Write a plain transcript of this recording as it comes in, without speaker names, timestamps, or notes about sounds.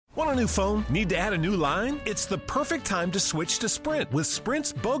Want a new phone? Need to add a new line? It's the perfect time to switch to Sprint with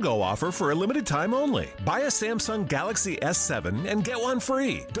Sprint's BOGO offer for a limited time only. Buy a Samsung Galaxy S7 and get one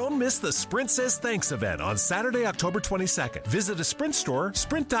free. Don't miss the Sprint Says Thanks event on Saturday, October 22nd. Visit a Sprint store,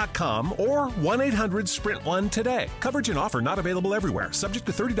 sprint.com, or 1-800-SPRINT1 today. Coverage and offer not available everywhere. Subject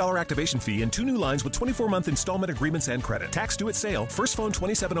to $30 activation fee and 2 new lines with 24-month installment agreements and credit. Tax due at sale. First phone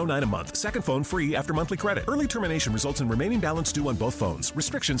 $27.09 a month. Second phone free after monthly credit. Early termination results in remaining balance due on both phones.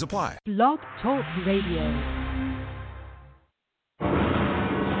 Restrictions apply. Blog Talk Radio.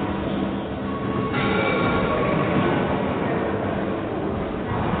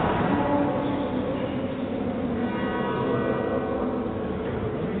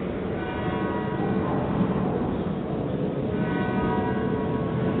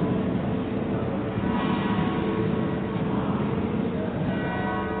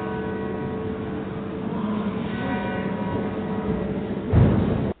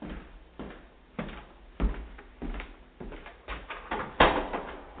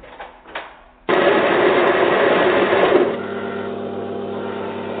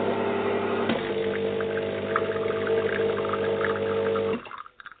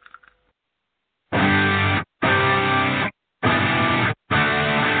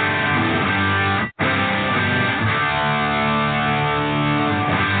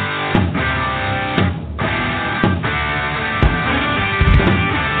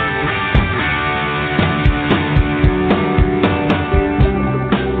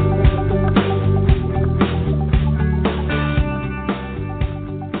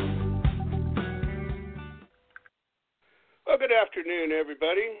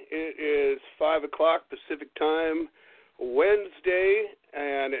 Pacific time, Wednesday,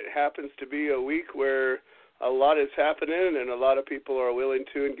 and it happens to be a week where a lot is happening and a lot of people are willing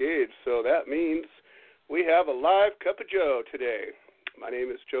to engage. So that means we have a live Cup of Joe today. My name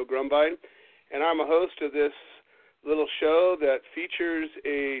is Joe Grumbine, and I'm a host of this little show that features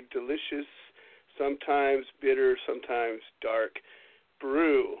a delicious, sometimes bitter, sometimes dark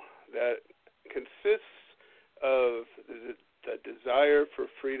brew that consists of the desire for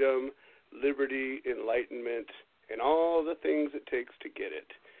freedom, liberty, enlightenment, and all the things it takes to get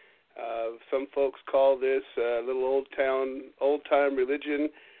it. Some folks call this a little old-time religion.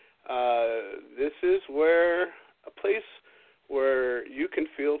 This is a place where you can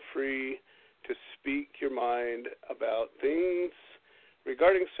feel free to speak your mind about things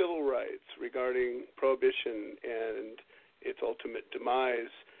regarding civil rights, regarding prohibition and its ultimate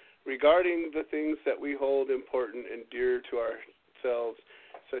demise, regarding the things that we hold important and dear to ourselves,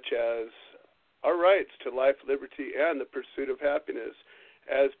 such as our rights to life, liberty, and the pursuit of happiness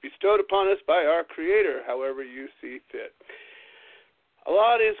as bestowed upon us by our Creator, however you see fit. A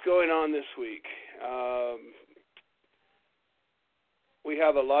lot is going on this week. We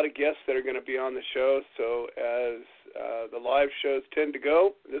have a lot of guests that are going to be on the show, so as the live shows tend to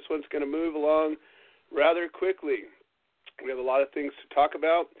go, this one's going to move along rather quickly. We have a lot of things to talk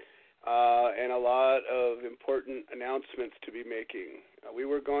about and a lot of important announcements to be making. We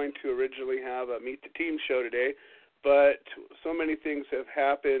were going to originally have a Meet the Team show today, but so many things have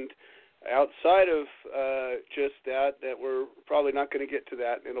happened outside of just that we're probably not going to get to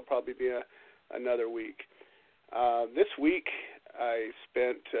that, and it'll probably be another week. This week, I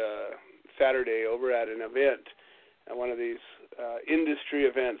spent Saturday over at an event, at one of these industry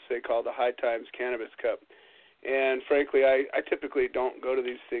events they call the High Times Cannabis Cup. And frankly, I typically don't go to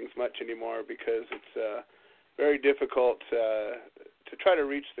these things much anymore because it's very difficult to try to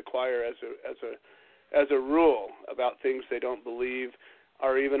reach the choir as a rule about things they don't believe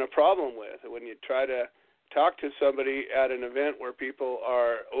are even a problem with. When you try to talk to somebody at an event where people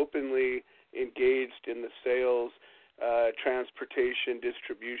are openly engaged in the sales, transportation,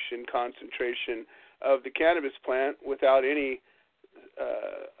 distribution, concentration of the cannabis plant without any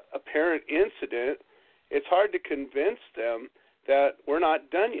apparent incident, it's hard to convince them that we're not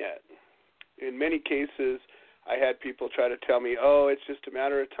done yet. In many cases, I had people try to tell me, "Oh, it's just a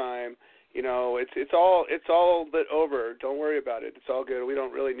matter of time. You know, it's all but over. Don't worry about it. It's all good. We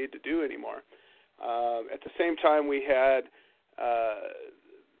don't really need to do anymore." At the same time, we had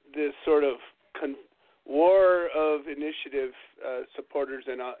this sort of war of initiative supporters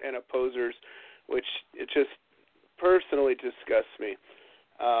and opposers, which it just personally disgusts me.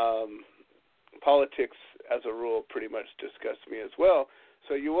 Politics, as a rule, pretty much disgusts me as well.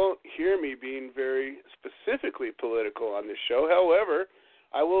 So you won't hear me being very specifically political on this show. However,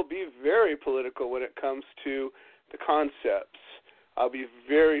 I will be very political when it comes to the concepts. I'll be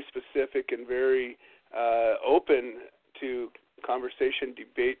very specific and very open to conversation,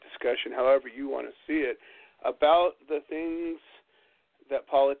 debate, discussion, however you want to see it, about the things that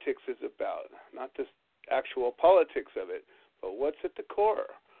politics is about. Not the actual politics of it, but what's at the core.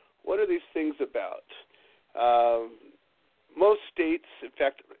 What are these things about? Most states, in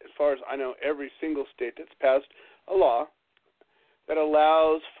fact, as far as I know, every single state that's passed a law that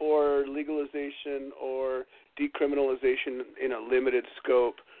allows for legalization or decriminalization in a limited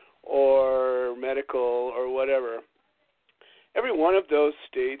scope or medical or whatever. Every one of those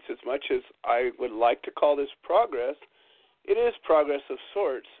states, as much as I would like to call this progress, it is progress of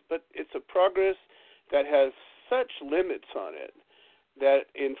sorts, but it's a progress that has such limits on it that,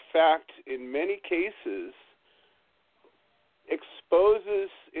 in fact, in many cases, exposes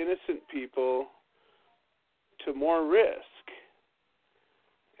innocent people to more risk.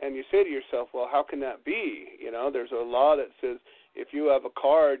 And you say to yourself, well, how can that be? You know, there's a law that says if you have a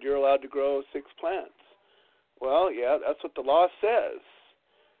card, you're allowed to grow 6 plants. Well, yeah, that's what the law says.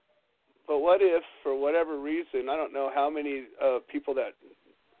 But what if, for whatever reason, I don't know how many people that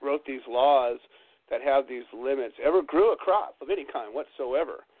wrote these laws that have these limits ever grew a crop of any kind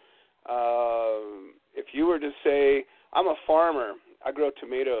whatsoever. If you were to say, I'm a farmer, I grow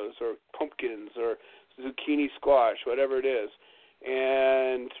tomatoes or pumpkins or zucchini squash, whatever it is,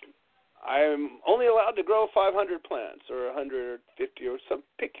 and I'm only allowed to grow 500 plants or 150 or some,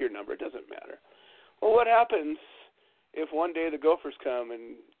 pick your number, it doesn't matter. Well, what happens if one day the gophers come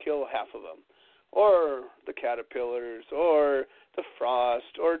and kill half of them, or the caterpillars, or the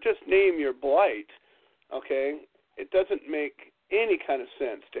frost, or just name your blight, okay? It doesn't make any kind of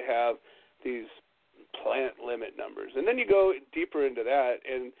sense to have these plant limit numbers. And then you go deeper into that,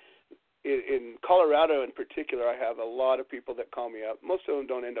 and in Colorado in particular, I have a lot of people that call me up. Most of them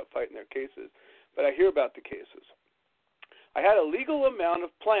don't end up fighting their cases, but I hear about the cases. I had a legal amount of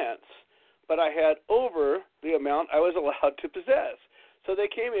plants, but I had over the amount I was allowed to possess. So they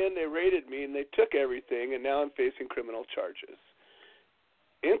came in, they raided me, and they took everything, and now I'm facing criminal charges.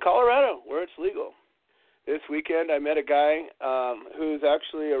 In Colorado, where it's legal. This weekend I met a guy who's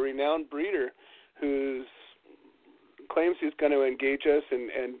actually a renowned breeder who claims he's going to engage us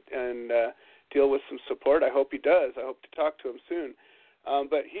and deal with some support. I hope he does. I hope to talk to him soon.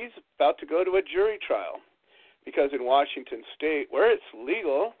 But he's about to go to a jury trial because in Washington State, where it's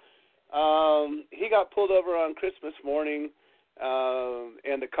legal, he got pulled over on Christmas morning,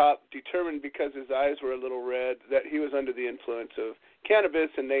 and the cop determined because his eyes were a little red that he was under the influence of cannabis,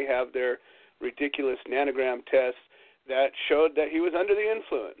 and they have their ridiculous nanogram tests that showed that he was under the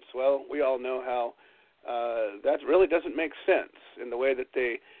influence. Well, we all know how that really doesn't make sense, in the way that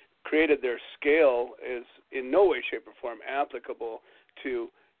they created their scale is in no way, shape, or form applicable to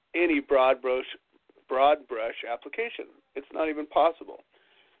any broad brush application. It's not even possible.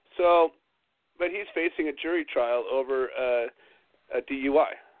 So, but he's facing a jury trial over a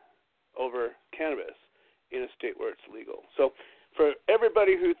DUI, over cannabis in a state where it's legal. So for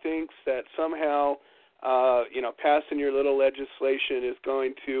everybody who thinks that somehow, passing your little legislation is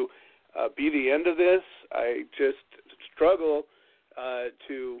going to be the end of this, I just struggle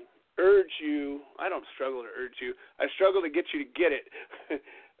to urge you. I don't struggle to urge you. I struggle to get you to get it.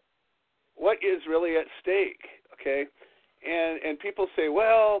 What is really at stake, okay? And people say,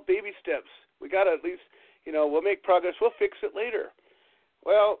 well, baby steps. We got to at least, we'll make progress. We'll fix it later.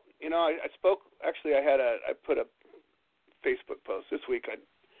 Well, I spoke. Actually, I put a Facebook post this week.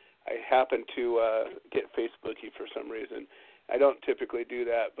 I happened to get Facebooky for some reason. I don't typically do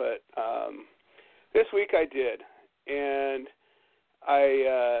that, but this week I did, and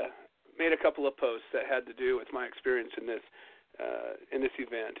I made a couple of posts that had to do with my experience in this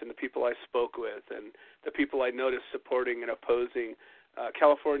event, and the people I spoke with, and the people I noticed supporting and opposing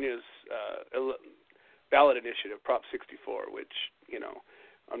California's ballot initiative, Prop 64, which,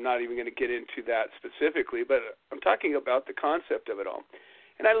 I'm not even going to get into that specifically, but I'm talking about the concept of it all.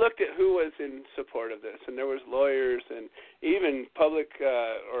 And I looked at who was in support of this, and there was lawyers and even public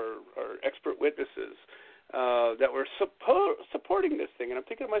or expert witnesses that were supporting this thing. And I'm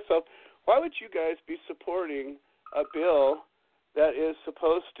thinking to myself, why would you guys be supporting a bill that is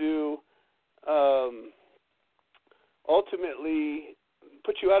supposed to ultimately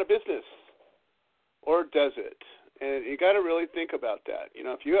put you out of business? Or does it? And you got to really think about that.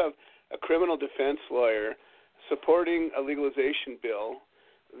 If you have a criminal defense lawyer supporting a legalization bill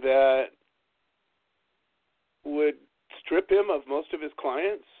that would strip him of most of his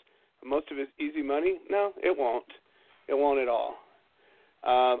clients, most of his easy money, no, it won't. It won't at all.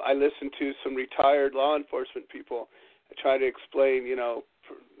 I listened to some retired law enforcement people try to explain,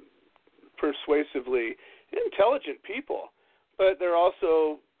 persuasively, intelligent people, but they're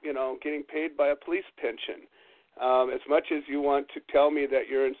also, getting paid by a police pension. As much as you want to tell me that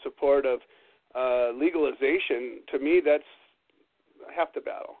you're in support of legalization, to me that's half the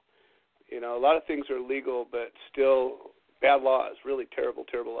battle. A lot of things are legal, but still bad laws, really terrible,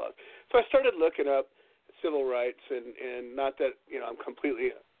 terrible laws. So I started looking up civil rights, and not that, I'm completely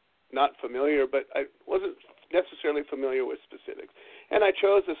not familiar, but I wasn't necessarily familiar with specifics. And I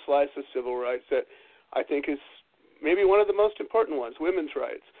chose a slice of civil rights that I think is maybe one of the most important ones, women's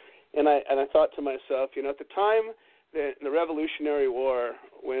rights. And I thought to myself, at the time in the Revolutionary War,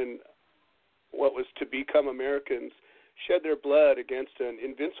 when what was to become Americans shed their blood against an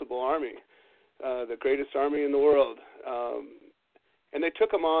invincible army, the greatest army in the world. And they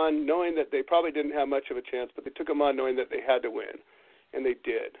took them on knowing that they probably didn't have much of a chance, but they took them on knowing that they had to win, and they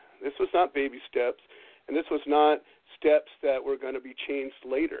did. This was not baby steps, and this was not steps that were going to be changed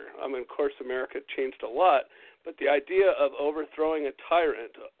later. Of course, America changed a lot, but the idea of overthrowing a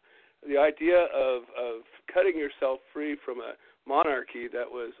tyrant, the idea of cutting yourself free from a monarchy that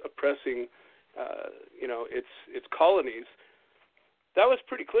was oppressing its colonies, that was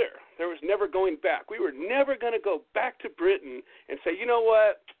pretty clear. There was never going back. We were never going to go back to Britain and say, you know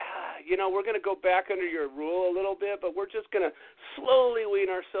what, we're going to go back under your rule a little bit, but we're just going to slowly wean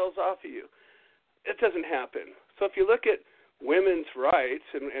ourselves off of you. It doesn't happen. So if you look at women's rights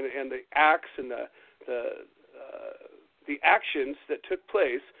and the acts and the actions that took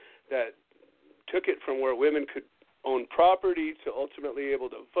place that took it from where women could own property to ultimately able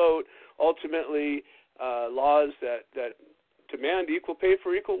to vote, ultimately laws that demand equal pay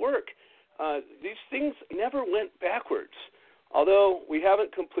for equal work. These things never went backwards. Although we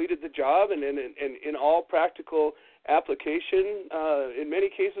haven't completed the job, and in all practical application, in many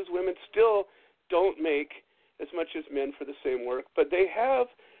cases, women still don't make as much as men for the same work, but they have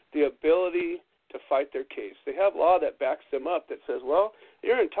the ability to fight their case. They have law that backs them up that says, well,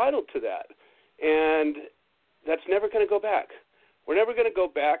 you're entitled to that. And that's never going to go back. We're never going to go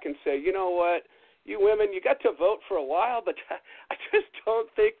back and say, you know what, you women, you got to vote for a while, but I just don't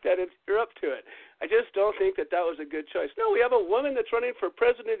think that you're up to it. I just don't think that was a good choice. No, we have a woman that's running for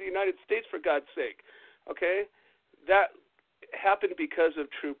president of the United States, for God's sake. Okay? That happened because of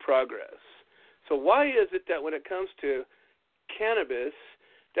true progress. So why is it that when it comes to cannabis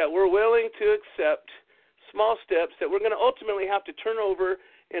that we're willing to accept small steps that we're going to ultimately have to turn over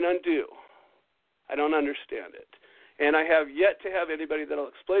and undo? I don't understand it. And I have yet to have anybody that will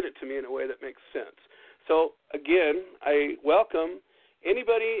explain it to me in a way that makes sense. So, again, I welcome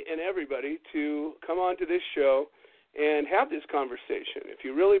anybody and everybody to come on to this show and have this conversation. If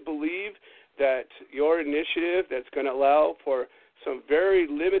you really believe that your initiative that's going to allow for some very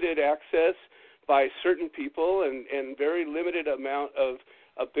limited access by certain people and very limited amount of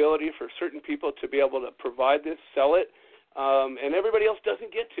ability for certain people to be able to provide this, sell it, and everybody else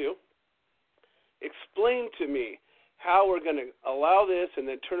doesn't get to, explain to me how we're going to allow this and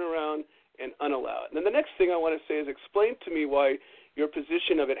then turn around and unallow it. And then the next thing I want to say is explain to me why your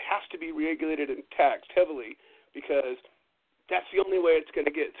position of it has to be regulated and taxed heavily, because that's the only way it's going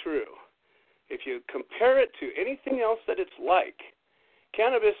to get through. If you compare it to anything else that it's like,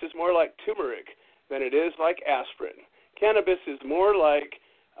 cannabis is more like turmeric than it is like aspirin. Cannabis is more like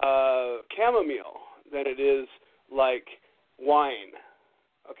chamomile than it is like wine,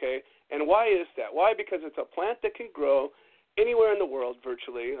 okay? And why is that? Why? Because it's a plant that can grow anywhere in the world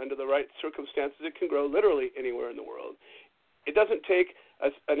virtually. Under the right circumstances, it can grow literally anywhere in the world. It doesn't take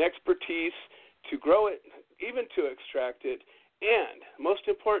an expertise to grow it, even to extract it. And most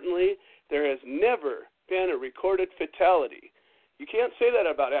importantly, there has never been a recorded fatality. You can't say that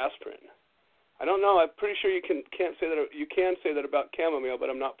about aspirin. I don't know. I'm pretty sure you can't say that. You can say that about chamomile, but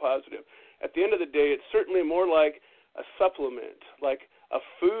I'm not positive. At the end of the day, it's certainly more like a supplement, like a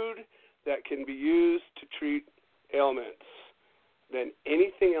food that can be used to treat ailments than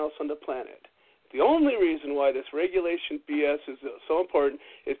anything else on the planet. The only reason why this regulation BS is so important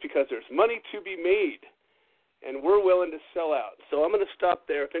is because there's money to be made, and we're willing to sell out. So I'm going to stop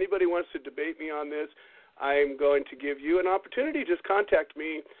there. If anybody wants to debate me on this, I'm going to give you an opportunity. Just contact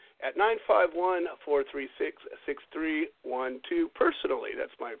me at 951-436-6312 personally.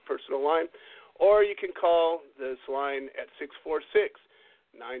 That's my personal line. Or you can call this line at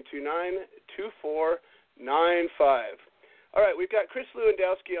 646-929-2495. All right, we've got Kris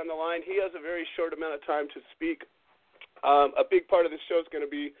Lewandowski on the line. He has a very short amount of time to speak. A big part of the show is going to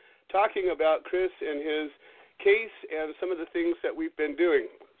be talking about Kris and his case and some of the things that we've been doing.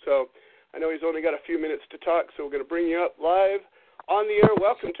 So I know he's only got a few minutes to talk, so we're going to bring you up live on the air.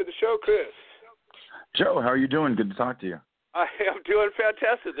 Welcome to the show, Kris. Joe, how are you doing? Good to talk to you. I am doing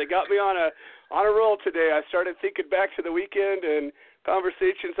fantastic. They got me on a roll today. I started thinking back to the weekend and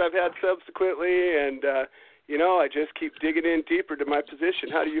conversations I've had subsequently, and I just keep digging in deeper to my position.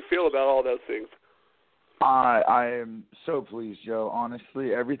 How do you feel about all those things? I am so pleased, Joe.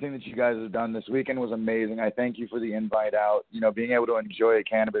 Honestly, everything that you guys have done this weekend was amazing. I thank you for the invite out. Being able to enjoy a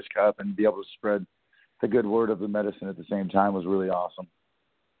cannabis cup and be able to spread the good word of the medicine at the same time was really awesome.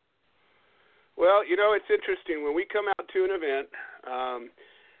 Well, it's interesting. When we come out to an event,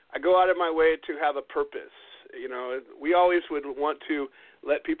 I go out of my way to have a purpose. We always would want to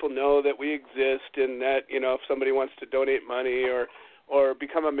let people know that we exist and that, if somebody wants to donate money or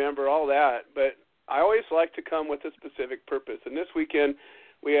become a member, all that. But I always like to come with a specific purpose. And this weekend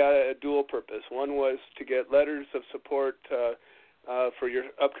we had a dual purpose. One was to get letters of support for your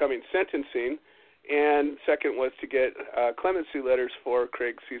upcoming sentencing, and second was to get clemency letters for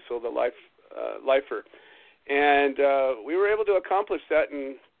Craig Cecil, the lifer. And we were able to accomplish that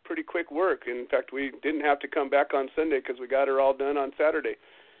in pretty quick work. In fact, we didn't have to come back on Sunday because we got her all done on Saturday.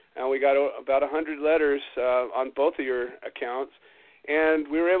 And we got about 100 letters on both of your accounts. And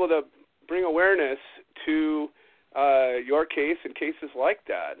we were able to bring awareness to your case and cases like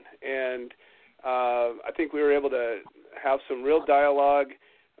that. And I think we were able to have some real dialogue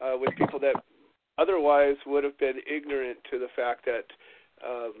with people that otherwise would have been ignorant to the fact that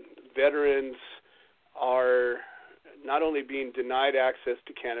veterans are not only being denied access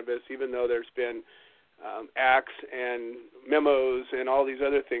to cannabis, even though there's been acts and memos and all these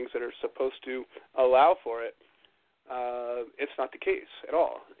other things that are supposed to allow for it, it's not the case at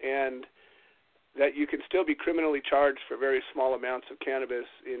all. And that you can still be criminally charged for very small amounts of cannabis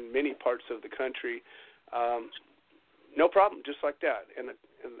in many parts of the country, no problem, just like that, and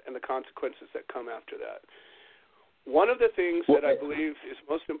the consequences that come after that. One of the things that I believe is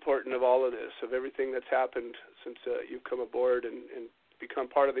most important of all of this, of everything that's happened since you've come aboard and become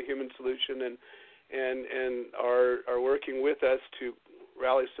part of the Human Solution and are working with us to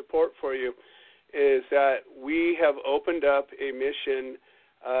rally support for you, is that we have opened up a mission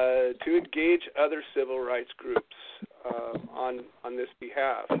to engage other civil rights groups on this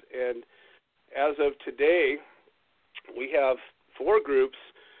behalf. And as of today, we have 4 groups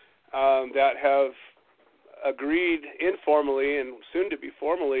that have agreed informally and soon to be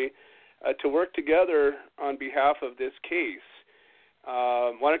formally to work together on behalf of this case.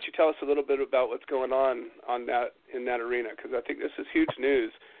 Why don't you tell us a little bit about what's going on that in that arena? Because I think this is huge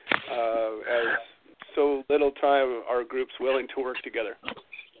news. As so little time are groups willing to work together.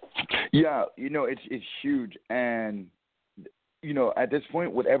 Yeah, it's huge, and at this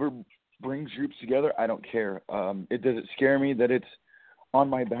point, whatever brings groups together, I don't care. Does it scare me that it's on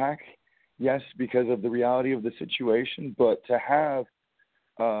my back? Yes, because of the reality of the situation, but to have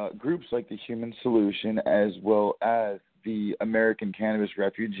groups like the Human Solution as well as the American Cannabis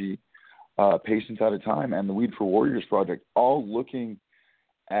Refugee, Patients Out of Time, and the Weed for Warriors Project, all looking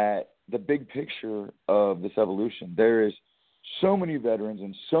at the big picture of this evolution. There is so many veterans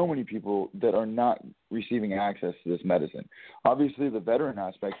and so many people that are not receiving access to this medicine. Obviously, the veteran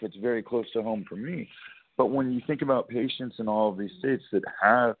aspect hits very close to home for me. But when you think about patients in all of these states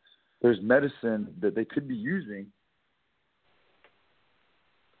that there's medicine that they could be using,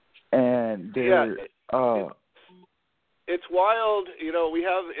 and they're it's wild. We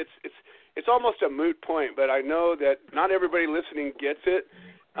have it's almost a moot point, but I know that not everybody listening gets it.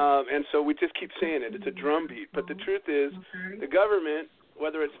 And so we just keep saying it. It's a drumbeat. But the truth is, the government,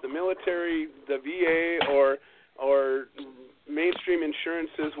 whether it's the military, the VA, or mainstream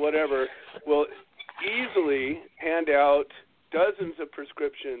insurances, whatever, will easily hand out dozens of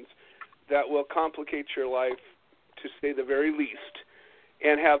prescriptions that will complicate your life, to say the very least,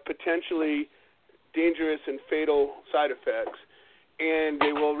 and have potentially dangerous and fatal side effects. And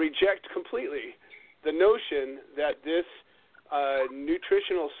they will reject completely the notion that this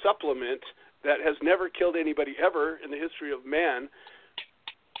nutritional supplement that has never killed anybody ever in the history of man,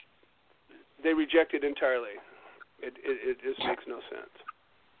 they reject it entirely. It just makes no sense.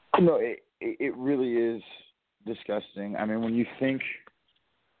 No, it really is disgusting. I mean, when you think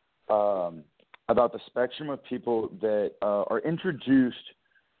about the spectrum of people that are introduced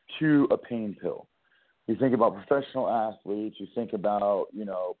to a pain pill, you think about professional athletes, you think about,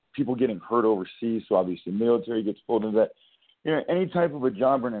 people getting hurt overseas, so obviously military gets pulled into that. Any type of a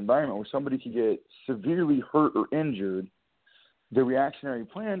job or an environment where somebody could get severely hurt or injured, the reactionary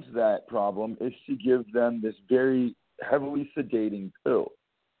plan to that problem is to give them this very heavily sedating pill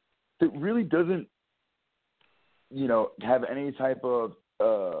that really doesn't, have any type of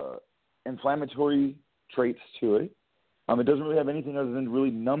inflammatory traits to it. It doesn't really have anything other than to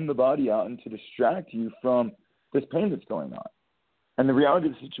really numb the body out and to distract you from this pain that's going on. And the reality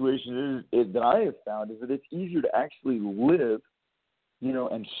of the situation is that I have found is that it's easier to actually live,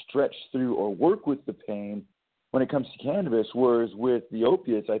 and stretch through or work with the pain when it comes to cannabis, whereas with the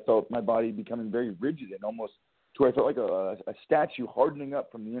opiates, I felt my body becoming very rigid and almost to where I felt like a statue hardening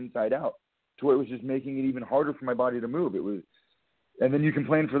up from the inside out, to where it was just making it even harder for my body to move. It was, and then you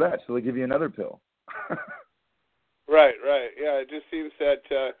complain for that, so they give you another pill. Right. Yeah, it just seems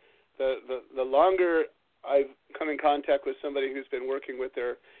that the longer I've come in contact with somebody who's been working with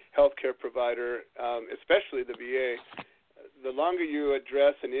their healthcare provider, especially the VA, the longer you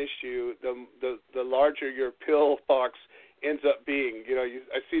address an issue, the larger your pill box ends up being. You know,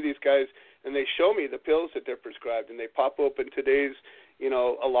 I see these guys, and they show me the pills that they're prescribed, and they pop open today's,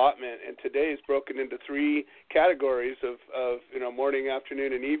 allotment, and today is broken into 3 categories of morning,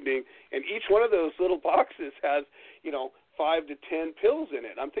 afternoon, and evening, and each one of those little boxes has, 5 to 10 pills in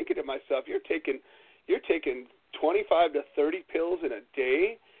it. I'm thinking to myself, you're taking 25 to 30 pills in a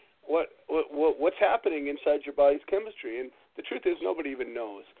day. What's happening inside your body's chemistry? And the truth is, nobody even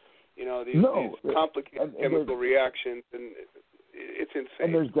knows. These complicated chemical reactions, and it's insane.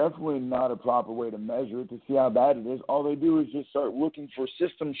 And there's definitely not a proper way to measure it to see how bad it is. All they do is just start looking for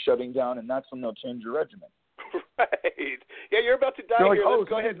systems shutting down, and that's when they'll change your regimen. Right. Yeah, you're about to die here. Let's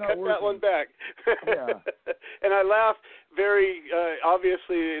go ahead and cut that one back. Yeah. And I laugh very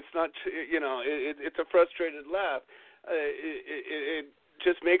obviously. It's not. It's a frustrated laugh. It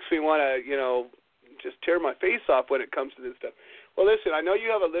just makes me want to, just tear my face off when it comes to this stuff. Well, listen, I know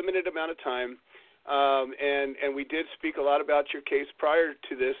you have a limited amount of time, and we did speak a lot about your case prior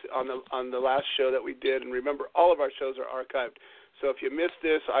to this on the last show that we did. And remember, all of our shows are archived. So if you missed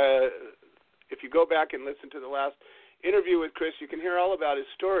this, if you go back and listen to the last interview with Kris, you can hear all about his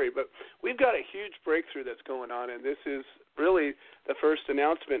story. But we've got a huge breakthrough that's going on, and this is really the first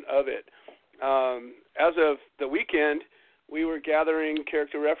announcement of it. As of the weekend, we were gathering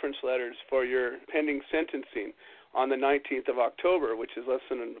character reference letters for your pending sentencing on the 19th of October, which is less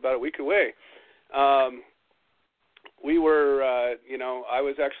than about a week away. We were, I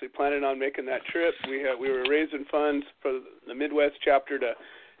was actually planning on making that trip. We were raising funds for the Midwest chapter to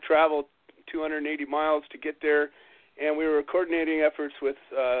travel 280 miles to get there, and we were coordinating efforts with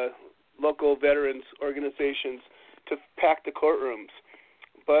local veterans organizations to pack the courtrooms.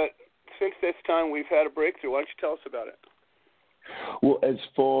 But since this time, we've had a breakthrough. Why don't you tell us about it? Well, as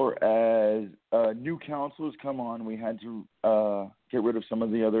far as new counsel has come on, we had to get rid of some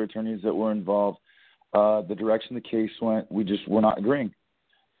of the other attorneys that were involved. The direction the case went, we just were not agreeing.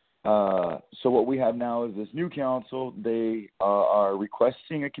 So what we have now is this new counsel. They are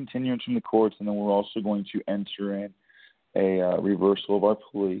requesting a continuance from the courts, and then we're also going to enter in a reversal of our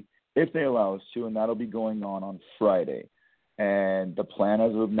plea if they allow us to, and that'll be going on Friday. And the plan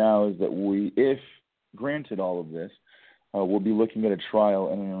as of now is that we, if granted all of this, we'll be looking at a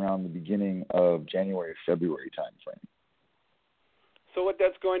trial in and around the beginning of January, February timeframe. So what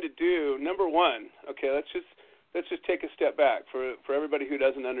that's going to do, number one, okay, let's just take a step back for everybody who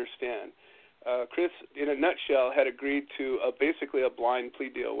doesn't understand. Kris, in a nutshell, had agreed to basically a blind plea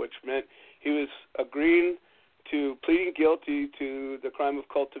deal, which meant he was agreeing to pleading guilty to the crime of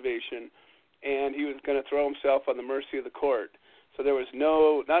cultivation, and he was going to throw himself on the mercy of the court. So there was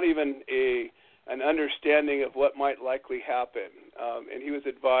not even an understanding of what might likely happen. And he was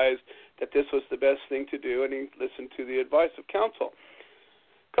advised that this was the best thing to do, and he listened to the advice of counsel.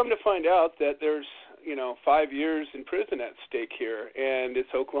 Come to find out that there's, 5 years in prison at stake here, and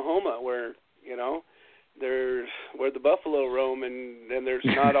it's Oklahoma where, there's where the buffalo roam, and there's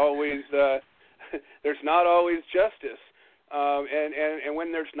not always justice. And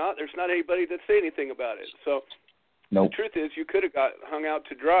when there's not anybody that say anything about it. So nope. The truth is, you could have got hung out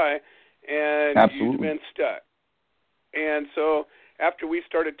to dry, and Absolutely. you'd been stuck. And so after we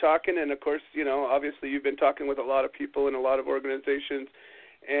started talking, and of course, obviously you've been talking with a lot of people and a lot of organizations,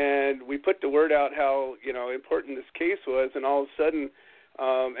 and we put the word out how, important this case was, and all of a sudden,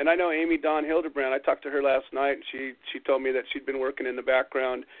 and I know Amy Dawn Hildebrand, I talked to her last night, and she told me that she'd been working in the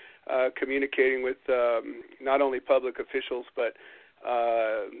background, communicating with not only public officials, but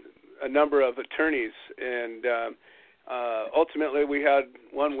a number of attorneys, and ultimately we had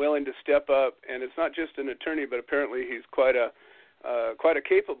one willing to step up, and it's not just an attorney, but apparently he's quite a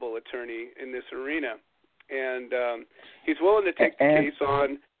capable attorney in this arena, and he's willing to take the case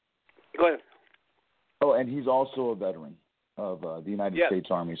on. Go ahead. Oh, and he's also a veteran of the United States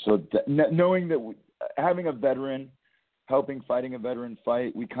Army. So knowing that having a veteran fighting a veteran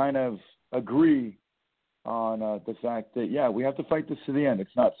fight, we kind of agree on the fact that, we have to fight this to the end.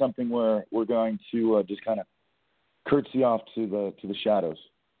 It's not something where we're going to just kind of curtsy off to the shadows.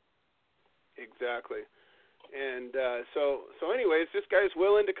 Exactly. And so anyways, this guy's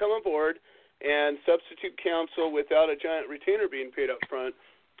willing to come aboard and substitute counsel without a giant retainer being paid up front.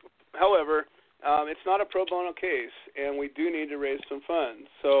 However, it's not a pro bono case, and we do need to raise some funds.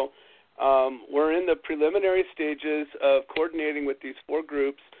 So we're in the preliminary stages of coordinating with these 4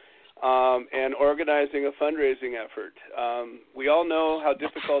 groups and organizing a fundraising effort. We all know how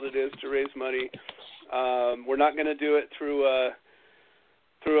difficult it is to raise money. We're not going to do it through a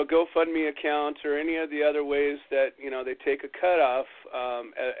GoFundMe account or any of the other ways that, they take a cutoff.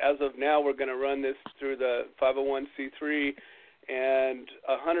 As of now, we're going to run this through the 501c3, and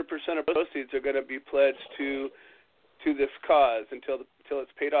 100% of proceeds are going to be pledged to this cause until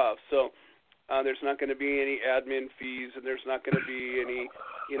it's paid off. So there's not going to be any admin fees, and there's not going to be any,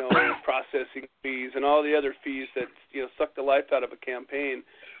 processing fees and all the other fees that, suck the life out of a campaign.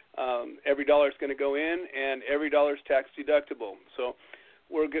 Every dollar is going to go in, and every dollar is tax deductible. So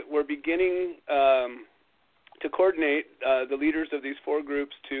we're beginning to coordinate the leaders of these 4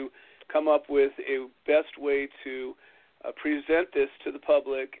 groups to come up with a best way to present this to the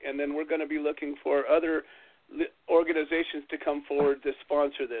public, and then we're going to be looking for other organizations to come forward to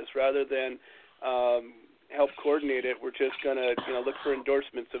sponsor this rather than help coordinate it. We're just going to look for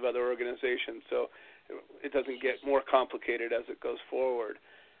endorsements of other organizations so it doesn't get more complicated as it goes forward.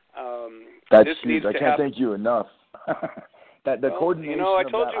 That's huge. I can't thank you enough. The coordination. I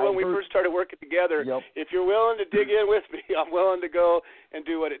told you when we first started working together, if you're willing to dig in with me, I'm willing to go and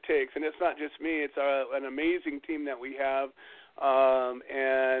do what it takes. And it's not just me; it's an amazing team that we have.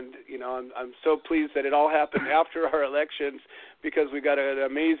 And I'm so pleased that it all happened after our elections because we got an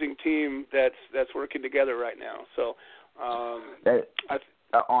amazing team that's working together right now. So,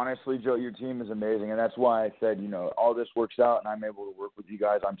 honestly, Joe, your team is amazing, and that's why I said, all this works out, and I'm able to work with you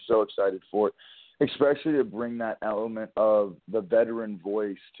guys. I'm so excited for it. Especially to bring that element of the veteran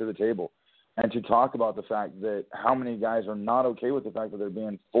voice to the table and to talk about the fact that how many guys are not okay with the fact that they're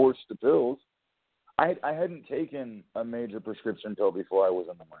being forced to pills. I hadn't taken a major prescription pill before I was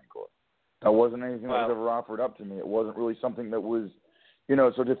in the Marine Corps. That wasn't anything that was ever offered up to me. It wasn't really something that was,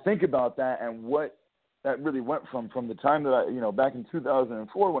 so to think about that and what that really went from the time that I, back in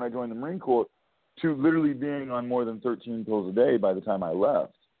 2004 when I joined the Marine Corps to literally being on more than 13 pills a day by the time I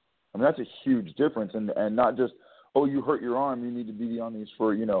left. I mean, that's a huge difference, and not just, you hurt your arm, you need to be on these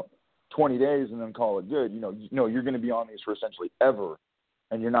for, 20 days and then call it good. No, you're going to be on these for essentially ever,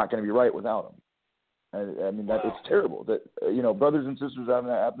 and you're not going to be right without them. I mean, it's terrible that, brothers and sisters having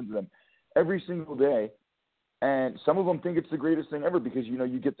that happen to them every single day, and some of them think it's the greatest thing ever because,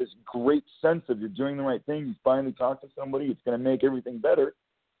 you get this great sense of you're doing the right thing, you finally talk to somebody, it's going to make everything better.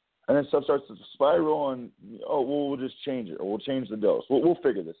 And then stuff starts to spiral, and we'll just change it, or we'll change the dose. We'll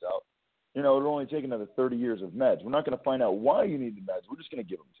figure this out. It'll only take another 30 years of meds. We're not going to find out why you need the meds. We're just going to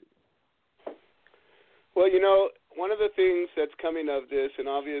give them to you. Well, one of the things that's coming of this, and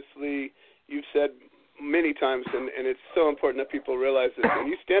obviously you've said many times, and it's so important that people realize this, when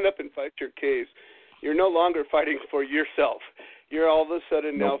you stand up and fight your case, you're no longer fighting for yourself. You're all of a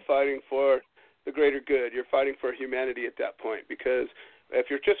sudden now fighting for the greater good. You're fighting for humanity at that point because if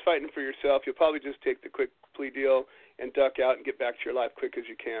you're just fighting for yourself, you'll probably just take the quick plea deal and duck out and get back to your life quick as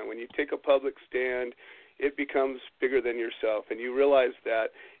you can. When you take a public stand, it becomes bigger than yourself, and you realize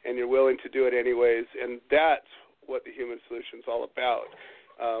that, and you're willing to do it anyways, and that's what the Human Solution is all about.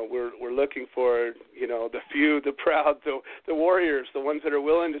 We're looking for, the few, the proud, the warriors, the ones that are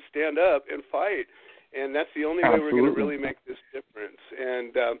willing to stand up and fight, and that's the only way we're going to really make this difference.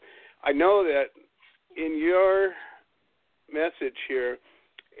 And I know that in your message here,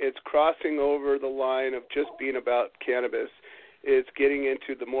 it's crossing over the line of just being about cannabis. It's getting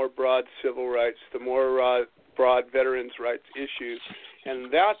into the more broad civil rights, the more broad veterans' rights issues,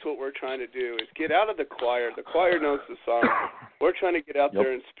 and that's what we're trying to do is get out of the choir. The choir knows the song. We're trying to get out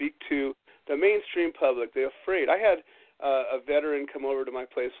there and speak to the mainstream public. They're afraid. I had a veteran come over to my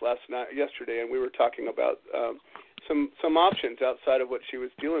place yesterday, and we were talking about some options outside of what she was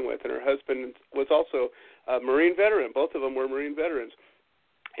dealing with, and her husband was also a Marine veteran. Both of them were Marine veterans.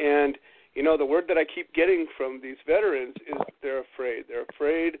 And, the word that I keep getting from these veterans is they're afraid. They're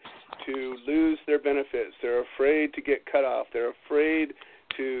afraid to lose their benefits. They're afraid to get cut off. They're afraid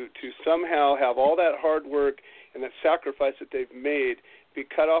to somehow have all that hard work and that sacrifice that they've made be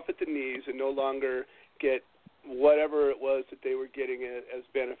cut off at the knees and no longer get whatever it was that they were getting as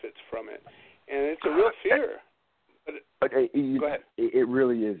benefits from it. And it's a real fear. But go ahead. It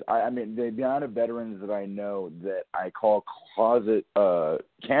really is. I mean, the amount of veterans that I know that I call closet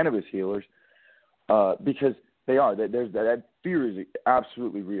cannabis healers, because they are. That fear is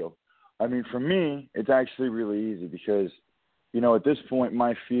absolutely real. I mean, for me, it's actually really easy because, at this point,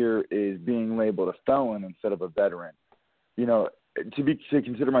 my fear is being labeled a felon instead of a veteran. To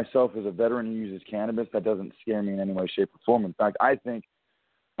consider myself as a veteran who uses cannabis, that doesn't scare me in any way, shape, or form. In fact, I think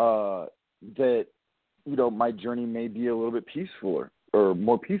that, my journey may be a little bit peaceful or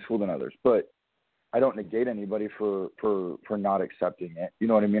more peaceful than others, but I don't negate anybody for not accepting it. You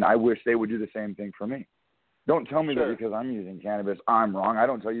know what I mean? I wish they would do the same thing for me. Don't tell me that because I'm using cannabis, I'm wrong. I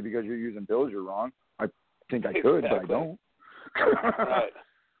don't tell you because you're using pills, you're wrong. I think I could, but I don't. Right.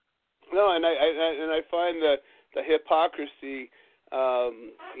 No, and I find that the hypocrisy,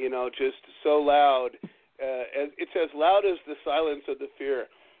 just so loud. It's as loud as the silence of the fear.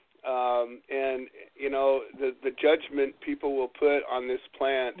 The judgment people will put on this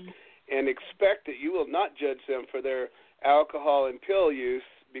plant and expect that you will not judge them for their alcohol and pill use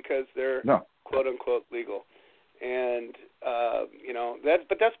because they're quote unquote legal. And,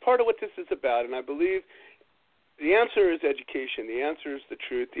 but that's part of what this is about. And I believe the answer is education. The answer is the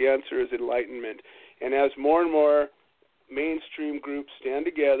truth. The answer is enlightenment. And as more and more mainstream groups stand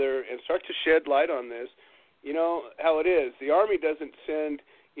together and start to shed light on this, you know how it is. The Army doesn't send,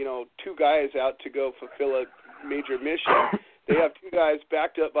 2 guys out to go fulfill a major mission. They have 2 guys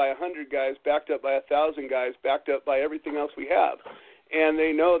backed up by 100 guys, backed up by 1,000 guys, backed up by everything else we have. And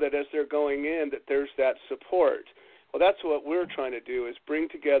they know that as they're going in that there's that support. Well, that's what we're trying to do is bring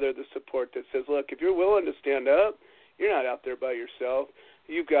together the support that says, look, if you're willing to stand up, you're not out there by yourself.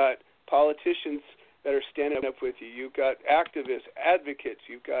 You've got politicians that are standing up with you. You've got activists, advocates.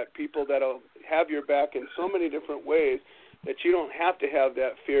 You've got people that will have your back in so many different ways that you don't have to have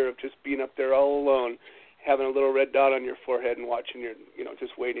that fear of just being up there all alone, having a little red dot on your forehead and watching your,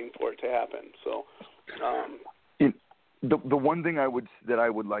 just waiting for it to happen. So, the one thing I would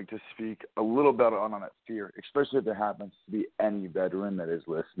like to speak a little bit on that fear, especially if there happens to be any veteran that is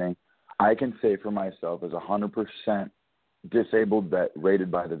listening, I can say for myself as a 100% disabled vet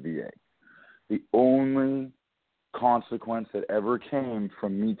rated by the VA, the only consequence that ever came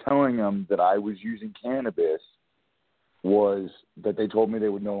from me telling them that I was using cannabis was that they told me they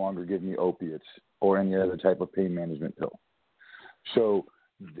would no longer give me opiates or any other type of pain management pill. So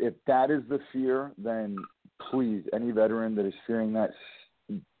if that is the fear, then please, any veteran that is fearing that,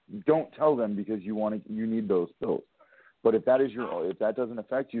 don't tell them because you need those pills. But if that doesn't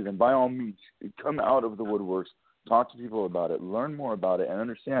affect you, then by all means, come out of the woodworks, talk to people about it, learn more about it, and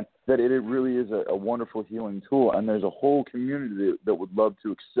understand that it really is a wonderful healing tool. And there's a whole community that would love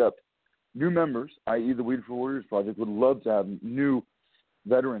to accept new members, i.e. the Weed for Warriors Project, would love to have new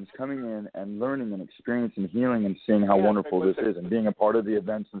veterans coming in and learning and experiencing healing and seeing how wonderful this is and being a part of the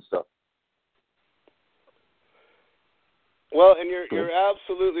events and stuff. Well, and you're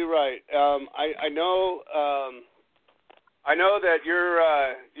absolutely right. I know that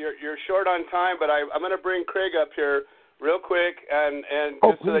you're short on time, but I'm going to bring Craig up here real quick and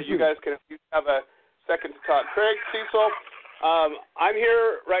just so that you guys can have a second to talk. Craig Cecil, I'm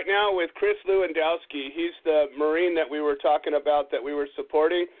here right now with Kris Lewandowski. He's the Marine that we were talking about that we were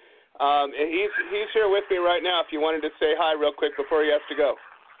supporting, and he's here with me right now. If you wanted to say hi real quick before he has to go.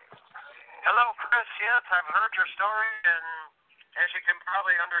 Hello, Chris. Yes, I've heard your story, and as you can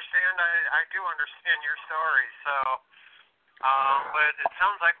probably understand, I do understand your story. So, but it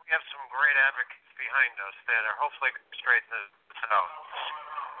sounds like we have some great advocates behind us that are hopefully going to straighten this out.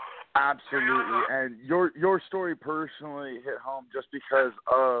 Absolutely, and your story personally hit home just because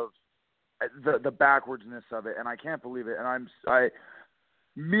of the backwardsness of it, and I can't believe it. And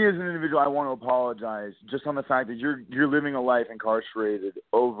me as an individual, I want to apologize just on the fact that you're living a life incarcerated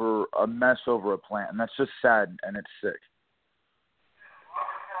over a mess over a plant, and that's just sad and it's sick.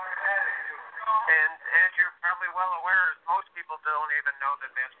 And as you're probably well aware, most people don't even know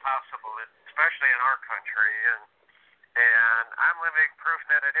that that's possible, especially in our country. And I'm living proof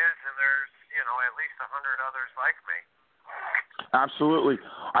that it is, and there's at least 100 others like me. Absolutely,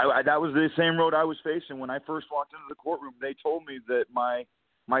 that was the same road I was facing when I first walked into the courtroom. They told me that my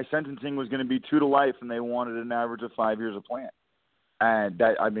sentencing was going to be 2 to life, and they wanted an average of 5 years of plant. And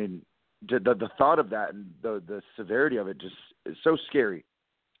that, I mean, the thought of that and the severity of it just is so scary.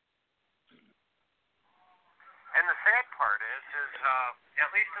 And the sad part is at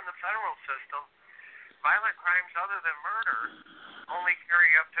least in the federal system, violent crimes other than murder only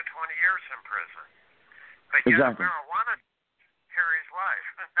carry up to 20 years in prison. But yet exactly. Marijuana carries life.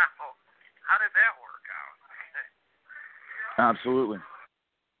 Now, how did that work out? Absolutely.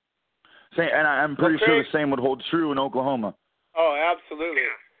 And I'm pretty sure the same would hold true in Oklahoma. Oh, absolutely.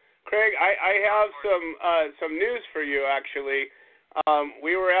 Craig, I have some news for you, actually.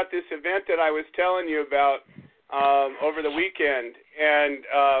 We were at this event that I was telling you about over the weekend, and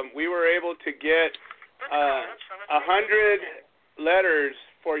we were able to get 100 letters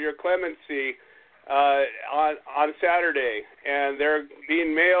for your clemency on Saturday, and they're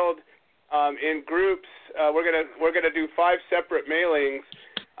being mailed in groups. We're gonna do 5 separate mailings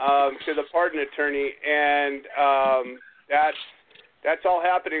to the pardon attorney, and that's all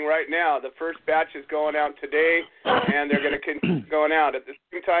happening right now. The first batch is going out today, and they're going to continue going out. At the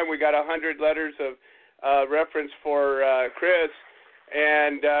same time, we got 100 letters of reference for Kris,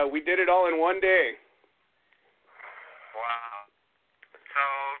 and we did it all in one day. Wow. So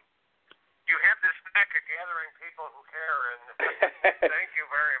you have this knack of gathering people who care, and thank you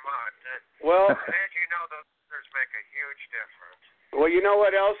very much. Well, as you know, those letters make a huge difference. Well, you know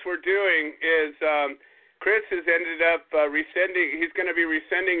what else we're doing is Kris has ended up rescinding. He's going to be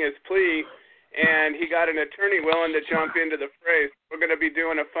rescinding his plea, and he got an attorney willing to jump into the fray. We're going to be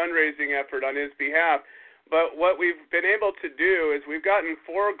doing a fundraising effort on his behalf. But what we've been able to do is we've gotten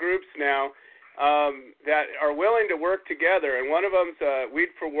 4 groups now that are willing to work together, and one of them's Weed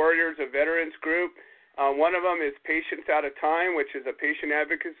for Warriors, a veterans group. One of them is Patients Out of Time, which is a patient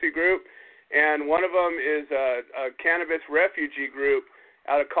advocacy group, and one of them is a cannabis refugee group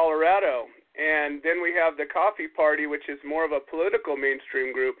out of Colorado. And then we have the Coffee Party, which is more of a political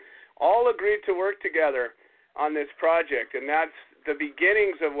mainstream group. All agreed to work together on this project, and that's the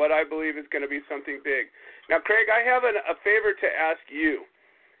beginnings of what I believe is going to be something big. Now, Craig, I have a favor to ask you,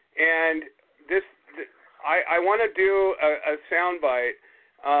 and I want to do a soundbite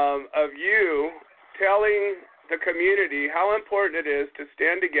of you telling the community how important it is to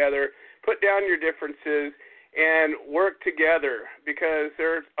stand together, put down your differences, and work together, because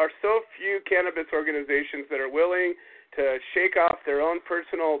there are so few cannabis organizations that are willing to shake off their own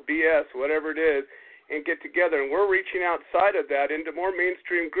personal BS, whatever it is, and get together. And we're reaching outside of that into more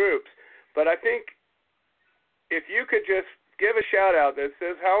mainstream groups. But I think if you could just give a shout-out that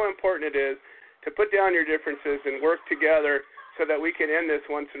says how important it is to put down your differences and work together so that we can end this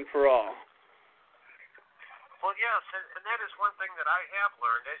once and for all. Well, yes, and that is one thing that I have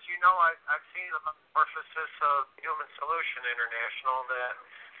learned. As you know, I've seen the metamorphosis of Human Solution International, that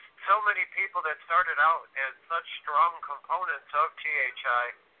so many people that started out as such strong components of THI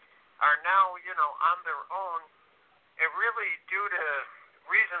are now, on their own, and really due to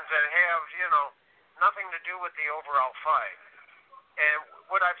reasons that have, nothing to do with the overall fight. And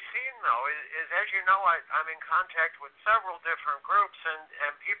what I've seen, though, is as you know, I'm in contact with several different groups, and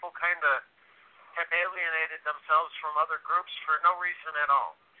people kind of have alienated themselves from other groups for no reason at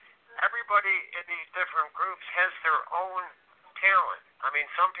all. Everybody in these different groups has their own talent. I mean,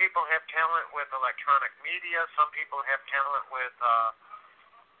 some people have talent with electronic media. Some people have talent with,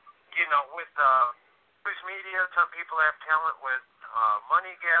 news media. Some people have talent with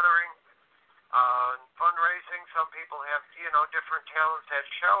money gathering, fundraising. Some people have, different talents at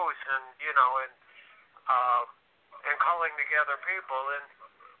shows and calling together people. And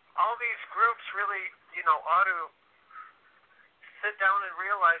all these groups really, ought to sit down and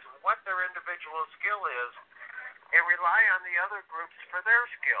realize what their individual skill is and rely on the other groups for their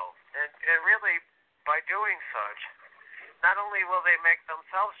skills. And really, by doing such, not only will they make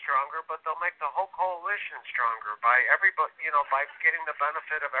themselves stronger, but they'll make the whole coalition stronger by everybody, by getting the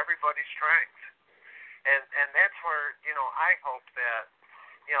benefit of everybody's strengths. And that's where, I hope that,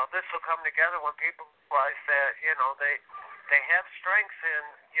 this will come together when people realize that, they have strengths in,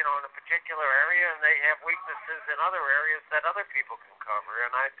 in a particular area, and they have weaknesses in other areas that other people can cover.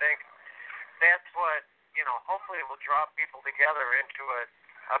 And I think that's what, hopefully will draw people together into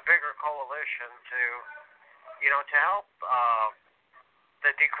a bigger coalition to help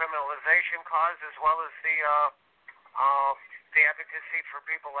the decriminalization cause, as well as the advocacy for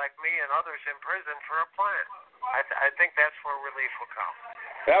people like me and others in prison for a plan. I think that's where relief will come.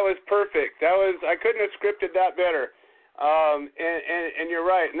 That was perfect. I couldn't have scripted that better. And you're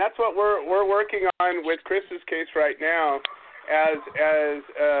right, and that's what we're working on with Kris's case right now, as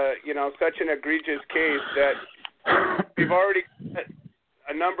such an egregious case that we've already got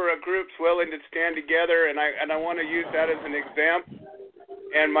a number of groups willing to stand together, and I want to use that as an example.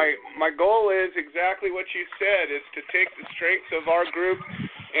 And my goal is exactly what you said: is to take the strengths of our group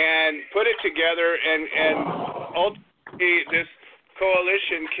and put it together, and ultimately this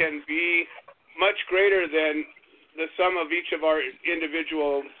coalition can be much greater than the sum of each of our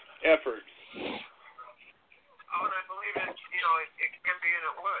individual efforts. Oh, and I believe it can be, and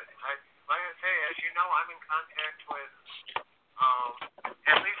it would. Like I say, as you know, I'm in contact with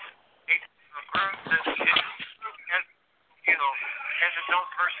at least 8 groups, and has its own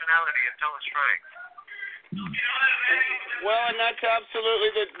personality, its own strength. Well, and that's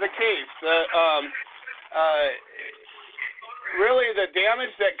absolutely the case. Really, the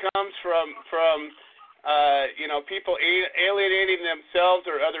damage that comes from people alienating themselves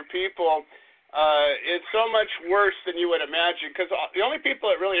or other people is so much worse than you would imagine, because the only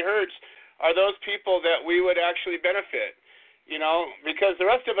people it really hurts are those people that we would actually benefit. because the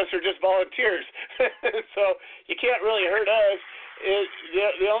rest of us are just volunteers. So you can't really hurt us.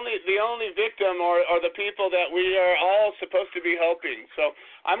 The only victim are the people that we are all supposed to be helping. So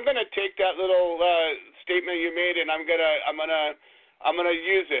I'm going to take that little statement you made, and I'm gonna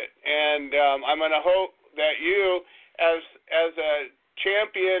use it, and I'm gonna hope that you, as a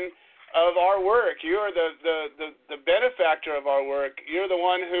champion of our work, you are the benefactor of our work. You're the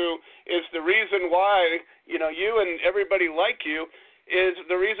one who is the reason why, you and everybody like you is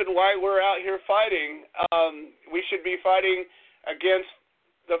the reason why we're out here fighting. We should be fighting against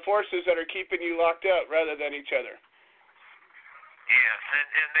the forces that are keeping you locked up rather than each other. Yes,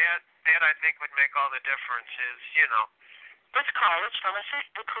 and that I think would make all the difference is, let's call it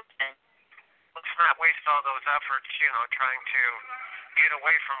let's not waste all those efforts, trying to get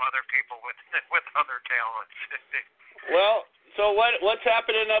away from other people with other talents. Well, so what's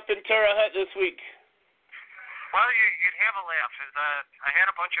happening up in Terre Haute this week? Well, you'd have a laugh. I had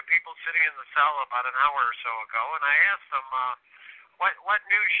a bunch of people sitting in the cell about an hour or so ago, and I asked them, what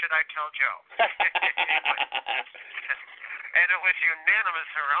news should I tell Joe? And it was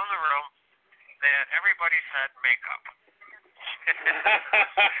unanimous around the room that everybody said makeup.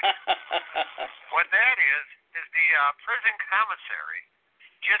 What that is the prison commissary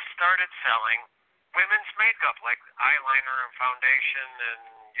just started selling women's makeup, like eyeliner and foundation and,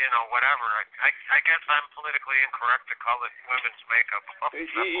 whatever. I guess I'm politically incorrect to call it women's makeup.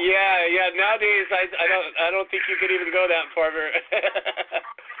 Yeah. Nowadays, I don't think you could even go that far. But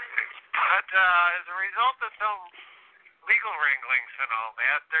as a result of some legal wranglings and all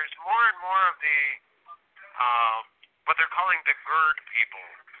that, there's more and more of the what they're calling the GIRD people,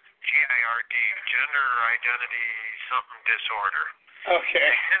 GIRD, gender identity something disorder.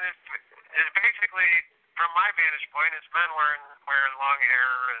 Okay. And it's basically, from my vantage point, it's men wearing long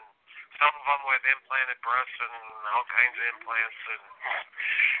hair, and some of them with implanted breasts and all kinds of implants.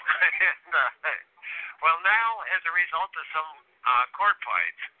 Well, now, as a result of some court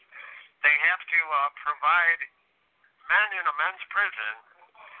fights, they have to provide men in a men's prison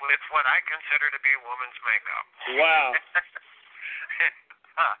with what I consider to be a woman's makeup. Wow.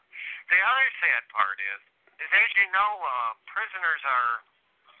 The other sad part is as you know, prisoners are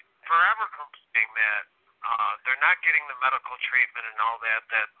forever complaining that they're not getting the medical treatment and all that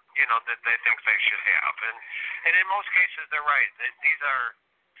that they think they should have. And in most cases, they're right. These are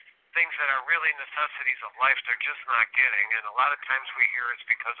things that are really necessities of life they're just not getting. And a lot of times we hear it's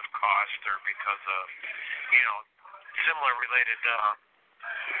because of cost or because of, similar related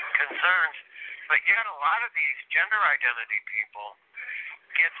concerns, but yet a lot of these gender identity people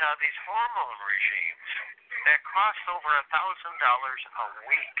get these hormone regimes that cost over $1,000 a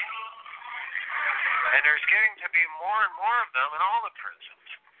week, and there's getting to be more and more of them in all the prisons.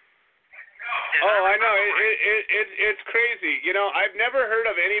 I know it's crazy. I've never heard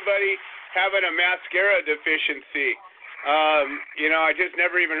of anybody having a mascara deficiency. I just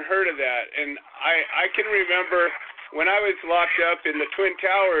never even heard of that, and I can remember. When I was locked up in the Twin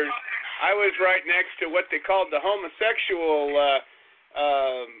Towers, I was right next to what they called the homosexual,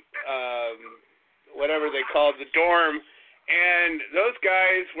 whatever they called the dorm, and those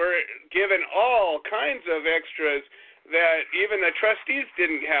guys were given all kinds of extras that even the trustees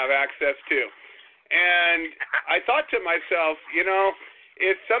didn't have access to. And I thought to myself,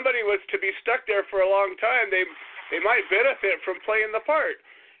 if somebody was to be stuck there for a long time, they might benefit from playing the part.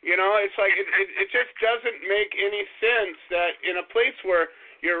 It's like it just doesn't make any sense that in a place where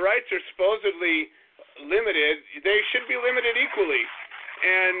your rights are supposedly limited, they should be limited equally.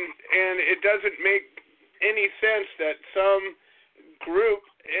 And it doesn't make any sense that some group,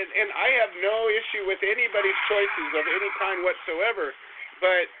 and I have no issue with anybody's choices of any kind whatsoever,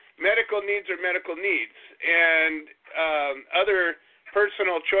 but medical needs are medical needs, and other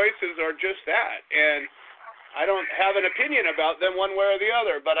personal choices are just that. And I don't have an opinion about them one way or the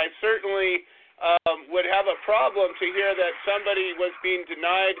other, but I certainly would have a problem to hear that somebody was being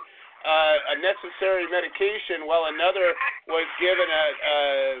denied a necessary medication while another was given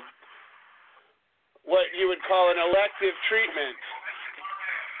what you would call an elective treatment.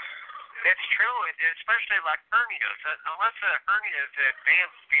 It's true, especially like hernias. Unless a hernia is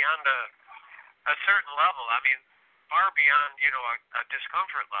advanced beyond a certain level, far beyond, a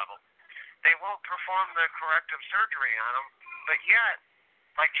discomfort level, they won't perform the corrective surgery on them. But yet,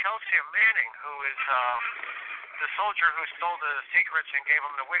 like Chelsea Manning, who is the soldier who stole the secrets and gave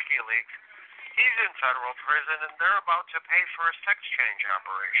them to WikiLeaks, he's in federal prison, and they're about to pay for a sex change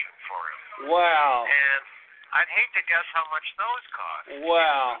operation for him. Wow. And I'd hate to guess how much those cost.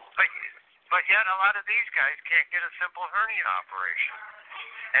 Wow. But yet a lot of these guys can't get a simple hernia operation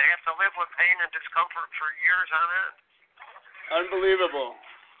and have to live with pain and discomfort for years on end. Unbelievable.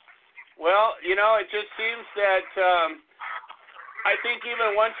 Well, it just seems that I think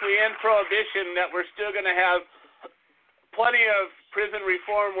even once we end prohibition that we're still going to have plenty of prison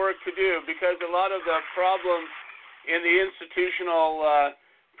reform work to do, because a lot of the problems in the institutional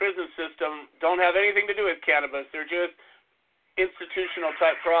prison system don't have anything to do with cannabis. They're just institutional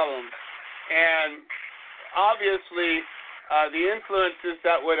type problems. And obviously the influences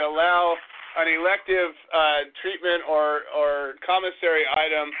that would allow an elective treatment or commissary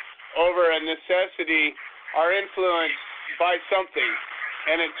item over a necessity are influenced by something,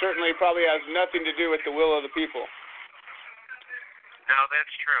 and it certainly probably has nothing to do with the will of the people. No,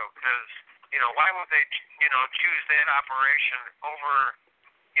 that's true, because, why would they, choose that operation over,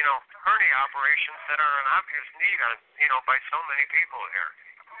 hernia operations that are an obvious need on, by so many people here?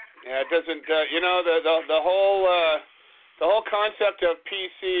 Yeah, it doesn't, the whole concept of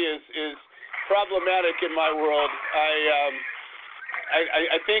PC is problematic in my world.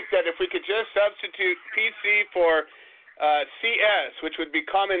 I think that if we could just substitute PC for CS, which would be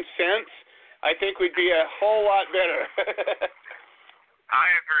common sense, I think we'd be a whole lot better. I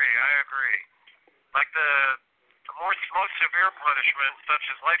agree. Like the most severe punishment, such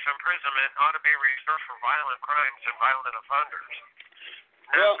as life imprisonment, ought to be reserved for violent crimes and violent offenders,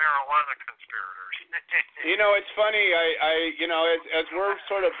 not marijuana conspirators. It's funny. As we're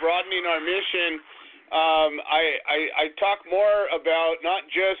sort of broadening our mission, I talk more about not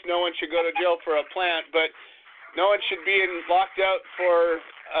just no one should go to jail for a plant, but no one should be locked out for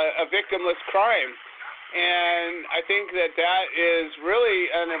a victimless crime. And I think that is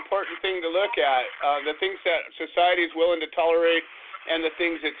really an important thing to look at, the things that society is willing to tolerate and the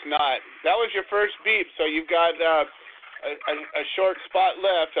things it's not. That was your first beep, so you've got a short spot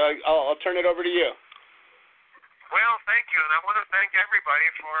left. I'll turn it over to you. Well, thank you, and I want to thank everybody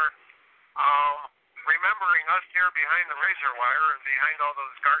for remembering us here behind the razor wire and behind all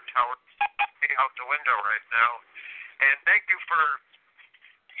those guard towers out the window right now. And thank you for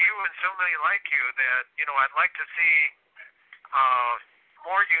you and so many like you that, I'd like to see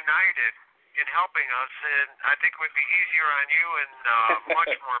more united in helping us, and I think it would be easier on you and much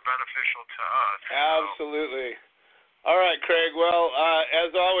more beneficial to us. Absolutely. All right, Craig. Well,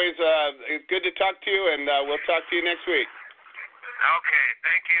 as always, it's good to talk to you, and we'll talk to you next week. Okay.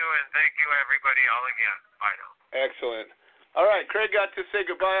 Thank you, and thank you, everybody, all again. Bye now. Excellent. All right, Craig got to say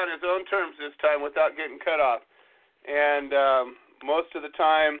goodbye on his own terms this time without getting cut off. And most of the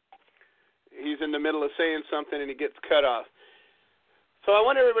time, he's in the middle of saying something and he gets cut off. So I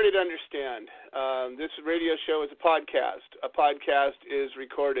want everybody to understand, this radio show is a podcast. A podcast is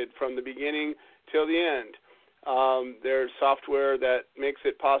recorded from the beginning till the end. There's software that makes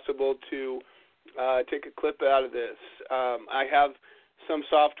it possible to take a clip out of this. I have some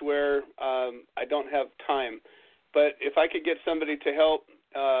software. I don't have time. But if I could get somebody to help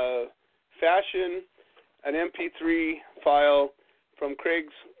fashion an MP3 file from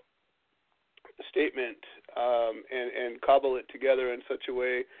Craig's statement and cobble it together in such a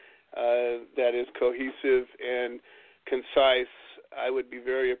way that is cohesive and concise, I would be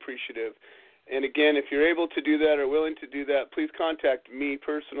very appreciative. And again, if you're able to do that or willing to do that, please contact me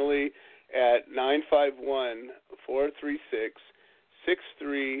personally at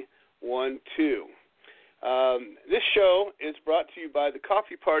 951-436-6312. This show is brought to you by the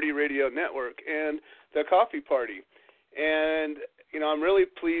Coffee Party Radio Network and the Coffee Party. And, I'm really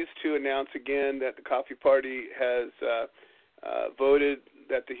pleased to announce again that the Coffee Party has voted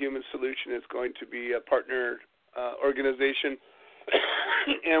that the Human Solution is going to be a partner organization.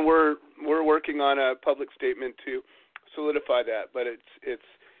 And we're working on a public statement to solidify that. But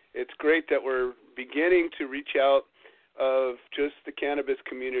it's great that we're beginning to reach out of just the cannabis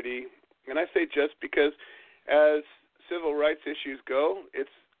community. And I say just because as civil rights issues go, it's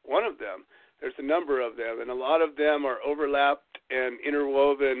one of them. There's a number of them, and a lot of them are overlapped and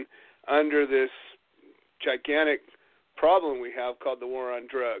interwoven under this gigantic problem we have called the war on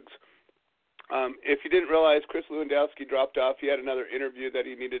drugs. If you didn't realize, Kris Lewandowski dropped off. He had another interview that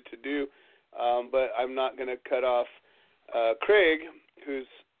he needed to do, but I'm not going to cut off Craig, who's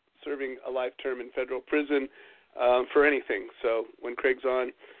serving a life term in federal prison for anything. So when Craig's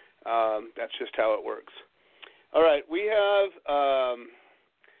on, that's just how it works. All right, we have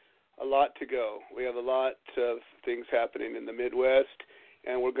a lot to go. We have a lot of things happening in the Midwest,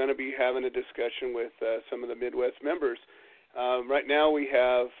 and we're going to be having a discussion with some of the Midwest members. Right now we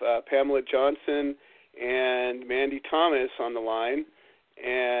have Pamela Johnson and Mandy Thomas on the line,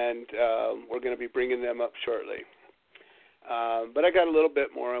 and we're going to be bringing them up shortly. But I got a little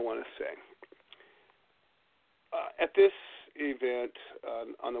bit more I want to say. At this event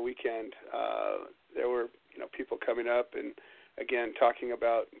on the weekend, there were people coming up and again, talking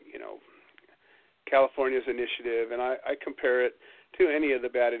about, California's initiative, and I compare it to any of the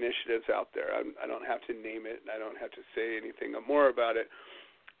bad initiatives out there. I don't have to name it, and I don't have to say anything more about it.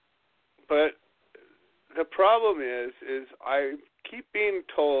 But the problem is I keep being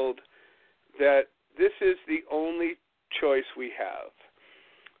told that this is the only choice we have,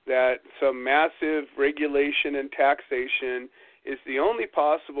 that some massive regulation and taxation is the only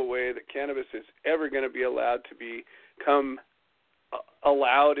possible way that cannabis is ever going to be allowed to become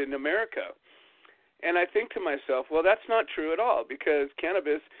allowed in America. And I think to myself, well, that's not true at all, because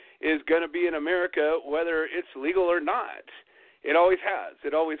cannabis is going to be in America whether it's legal or not. It always has.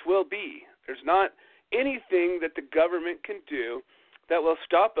 It always will be. There's not anything that the government can do that will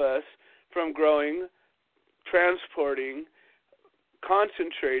stop us from growing, transporting,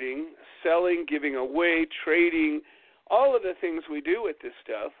 concentrating, selling, giving away, trading, all of the things we do with this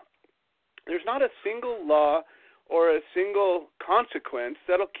stuff. There's not a single law or a single consequence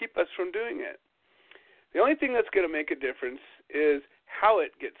that'll keep us from doing it. The only thing that's going to make a difference is how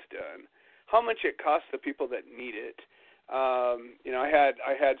it gets done, how much it costs the people that need it.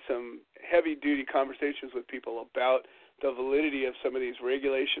 I had some heavy-duty conversations with people about the validity of some of these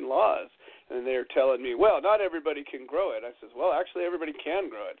regulation laws, and they're telling me, well, not everybody can grow it. I says, well, actually, everybody can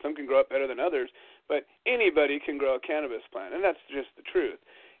grow it. Some can grow it better than others, but anybody can grow a cannabis plant, and that's just the truth.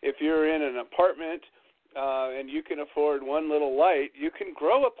 If you're in an apartment and you can afford one little light, you can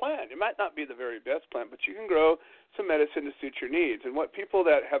grow a plant. It might not be the very best plant, but you can grow some medicine to suit your needs. And what people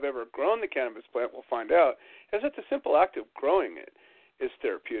that have ever grown the cannabis plant will find out is that the simple act of growing it is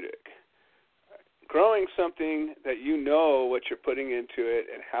therapeutic. Growing something that you know what you're putting into it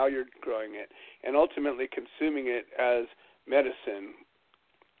and how you're growing it, and ultimately consuming it as medicine,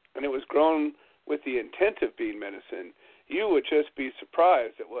 and it was grown with the intent of being medicine, you would just be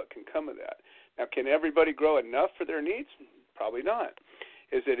surprised at what can come of that. Now, can everybody grow enough for their needs? Probably not.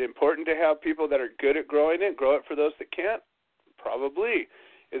 Is it important to have people that are good at growing it, grow it for those that can't? Probably.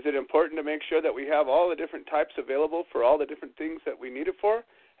 Is it important to make sure that we have all the different types available for all the different things that we need it for?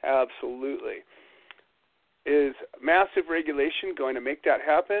 Absolutely. Is massive regulation going to make that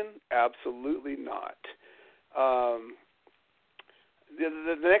happen? Absolutely not.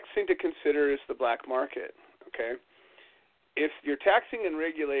 The next thing to consider is the black market, okay? If you're taxing and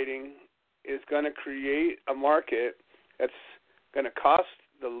regulating is going to create a market that's going to cost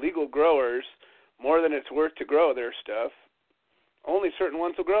the legal growers more than it's worth to grow their stuff, only certain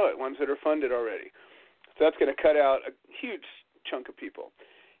ones will grow it, ones that are funded already. So that's going to cut out a huge chunk of people.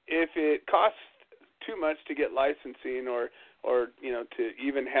 If it costs too much to get licensing or to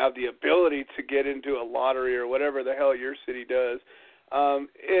even have the ability to get into a lottery or whatever the hell your city does,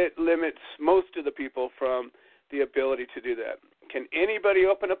 it limits most of the people from the ability to do that. Can anybody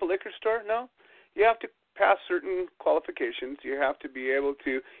open up a liquor store? No. You have to pass certain qualifications. You have to be able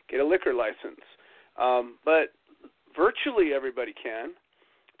to get a liquor license. But virtually everybody can.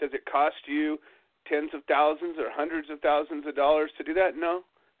 Does it cost you tens of thousands or hundreds of thousands of dollars to do that? No,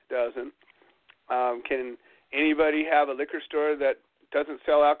 it doesn't. Can anybody have a liquor store that doesn't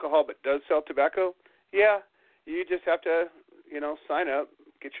sell alcohol but does sell tobacco? Yeah. You just have to, sign up,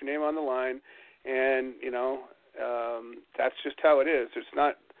 get your name on the line, and, that's just how it is.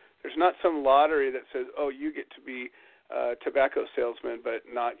 There's not some lottery that says, oh, you get to be a tobacco salesman, but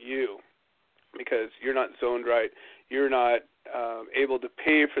not you, because you're not zoned right. You're not able to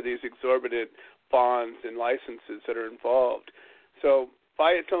pay for these exorbitant bonds and licenses that are involved. So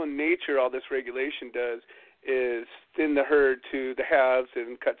by its own nature, all this regulation does is thin the herd to the haves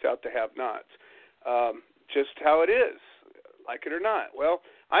and cuts out the have-nots. Just how it is, like it or not. Well,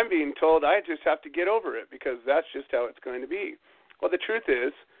 I'm being told I just have to get over it because that's just how it's going to be. Well, the truth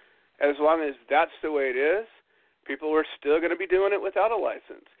is, as long as that's the way it is, people are still going to be doing it without a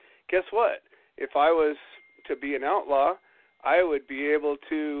license. Guess what? If I was to be an outlaw, I would be able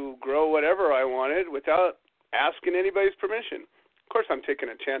to grow whatever I wanted without asking anybody's permission. Of course, I'm taking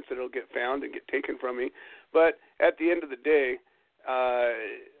a chance that it'll get found and get taken from me, but at the end of the day,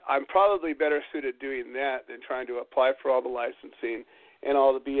 I'm probably better suited doing that than trying to apply for all the licensing and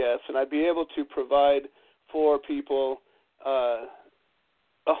all the BS, and I'd be able to provide for people. Oh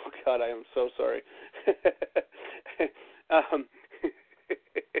God, I am so sorry.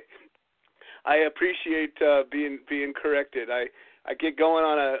 I appreciate being corrected. I get going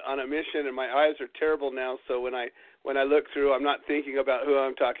on a mission, and my eyes are terrible now. So when I look through, I'm not thinking about who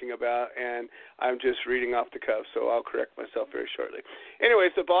I'm talking about, and I'm just reading off the cuff. So I'll correct myself very shortly.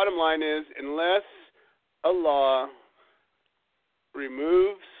 Anyways, the bottom line is, unless a law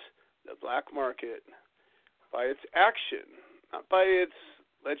removes the black market by its action, not by its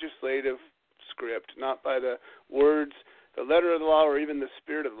legislative script, not by the words the letter of the law or even the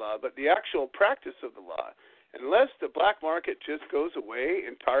spirit of the law, but the actual practice of the law. Unless the black market just goes away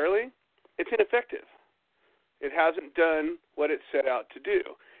entirely, it's ineffective. It hasn't done what it set out to do.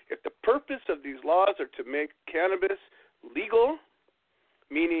 If the purpose of these laws are to make cannabis legal,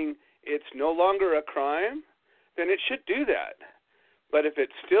 meaning it's no longer a crime, then it should do that. But if it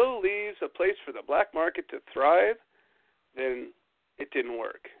still leaves a place for the black market to thrive, then it didn't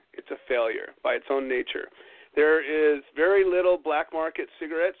work. It's a failure by its own nature. There is very little black market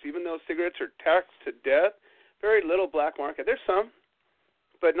cigarettes, even though cigarettes are taxed to death, very little black market. There's some,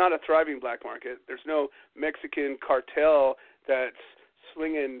 but not a thriving black market. There's no Mexican cartel that's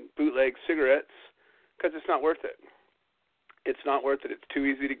slinging bootleg cigarettes because it's not worth it. It's not worth it. It's too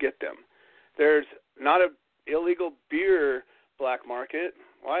easy to get them. There's not an illegal beer black market.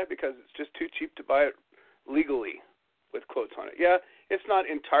 Why? Because it's just too cheap to buy it legally, with quotes on it. Yeah, it's not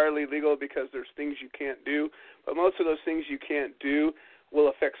entirely legal because there's things you can't do, but most of those things you can't do will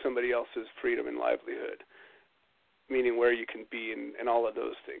affect somebody else's freedom and livelihood, meaning where you can be and all of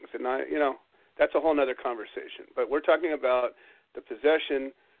those things. And, that's a whole other conversation. But we're talking about the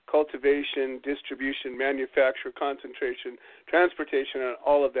possession, cultivation, distribution, manufacture, concentration, transportation, and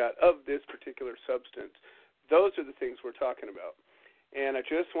all of that of this particular substance. Those are the things we're talking about. And I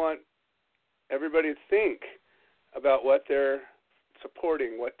just want everybody to think about what they're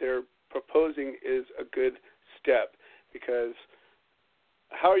supporting, what they're proposing is a good step. Because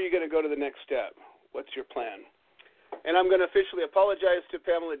how are you going to go to the next step? What's your plan? And I'm going to officially apologize to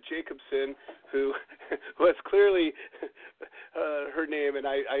Pamela Jacobson, who was clearly her name, and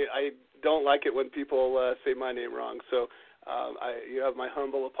I don't like it when people say my name wrong. So you have my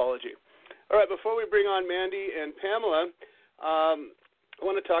humble apology. All right, before we bring on Mandy and Pamela, I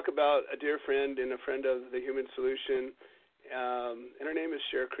want to talk about a dear friend and a friend of the Human Solution, and her name is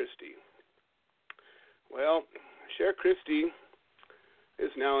Cher Christie. Well, Cher Christie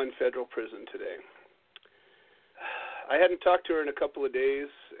is now in federal prison today. I hadn't talked to her in a couple of days.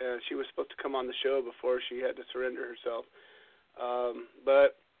 She was supposed to come on the show before she had to surrender herself.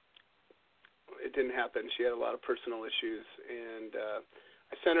 But it didn't happen. She had a lot of personal issues. And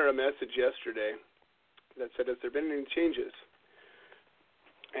I sent her a message yesterday that said, has there been any changes?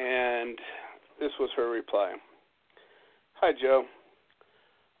 And this was her reply. Hi, Joe.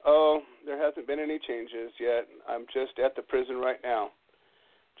 Oh, there hasn't been any changes yet. I'm just at the prison right now.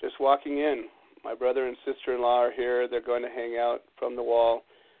 Just walking in. My brother and sister-in-law are here. They're going to hang out from the wall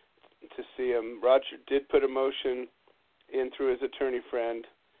to see him. Roger did put a motion in through his attorney friend.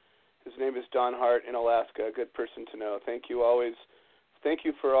 His name is Don Hart in Alaska, a good person to know. Thank you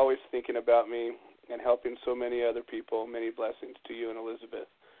for always thinking about me and helping so many other people. Many blessings to you and Elizabeth.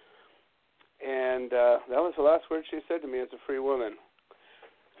 And that was the last word she said to me as a free woman.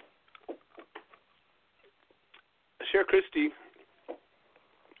 Cher Christie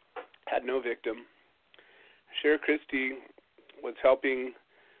had no victim. Cher Christie was helping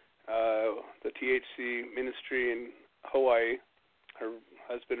the THC ministry in Hawaii, her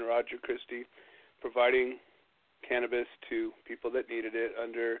husband Roger Christie, providing cannabis to people that needed it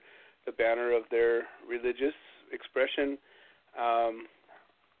under the banner of their religious expression. I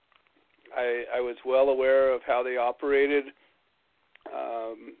was well aware of how they operated.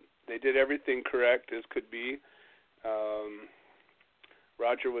 They did everything correct as could be.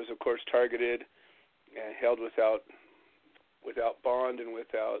 Roger was, of course, targeted and held without bond and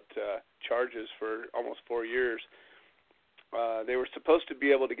without charges for almost 4 years. They were supposed to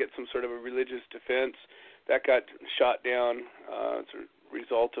be able to get some sort of a religious defense. That got shot down as a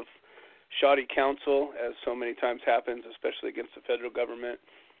result of shoddy counsel, as so many times happens, especially against the federal government.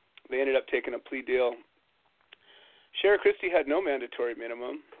 They ended up taking a plea deal. Cher Christie had no mandatory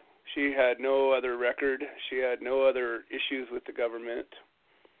minimum. She had no other record. She had no other issues with the government.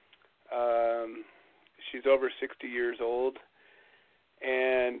 She's over 60 years old,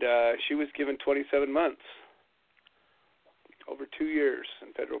 and she was given 27 months, over 2 years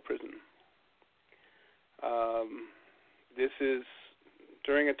in federal prison. This is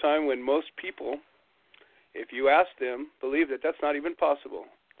during a time when most people, if you ask them, believe that that's not even possible.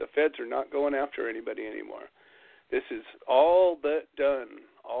 The feds are not going after anybody anymore. This is all but done,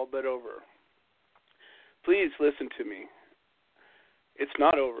 all but over. Please listen to me. It's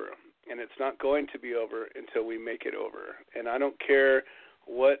not over, and it's not going to be over until we make it over. And I don't care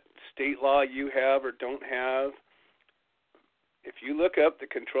what state law you have or don't have. If you look up the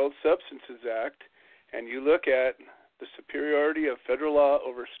Controlled Substances Act and you look at the superiority of federal law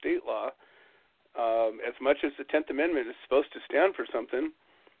over state law, as much as the 10th Amendment is supposed to stand for something,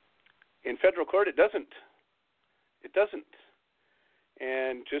 in federal court it doesn't. It doesn't.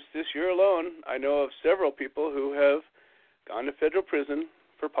 And just this year alone, I know of several people who have gone to federal prison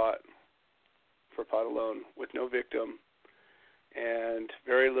for pot alone, with no victim and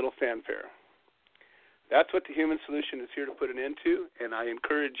very little fanfare. That's what the Human Solution is here to put an end to, and I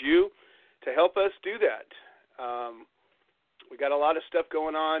encourage you to help us do that. We got a lot of stuff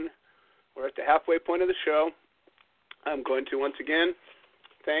going on. We're at the halfway point of the show. I'm going to once again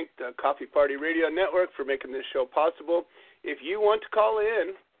thank the Coffee Party Radio Network for making this show possible. If you want to call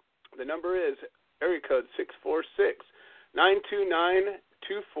in, the number is area code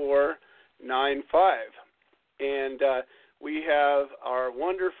 646-929-2495. And we have our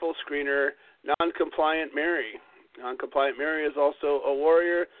wonderful screener, Non-Compliant Mary. Non-Compliant Mary is also a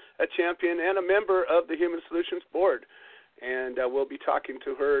warrior, a champion, and a member of the Human Solutions Board. And we'll be talking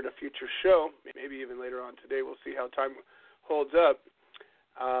to her in a future show, maybe even later on today. We'll see how time holds up.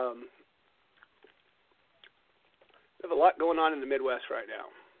 We have a lot going on in the Midwest right now,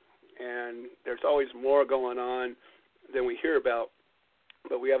 and there's always more going on than we hear about.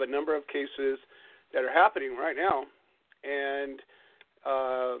 But we have a number of cases that are happening right now, and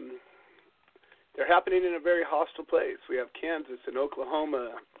they're happening in a very hostile place. We have Kansas and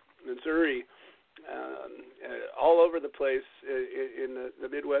Oklahoma, Missouri, all over the place in the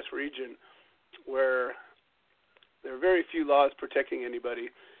Midwest region, where there are very few laws protecting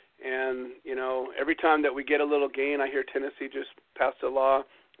anybody. And, you know, every time that we get a little gain, I hear Tennessee just passed a law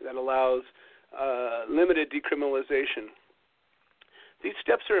that allows limited decriminalization. These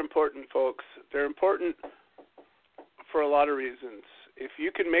steps are important, folks. They're important for a lot of reasons. If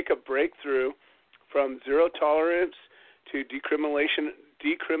you can make a breakthrough from zero tolerance to decriminalization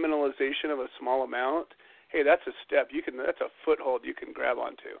of a small amount, hey, that's a step. That's a foothold you can grab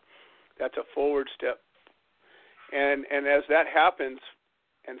onto. That's a forward step. And as that happens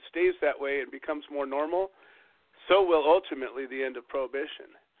and stays that way and becomes more normal, so will ultimately the end of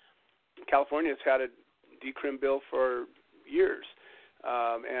prohibition. California's had a decrim bill for years,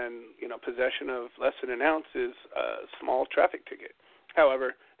 and possession of less than an ounce is a small traffic ticket.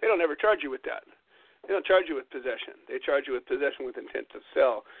 However, they don't ever charge you with that. They don't charge you with possession. They charge you with possession with intent to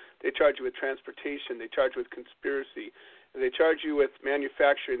sell. They charge you with transportation. They charge you with conspiracy. They charge you with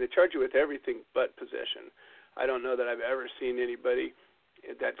manufacturing. They charge you with everything but possession. I don't know that I've ever seen anybody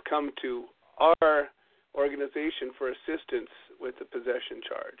that's come to our organization for assistance with the possession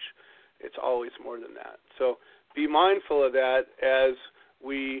charge. It's always more than that. So be mindful of that as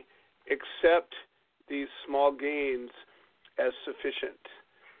we accept these small gains as sufficient.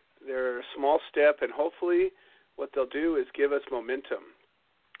 They're a small step, and hopefully what they'll do is give us momentum.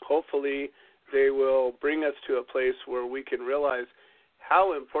 Hopefully they will bring us to a place where we can realize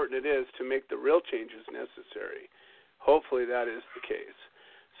how important it is to make the real changes necessary. Hopefully that is the case.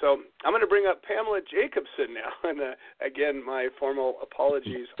 So I'm going to bring up Pamela Jacobson now, and again, my formal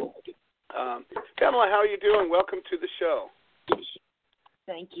apologies. Pamela, how are you doing? Welcome to the show.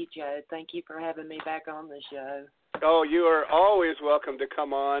 Thank you, Joe. Thank you for having me back on the show. Oh, you are always welcome to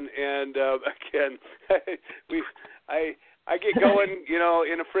come on. And again, I get going,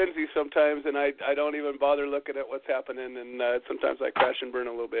 in a frenzy sometimes, and I don't even bother looking at what's happening, and sometimes I crash and burn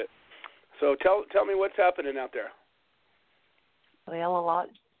a little bit. So tell me what's happening out there. Well, a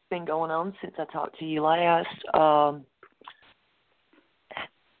lot's been going on since I talked to you last.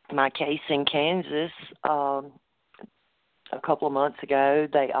 My case in Kansas, a couple of months ago,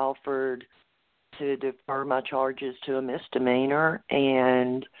 they offered to defer my charges to a misdemeanor,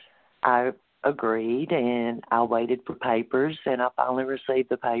 and I agreed, and I waited for papers, and I finally received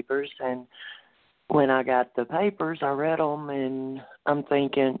the papers. And when I got the papers, I read them, and I'm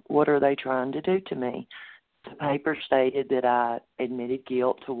thinking, what are they trying to do to me? The paper stated that I admitted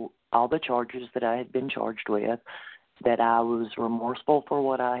guilt to all the charges that I had been charged with, that I was remorseful for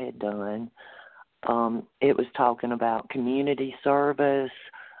what I had done. It was talking about community service,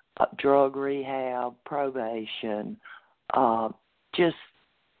 drug rehab, probation, just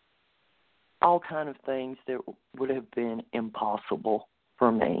all kind of things that would have been impossible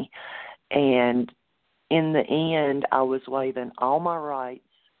for me. And in the end, I was waiving all my rights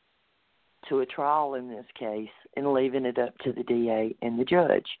to a trial in this case and leaving it up to the DA and the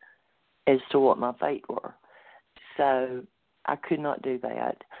judge as to what my fate were. So I could not do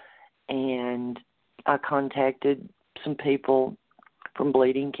that. And I contacted some people from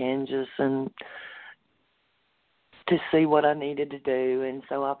Bleeding, Kansas, and to see what I needed to do. And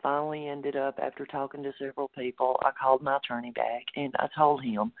so I finally ended up, after talking to several people, I called my attorney back, and I told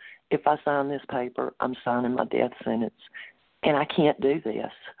him, if I sign this paper, I'm signing my death sentence, and I can't do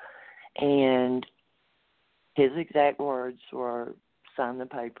this. And his exact words were, sign the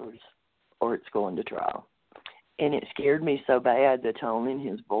papers or it's going to trial. And it scared me so bad, the tone in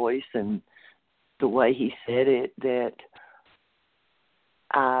his voice and the way he said it, that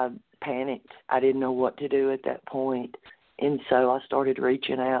I panicked. I didn't know what to do at that point. And so I started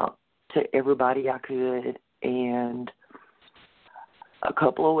reaching out to everybody I could. And a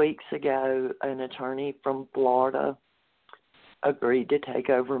couple of weeks ago, an attorney from Florida agreed to take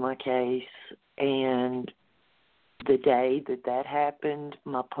over my case. And the day that happened,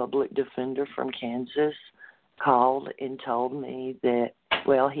 my public defender from Kansas called and told me that,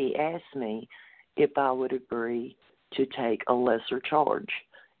 well, he asked me if I would agree to take a lesser charge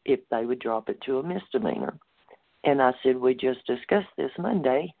if they would drop it to a misdemeanor. And I said, we just discussed this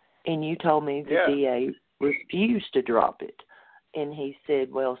Monday, and you told me the DA refused to drop it. And he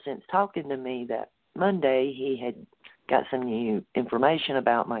said, well, since talking to me that Monday, he had got some new information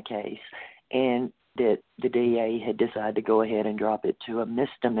about my case, and that the DA had decided to go ahead and drop it to a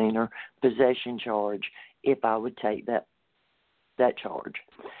misdemeanor possession charge if I would take that charge.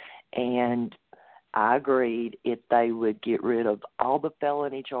 And I agreed if they would get rid of all the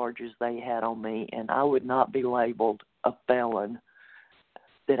felony charges they had on me and I would not be labeled a felon,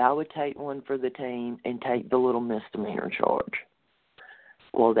 that I would take one for the team and take the little misdemeanor charge.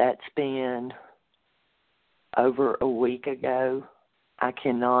 Well, that's been over a week ago. I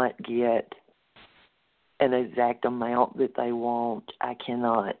cannot get an exact amount that they want. I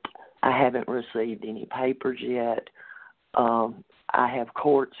haven't received any papers yet. I have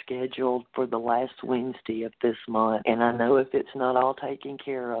court scheduled for the last Wednesday of this month, and I know if it's not all taken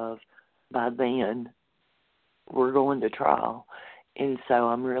care of by then, we're going to trial. And so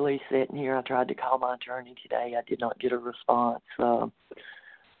I'm really sitting here. I tried to call my attorney today. I did not get a response.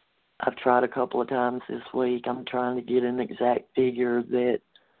 I've tried a couple of times this week. I'm trying to get an exact figure that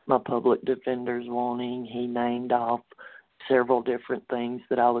my public defender's wanting. He named off several different things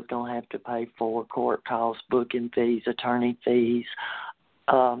that I was going to have to pay for: court costs, booking fees, attorney fees,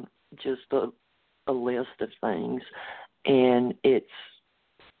 just a list of things. And it's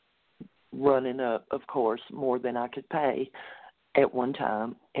running up, of course, more than I could pay at one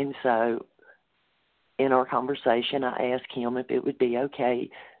time. And so in our conversation, I asked him if it would be okay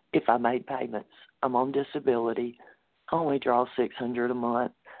if I made payments. I'm on disability. I only draw $600 a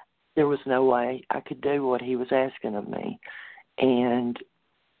month. There was no way I could do what he was asking of me. And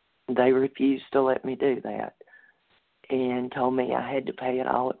they refused to let me do that and told me I had to pay it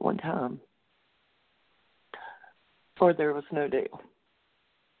all at one time or there was no deal.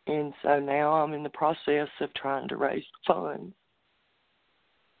 And so now I'm in the process of trying to raise funds.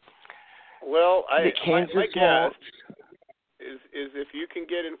 Well, my guess is if you can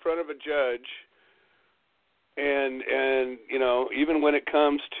get in front of a judge and you know, even when it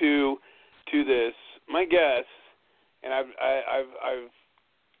comes to this, my guess, and I've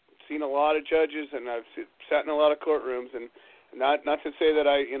seen a lot of judges and I've sat in a lot of courtrooms, and not to say that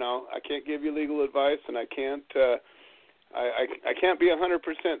I can't give you legal advice, and I can't be 100%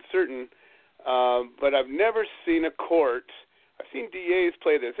 certain, but I've never seen a court. I've seen DAs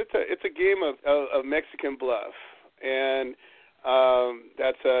play this. It's a game of Mexican bluff, and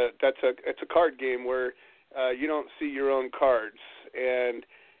it's a card game where you don't see your own cards, and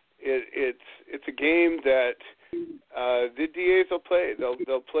it's a game that the DAs will play.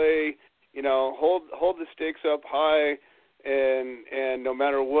 They'll play, hold the stakes up high, and no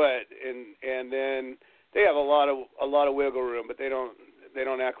matter what, and then they have a lot of wiggle room, but they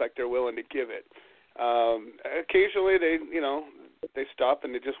don't act like they're willing to give it. Occasionally they stop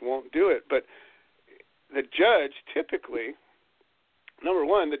and they just won't do it. But the judge typically, number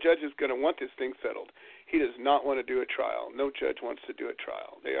one, the judge is going to want this thing settled. He does not want to do a trial. No judge wants to do a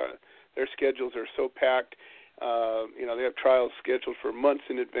trial. Their schedules are so packed. They have trials scheduled for months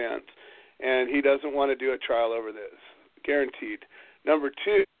in advance, and he doesn't want to do a trial over this, guaranteed. Number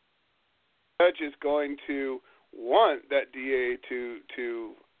two, the judge is going to want that DA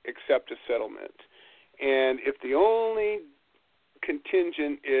to accept a settlement. And if the only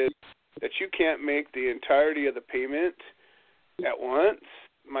contingent is that you can't make the entirety of the payment at once,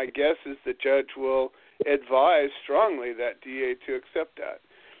 my guess is the judge will advise strongly that DA to accept that.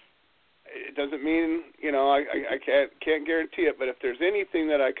 It doesn't mean, I can't guarantee it, but if there's anything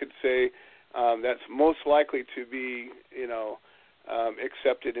that I could say that's most likely to be,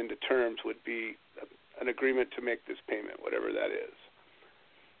 accepted into terms, would be an agreement to make this payment, whatever that is.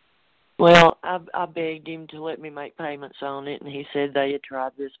 Well, I begged him to let me make payments on it, and he said they had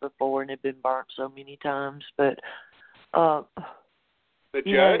tried this before and had been burnt so many times. But the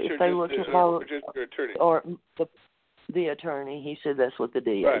judge, or just your attorney? Or the attorney. He said that's what the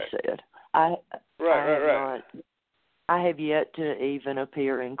DA said. I have yet to even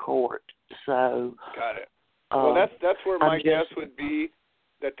appear in court. So got it. Well, that's where my guess would be,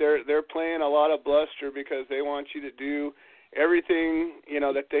 that they're playing a lot of bluster because they want you to do everything,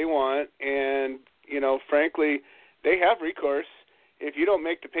 that they want. And, frankly, they have recourse. If you don't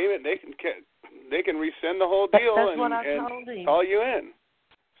make the payment, they can rescind the whole deal and call you in.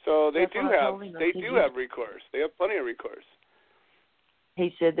 So they do have recourse. They have plenty of recourse.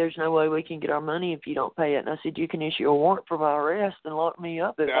 He said, "There's no way we can get our money if you don't pay it." And I said, "You can issue a warrant for my arrest and lock me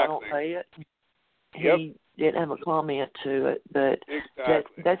up if I don't pay it." He didn't have a comment to it, but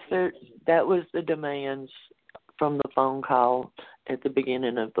that was the demands from the phone call at the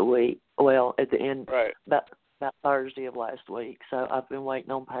beginning of the week. Well, at the end, about Thursday of last week. So I've been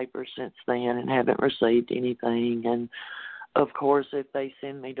waiting on papers since then and haven't received anything. And of course, if they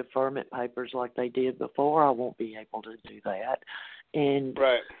send me deferment papers like they did before, I won't be able to do that. And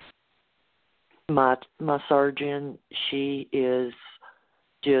my surgeon, she is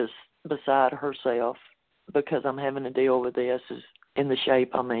just beside herself because I'm having to deal with this in the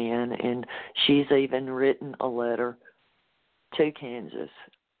shape I'm in. And she's even written a letter to Kansas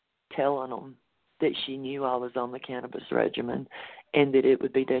telling them that she knew I was on the cannabis regimen and that it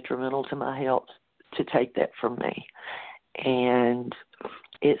would be detrimental to my health to take that from me. And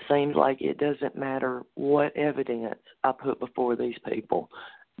it seems like it doesn't matter what evidence I put before these people.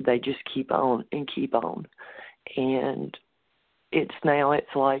 They just keep on and keep on. And it's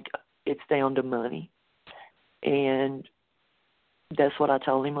like it's down to money. And that's what I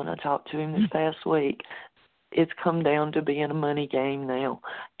told him when I talked to him this past week. It's come down to being a money game now.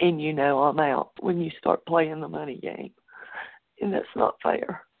 And I'm out when you start playing the money game. And that's not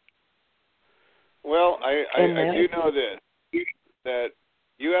fair. Well, I do know this, that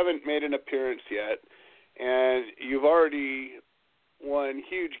you haven't made an appearance yet, and you've already won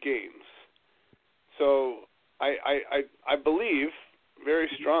huge games. So I believe very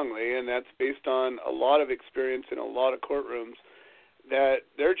strongly, and that's based on a lot of experience in a lot of courtrooms, that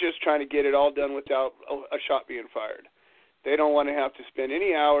they're just trying to get it all done without a shot being fired. They don't want to have to spend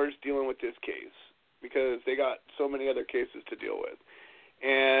any hours dealing with this case because they got so many other cases to deal with.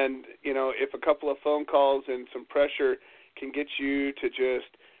 And, if a couple of phone calls and some pressure can get you to just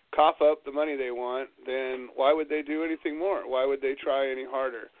cough up the money they want, then why would they do anything more? Why would they try any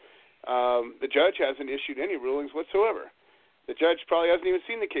harder? The judge hasn't issued any rulings whatsoever. The judge probably hasn't even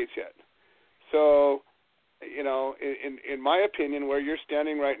seen the case yet. So, in my opinion, where you're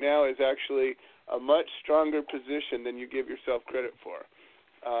standing right now is actually a much stronger position than you give yourself credit for.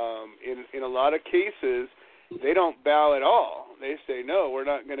 In a lot of cases, they don't bow at all. They say, no, we're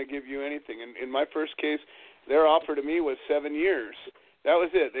not going to give you anything. And in my first case, their offer to me was 7 years. That was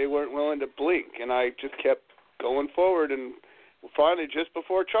it. They weren't willing to blink, and I just kept going forward. And finally, just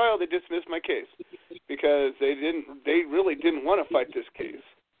before trial, they dismissed my case because they really didn't want to fight this case.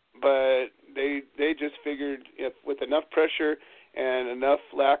 But they just figured if with enough pressure and enough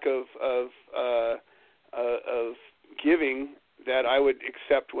lack of giving that I would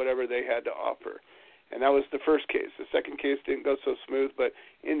accept whatever they had to offer. And that was the first case. The second case didn't go so smooth, but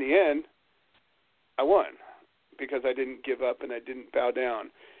in the end, I won because I didn't give up and I didn't bow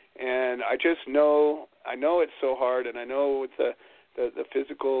down. And I just know, it's so hard, and I know with the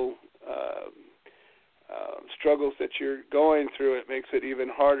physical struggles that you're going through, it makes it even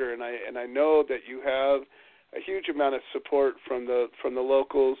harder. And I know that you have a huge amount of support from the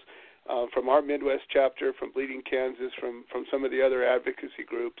locals, from our Midwest chapter, from Bleeding Kansas, from some of the other advocacy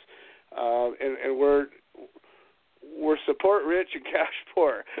groups. And we're support rich and cash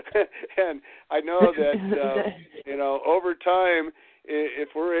poor. And I know that, over time, if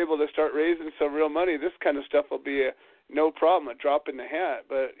we're able to start raising some real money, this kind of stuff will be no problem, a drop in the hat.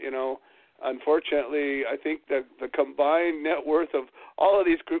 But, unfortunately, I think the combined net worth of all of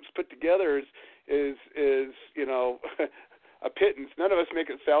these groups put together is a pittance. None of us make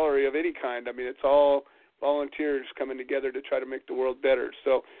a salary of any kind. I mean, it's all volunteers coming together to try to make the world better.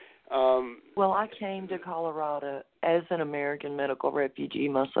 So, well, I came to Colorado as an American medical refugee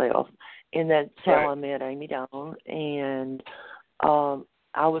myself, and that's how I met Amy Dawn. And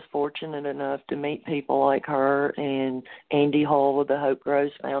I was fortunate enough to meet people like her and Andy Hull with the Hope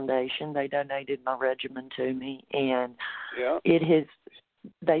Grows Foundation. They donated my regimen to me, and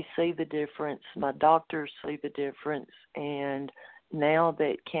they see the difference. My doctors see the difference, and now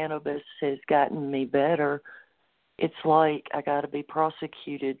that cannabis has gotten me better, it's like I got to be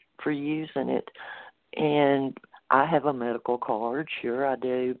prosecuted for using it. And I have a medical card, sure I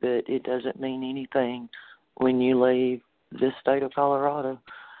do, but it doesn't mean anything when you leave the state of Colorado.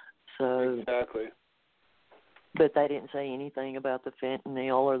 So exactly. But they didn't say anything about the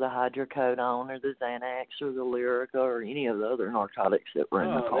fentanyl or the hydrocodone or the Xanax or the Lyrica or any of the other narcotics that were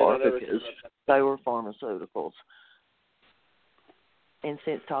in the car because they were pharmaceuticals. And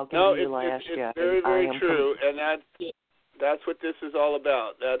since talking to you last year, it's very, very true, and That's what this is all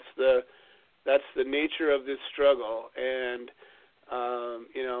about. That's the nature of this struggle. And I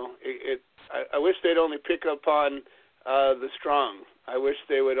wish they'd only pick up on the strong. I wish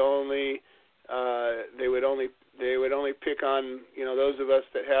they would only pick on those of us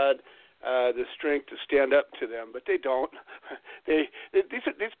that had the strength to stand up to them, but they don't. These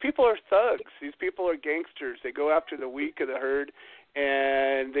people are thugs. These people are gangsters. They go after the weak of the herd,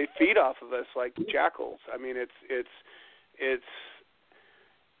 and they feed off of us like jackals. I mean, it's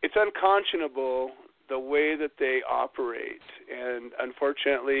unconscionable the way that they operate, and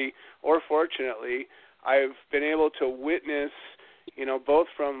unfortunately or fortunately, I've been able to witness, both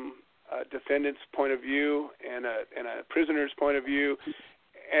from a defendant's point of view and a prisoner's point of view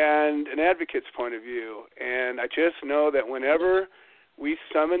and an advocate's point of view. And I just know that whenever we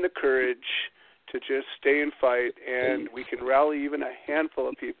summon the courage to just stay and fight, and we can rally even a handful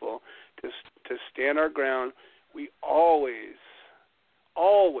of people to stand our ground, we always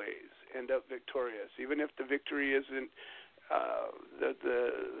end up victorious. Even if the victory isn't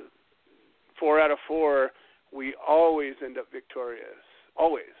the 4 out of 4, we always end up victorious.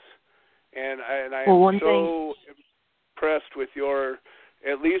 Always. And I am so impressed with your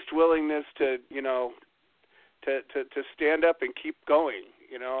at least willingness to stand up and keep going.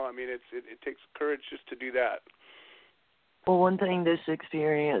 I mean, it takes courage just to do that. Well, one thing this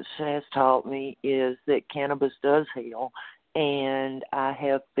experience has taught me is that cannabis does heal, and I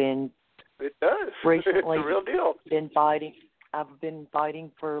have been. It does. Recently, it's a real deal. I've been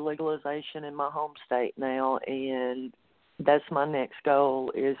fighting for legalization in my home state now, and that's my next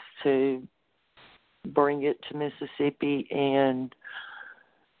goal, is to bring it to Mississippi. And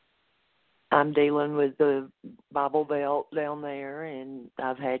I'm dealing with the Bible Belt down there, and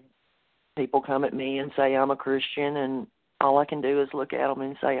I've had people come at me and say I'm a Christian, and all I can do is look at them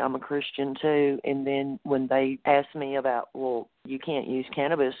and say I'm a Christian too. And then when they ask me about, well, you can't use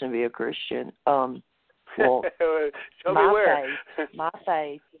cannabis and be a Christian, well, show me where. My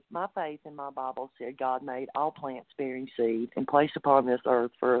faith in my Bible said God made all plants bearing seed and placed upon this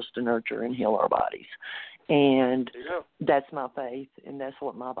earth for us to nurture and heal our bodies. And that's my faith, and that's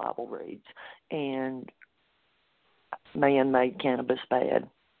what my Bible reads. And man made cannabis bad.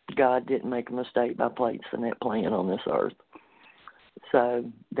 God didn't make a mistake by placing that plant on this earth. So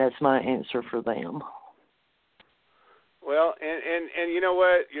that's my answer for them. Well, and you know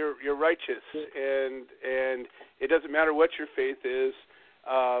what? You're righteous, and it doesn't matter what your faith is.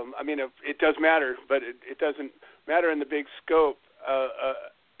 I mean, it does matter, but it doesn't matter in the big scope.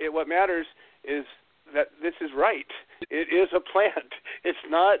 What matters is that this is right. It is a plant. It's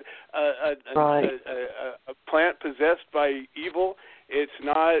not a plant possessed by evil. It's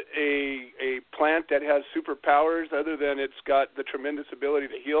not a plant that has superpowers other than it's got the tremendous ability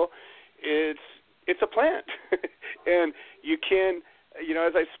to heal. It's a plant, and you can,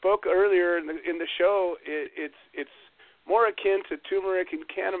 as I spoke earlier in the show, it's more akin to turmeric and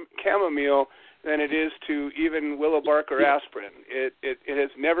chamomile than it is to even willow bark or aspirin. It has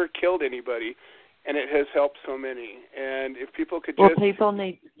never killed anybody, and it has helped so many. And if people could just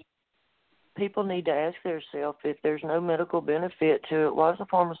people need to ask themselves, if there's no medical benefit to it, why is the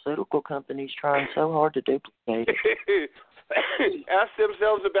pharmaceutical companies trying so hard to duplicate it? Ask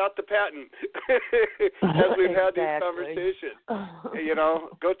themselves about the patent as we've had these conversations.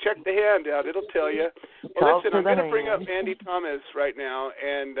 Go check the handout. It'll tell you. Well, listen, I'm going to bring up Mandy Thomas right now,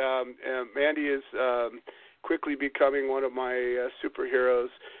 and Mandy is quickly becoming one of my superheroes,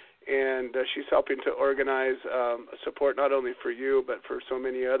 and she's helping to organize support not only for you but for so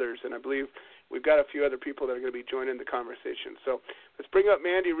many others, and I believe we've got a few other people that are going to be joining the conversation. So let's bring up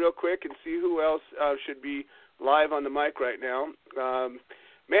Mandy real quick and see who else should be live on the mic right now.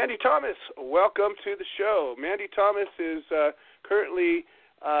 Mandy Thomas, welcome to the show. Mandy Thomas is currently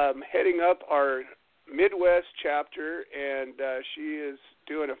heading up our Midwest chapter, and she is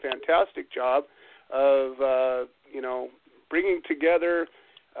doing a fantastic job of, bringing together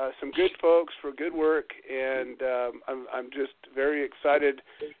some good folks for good work, and I'm just very excited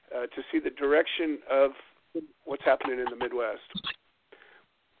to see the direction of what's happening in the Midwest.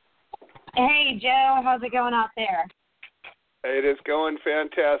 Hey, Joe, how's it going out there? It is going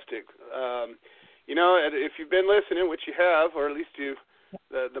fantastic. If you've been listening, which you have, or at least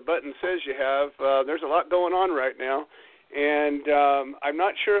the button says you have, there's a lot going on right now, and I'm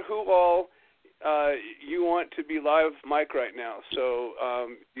not sure who all you want to be live mic right now. So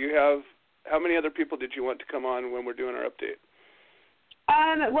how many other people did you want to come on when we're doing our update?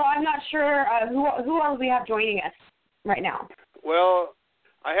 Well, I'm not sure who else we have joining us right now. Well,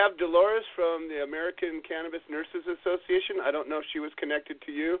 I have Dolores from the American Cannabis Nurses Association. I don't know if she was connected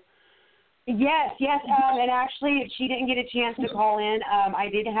to you. Yes. And actually, she didn't get a chance to call in. I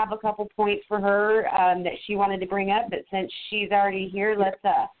did have a couple points for her that she wanted to bring up, but since she's already here, let's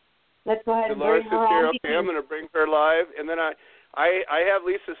go ahead and Dolores bring her is here. on. Okay, I'm going to bring her live, and then I have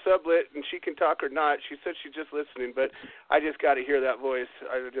Lisa Sublet, and she can talk or not. She said she's just listening, but I just got to hear that voice.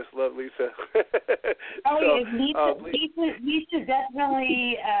 I just love Lisa. Lisa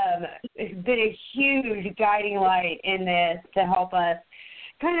definitely been a huge guiding light in this to help us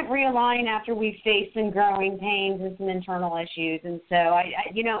kind of realign after we faced some growing pains and some internal issues. And so,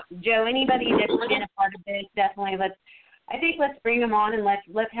 Joe, anybody that's been a part of this, definitely let's bring them on and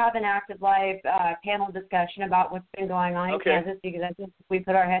let's have an active live panel discussion about what's been going on in Kansas, because I think if we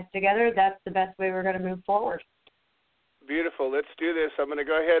put our heads together, that's the best way we're going to move forward. Beautiful. Let's do this. I'm going to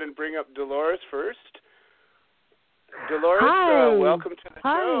go ahead and bring up Dolores first. Dolores, welcome to the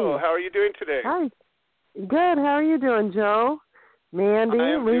show. How are you doing today? Hi. Good. How are you doing, Joe? Mandy,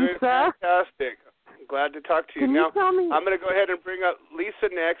 I am Lisa? Doing fantastic. Glad to talk to you. Can now, you tell me? I'm going to go ahead and bring up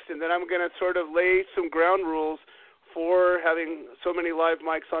Lisa next, and then I'm going to sort of lay some ground rules for having so many live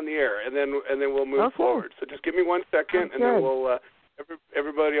mics on the air, and then we'll move forward. So just give me 1 second, and then we'll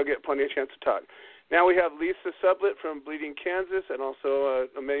everybody will get plenty of chance to talk. Now we have Lisa Sublet from Bleeding, Kansas, and also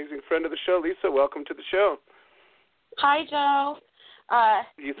an amazing friend of the show. Lisa, welcome to the show. Hi, Joe.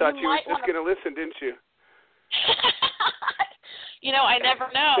 You thought you were just going to listen, didn't you? I never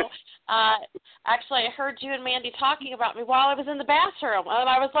know. Actually, I heard you and Mandy talking about me while I was in the bathroom, and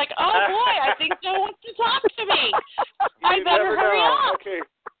I was like, oh, boy, I think Joe wants to talk to me. I better hurry up. Okay.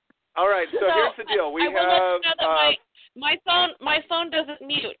 All right, so here's the deal. We I will let you know that my phone doesn't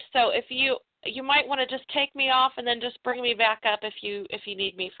mute, so if you might want to just take me off and then just bring me back up if you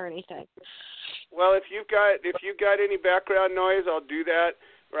need me for anything. Well, if you've got any background noise, I'll do that.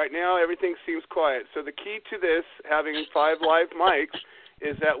 Right now, everything seems quiet. So the key to this, having 5 live mics,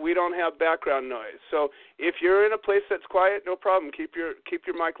 is that we don't have background noise. So if you're in a place that's quiet, no problem. Keep your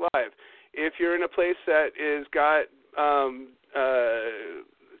mic live. If you're in a place that is got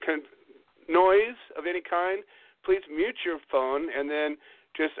noise of any kind, please mute your phone and then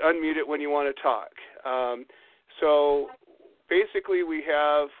just unmute it when you want to talk. So basically,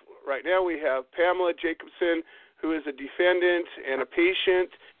 right now we have Pamela Jacobson, who is a defendant and a patient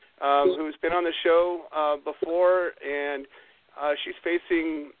who's been on the show before, and she's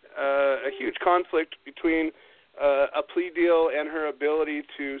facing a huge conflict between a plea deal and her ability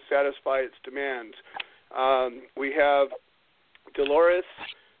to satisfy its demands. We have Dolores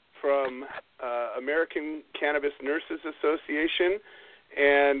from American Cannabis Nurses Association,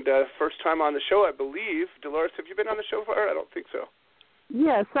 and first time on the show, I believe. Dolores, have you been on the show before? I don't think so.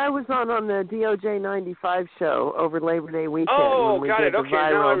 Yes, I was on the DOJ 95 show over Labor Day weekend. Oh, when we got did it. Okay, the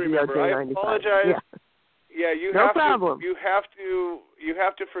viral now I remember. DOJ I 95. apologize. Yeah, you no have problem. You have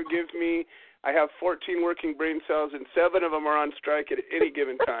to forgive me. I have 14 working brain cells, and 7 of them are on strike at any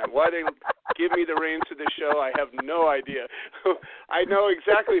given time. Why they give me the reins to the show, I have no idea. I know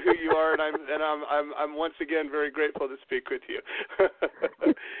exactly who you are, and I'm once again very grateful to speak with you.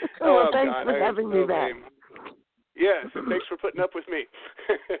 Thanks for having me back. Yes, and thanks for putting up with me.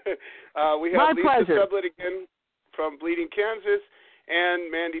 We My have Lisa pleasure. Sublet again from Bleeding, Kansas, and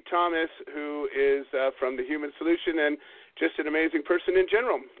Mandy Thomas, who is from The Human Solution and just an amazing person in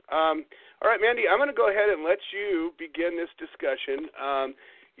general. All right, Mandy, I'm going to go ahead and let you begin this discussion.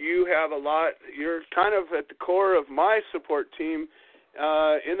 You have a lot. You're kind of at the core of my support team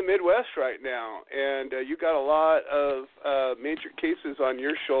in the Midwest right now, and you got a lot of major cases on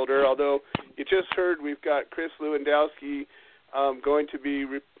your shoulder, although you just heard we've got Kris Lewandowski going to be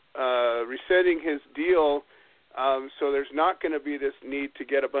rescinding his deal, so there's not going to be this need to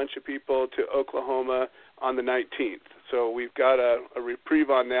get a bunch of people to Oklahoma on the 19th. So we've got a reprieve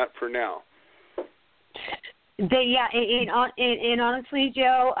on that for now. And honestly,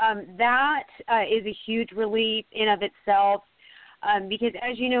 Joe, that is a huge relief in of itself. Because,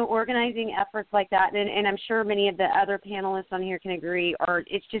 as you know, organizing efforts like that, and I'm sure many of the other panelists on here can agree,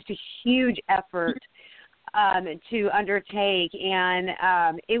 it's just a huge effort to undertake. And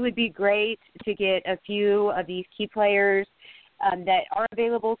it would be great to get a few of these key players that are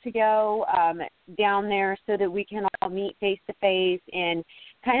available to go down there so that we can all meet face-to-face and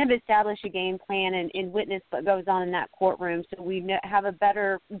kind of establish a game plan and witness what goes on in that courtroom so we have a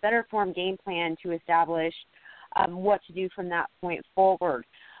better formed game plan to establish what to do from that point forward.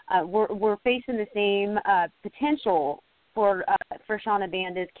 We're facing the same potential for Shona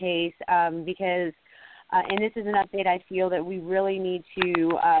Banda's case because, and this is an update I feel that we really need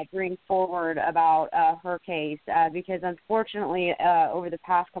to bring forward about her case because unfortunately over the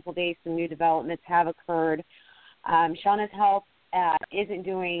past couple of days some new developments have occurred. Shona's health isn't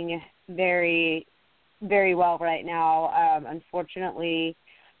doing very, very well right now. Unfortunately,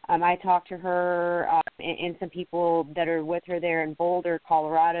 I talked to her and some people that are with her there in Boulder,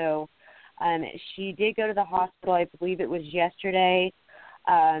 Colorado. She did go to the hospital, I believe it was yesterday,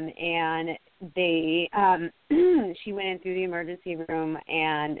 and they she went in through the emergency room,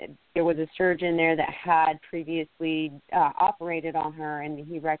 and there was a surgeon there that had previously operated on her, and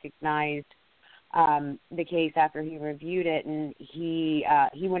he recognized the case after he reviewed it, and he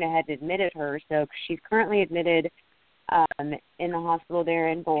went ahead and admitted her. So she's currently admitted in the hospital there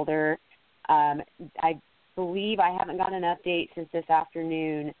in Boulder. I believe, I haven't gotten an update since this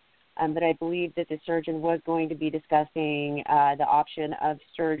afternoon, but I believe that the surgeon was going to be discussing the option of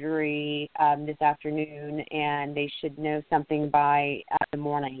surgery this afternoon, and they should know something by the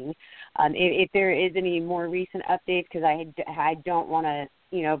morning. If there is any more recent updates, because I don't want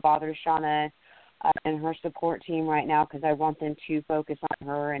to, bother Shona and her support team right now, because I want them to focus on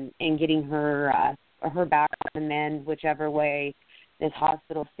her and getting her back on the mend, whichever way this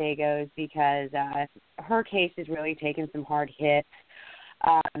hospital stay goes, because her case has really taken some hard hits.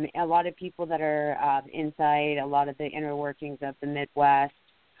 A lot of people that are inside a lot of the inner workings of the Midwest,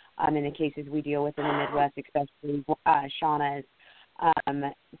 in the cases we deal with in the Midwest, especially Shauna's,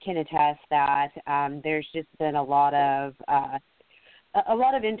 can attest that there's just been a lot of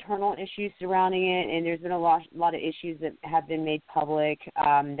internal issues surrounding it, and there's been a lot of issues that have been made public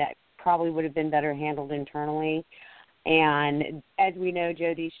that probably would have been better handled internally. And as we know,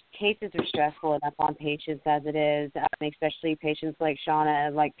 Joe, these cases are stressful enough on patients as it is, especially patients like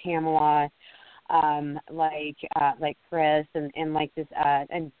Shona, like Pamela, like Kris, and like this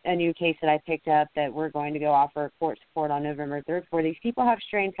a new case that I picked up that we're going to go offer court support on November 3rd for. These people have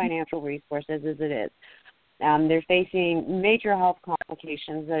strained financial resources as it is. They're facing major health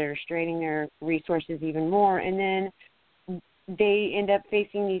complications that are straining their resources even more, and then they end up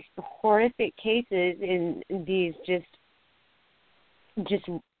facing these horrific cases in these just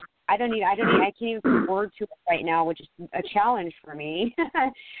I can't even put a word to it right now, which is a challenge for me.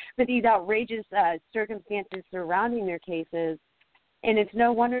 But these outrageous circumstances surrounding their cases, and it's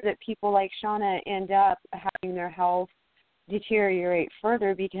no wonder that people like Shona end up having their health deteriorate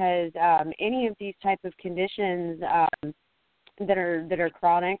further, because any of these type of conditions that are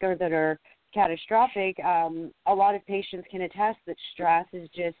chronic or that are catastrophic, a lot of patients can attest that stress is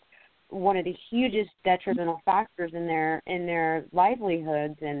just one of the hugest detrimental factors in their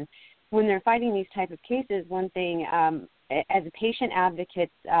livelihoods. And when they're fighting these type of cases, one thing as patient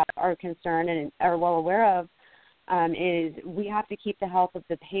advocates are concerned and are well aware of is we have to keep the health of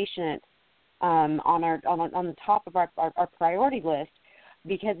the patient on the top of our priority list,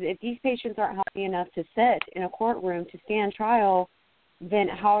 because if these patients aren't healthy enough to sit in a courtroom to stand trial, then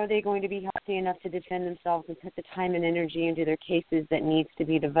how are they going to be healthy enough to defend themselves and put the time and energy into their cases that needs to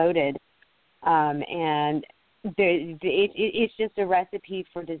be devoted? And it's just a recipe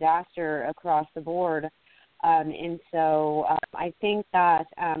for disaster across the board. And so I think that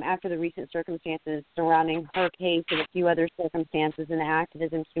after the recent circumstances surrounding her case and a few other circumstances in the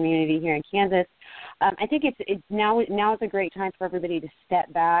activism community here in Kansas, I think it's now is a great time for everybody to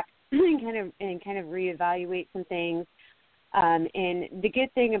step back and kind of reevaluate some things. And the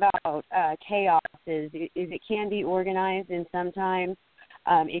good thing about chaos is it can be organized, and sometimes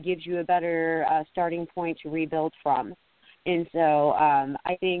it gives you a better starting point to rebuild from. And so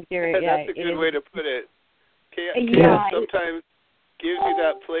I think that's a good way to put it. Chaos sometimes gives you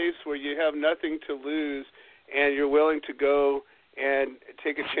that place where you have nothing to lose, and you're willing to go and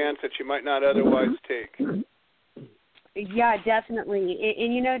take a chance that you might not otherwise take. Yeah, definitely.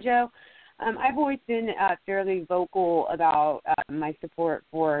 And Joe, I've always been fairly vocal about my support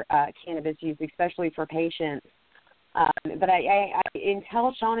for cannabis use, especially for patients. But I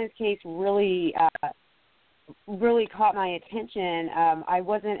until Shona's case really caught my attention, I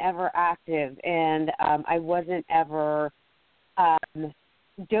wasn't ever active, and I wasn't ever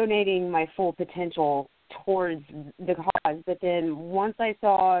donating my full potential towards the cause. But then once I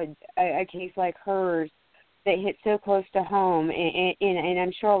saw a case like hers that hit so close to home, and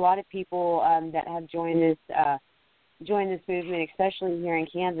I'm sure a lot of people that have joined this movement, especially here in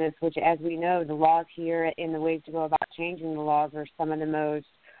Kansas, which, as we know, the laws here and the ways to go about changing the laws are some of the most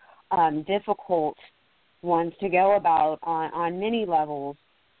difficult ones to go about on many levels.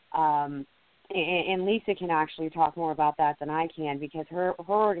 And Lisa can actually talk more about that than I can, because her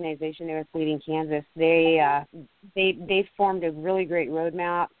organization there, Leading Kansas, they formed a really great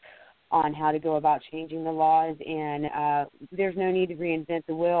roadmap on how to go about changing the laws, and there's no need to reinvent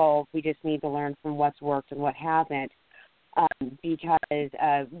the wheel. We just need to learn from what's worked and what hasn't. because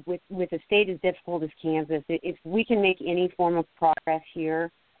with a state as difficult as Kansas, if we can make any form of progress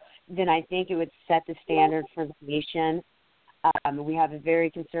here, then I think it would set the standard for the nation. We have a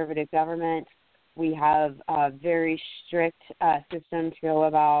very conservative government. We have a very strict system to go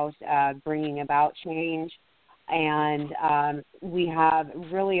about bringing about change. And we have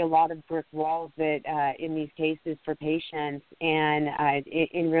really a lot of brick walls that in these cases for patients. And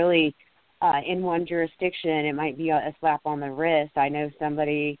in one jurisdiction, it might be a slap on the wrist. I know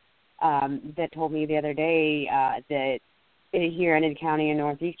somebody that told me the other day that here in Enid County and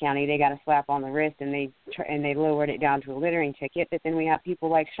Northeast County, they got a slap on the wrist and they lowered it down to a littering ticket. But then we have people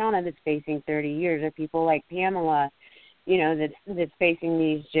like Shona that's facing 30 years, or people like Pamela, that's facing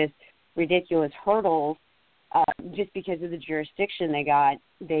these just ridiculous hurdles just because of the jurisdiction they got.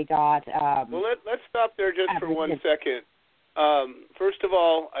 Well, let's stop there just for 1 second. First of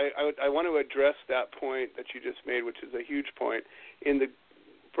all, I want to address that point that you just made, which is a huge point in the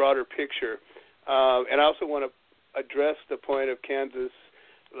broader picture, and I also want to address the point of Kansas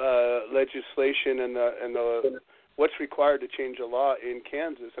legislation and the what's required to change a law in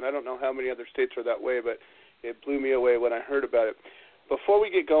Kansas. And I don't know how many other states are that way, but it blew me away when I heard about it. Before we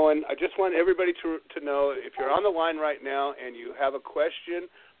get going, I just want everybody to know, if you're on the line right now and you have a question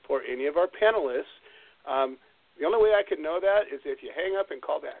for any of our panelists, the only way I can know that is if you hang up and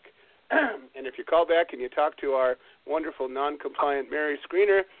call back. And if you call back and you talk to our wonderful non-compliant Mary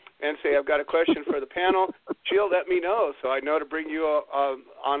screener and say, I've got a question for the panel, she'll let me know so I know to bring you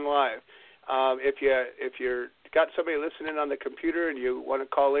on live. If you're got somebody listening on the computer and you want to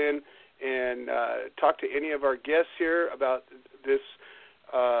call in and talk to any of our guests here about this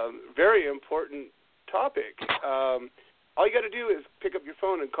very important topic, all you got to do is pick up your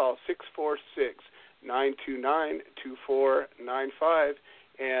phone and call 646-929-2495,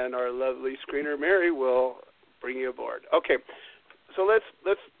 and our lovely screener Mary will bring you aboard. Okay, so let's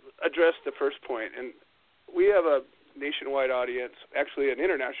address the first point. And we have a nationwide audience, actually an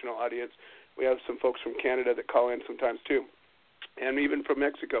international audience. We have some folks from Canada that call in sometimes too, and even from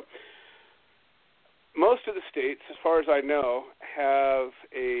Mexico. Most of the states, as far as I know, have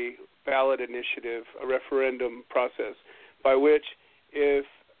a ballot initiative, a referendum process, by which if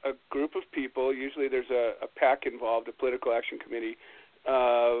a group of people, usually there's a PAC involved, a political action committee,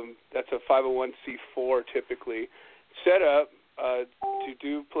 that's a 501c4 typically, set up to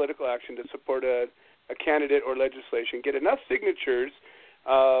do political action to support a candidate or legislation, get enough signatures,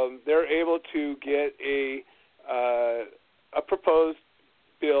 they're able to get a proposed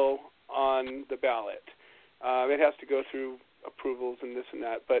bill on the ballot. It has to go through approvals and this and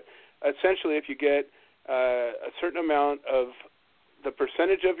that, but essentially if you get a certain amount of the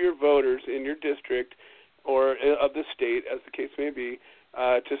percentage of your voters in your district or of the state, as the case may be,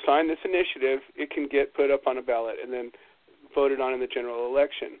 to sign this initiative, it can get put up on a ballot and then voted on in the general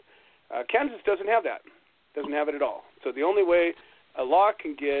election. Kansas doesn't have that, doesn't have it at all. So the only way a law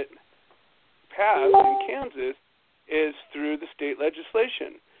can get passed in Kansas is through the state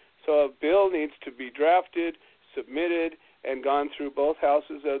legislation. So a bill needs to be drafted, submitted, and gone through both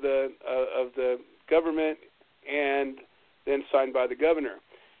houses of the government and then signed by the governor.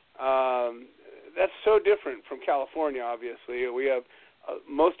 That's so different from California, obviously. We have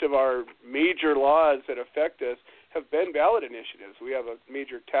most of our major laws that affect us have been ballot initiatives. We have a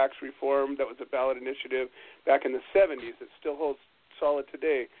major tax reform that was a ballot initiative back in the 70s that still holds solid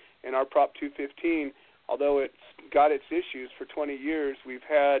today. And our Prop 215, although it's got its issues for 20 years, we've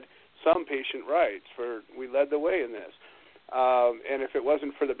had some patient rights. We led the way in this. And if it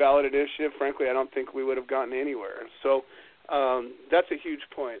wasn't for the ballot initiative, frankly, I don't think we would have gotten anywhere. So that's a huge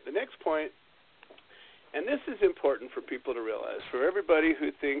point. The next point, and this is important for people to realize, for everybody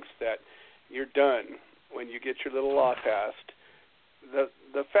who thinks that you're done when you get your little law passed,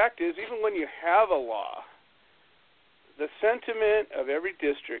 the fact is, even when you have a law, the sentiment of every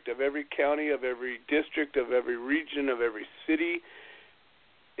district, of every county, of every district, of every region, of every city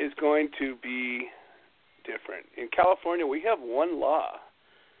is going to be different. In California, we have one law,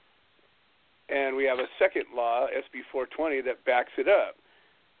 and we have a second law, SB 420, that backs it up.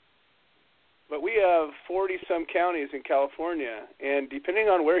 But we have 40-some counties in California, and depending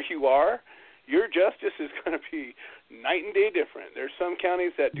on where you are, your justice is going to be night and day different. There's some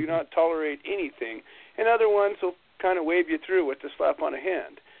counties that do not tolerate anything, and other ones will kind of wave you through with the slap on a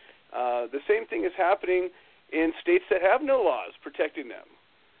hand. The same thing is happening in states that have no laws protecting them.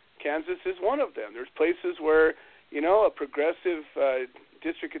 Kansas is one of them. There's places where, a progressive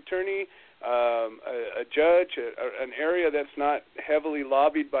district attorney, a judge, an area that's not heavily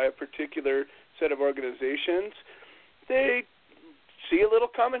lobbied by a particular set of organizations, they see a little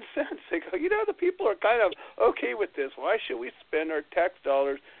common sense. They go, the people are kind of okay with this. Why should we spend our tax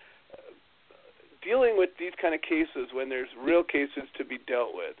dollars dealing with these kind of cases when there's real cases to be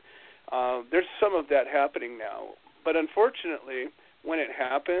dealt with? There's some of that happening now. But unfortunately, when it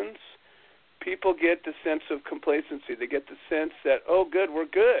happens, people get the sense of complacency. They get the sense that, oh, good, we're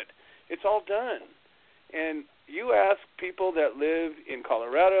good. It's all done. And you ask people that live in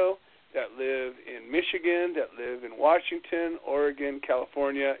Colorado, that live in Michigan, that live in Washington, Oregon,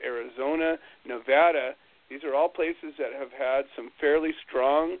 California, Arizona, Nevada. These are all places that have had some fairly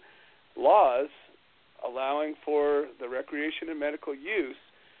strong laws allowing for the recreation and medical use.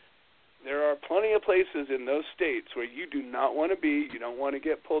 There are plenty of places in those states where you do not want to be, you don't want to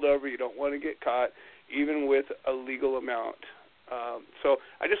get pulled over, you don't want to get caught, even with a legal amount. So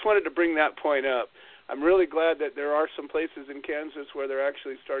I just wanted to bring that point up. I'm really glad that there are some places in Kansas where they're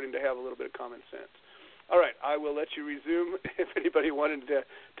actually starting to have a little bit of common sense. All right, I will let you resume if anybody wanted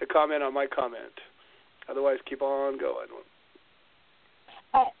to comment on my comment. Otherwise, keep on going.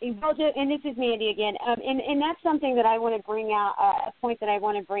 Well, and this is Mandy again, and that's something that I want to bring out, a point that I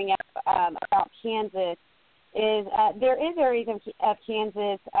want to bring up about Kansas is there is areas of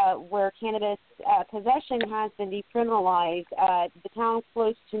Kansas where cannabis possession has been decriminalized. The town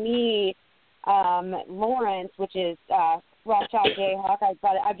close to me, Lawrence, which is Rothschild Jayhawk,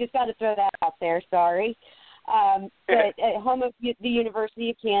 I've just got to throw that out there, sorry. But home of the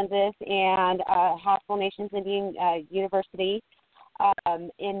University of Kansas and Haskell Nations Indian University.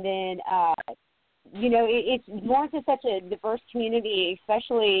 And then, Lawrence is such a diverse community,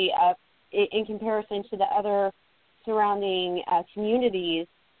 especially in comparison to the other surrounding communities.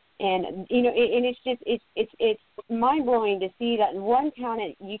 And, and it's just, it's mind-blowing to see that in one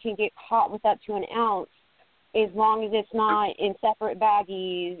county you can get caught with up to an ounce as long as it's not in separate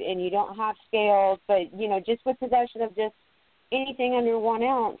baggies and you don't have scales, but, just with possession of just anything under 1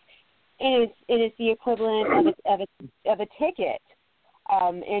 ounce, and it's the equivalent of a ticket.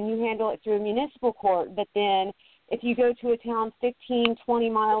 And you handle it through a municipal court. But then if you go to a town 15, 20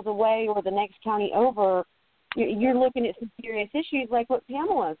 miles away or the next county over, you're looking at some serious issues like what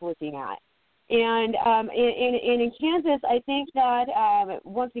Pamela is looking at. And in Kansas, I think that,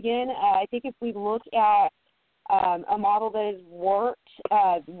 once again, I think if we look at a model that has worked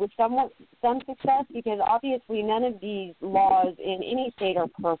with some success, because obviously none of these laws in any state are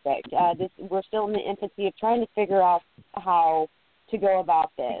perfect. We're still in the infancy of trying to figure out how to go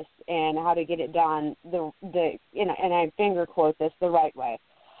about this and how to get it done and I finger quote this, the right way.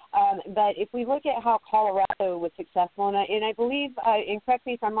 But if we look at how Colorado was successful, and I believe, and correct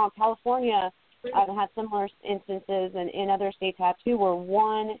me if I'm wrong, California has similar instances, and in other states have too, where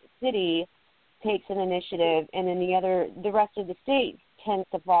one city takes an initiative and then the rest of the state tends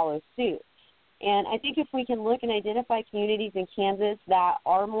to follow suit. And I think if we can look and identify communities in Kansas that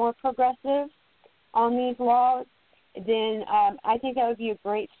are more progressive on these laws, then I think that would be a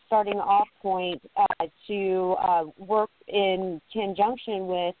great starting off point to work in conjunction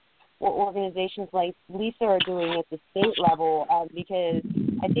with what organizations like Lisa are doing at the state level, because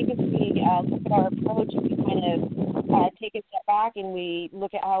I think if we look at our approach and we kind of take a step back and we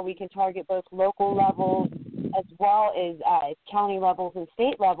look at how we can target both local levels as well as county levels and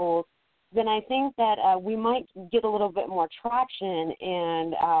state levels, then I think that we might get a little bit more traction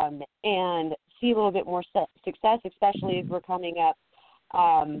and see a little bit more success, especially as we're coming up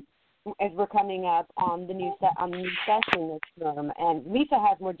on the new session this term. And Lisa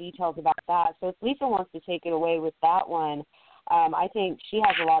has more details about that. So if Lisa wants to take it away with that one, I think she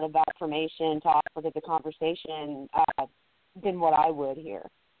has a lot of information to offer to the conversation than what I would here.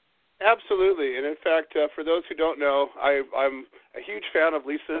 Absolutely. And in fact, for those who don't know, I'm a huge fan of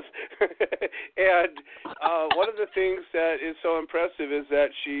Lisa's. And one of the things that is so impressive is that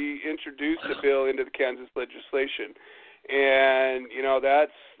she introduced the bill into the Kansas legislation. And,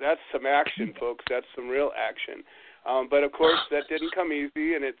 that's some action, folks. That's some real action. But, of course, that didn't come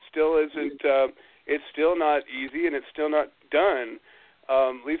easy, and it still isn't it's still not easy, and it's still not done.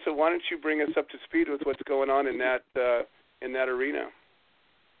 Lisa, why don't you bring us up to speed with what's going on in that arena?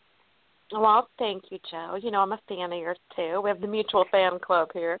 Well, thank you, Joe. I'm a fan of yours, too. We have the mutual fan club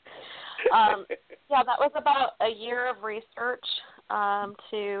here. That was about a year of research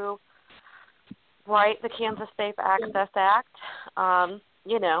to write the Kansas Safe Access Act.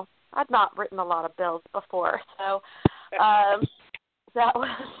 I've not written a lot of bills before, so that was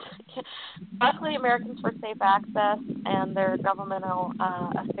luckily Americans for Safe Access and their governmental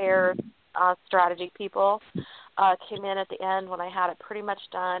affairs strategy people came in at the end when I had it pretty much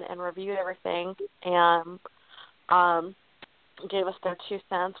done and reviewed everything and gave us their 2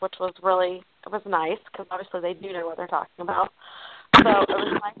 cents, which was nice because obviously they do know what they're talking about. So it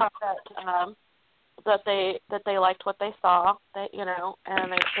was nice that they liked what they saw, and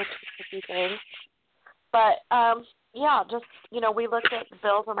they took a few things. But just we looked at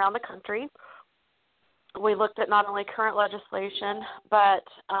bills around the country. We looked at not only current legislation, but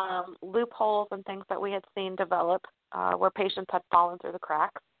loopholes and things that we had seen develop where patients had fallen through the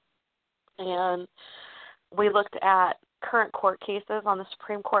cracks. And we looked at current court cases on the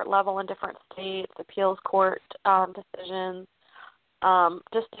Supreme Court level in different states, appeals court decisions,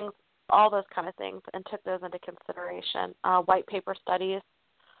 just things, all those kind of things, and took those into consideration. White paper studies,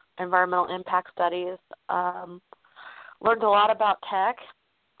 environmental impact studies, learned a lot about tech.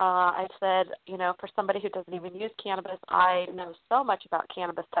 I said, for somebody who doesn't even use cannabis, I know so much about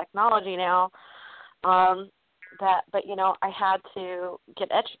cannabis technology now but I had to get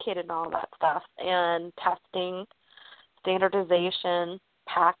educated in all that stuff, and testing, standardization,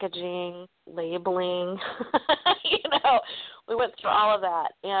 packaging, labeling, we went through all of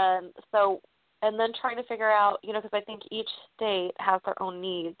that. And then trying to figure out, because I think each state has their own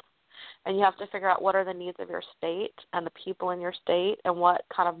needs, and you have to figure out what are the needs of your state and the people in your state, and what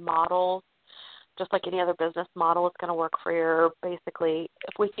kind of model, just like any other business model, is going to work for your, basically,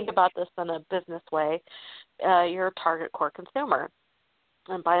 if we think about this in a business way, your target core consumer.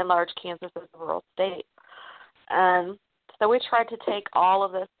 And by and large, Kansas is a rural state. And so we tried to take all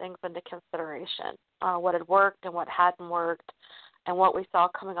of those things into consideration, what had worked and what hadn't worked, and what we saw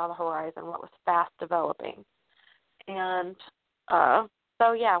coming on the horizon, what was fast developing. And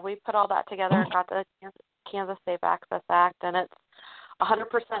we put all that together and got the Kansas Safe Access Act, and it's 100%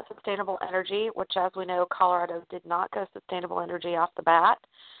 sustainable energy, which, as we know, Colorado did not go sustainable energy off the bat.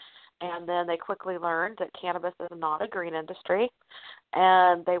 And then they quickly learned that cannabis is not a green industry,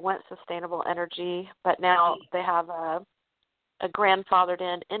 and they went sustainable energy, but now they have a grandfathered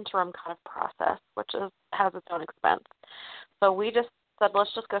in interim kind of process, which has its own expense. So we just said,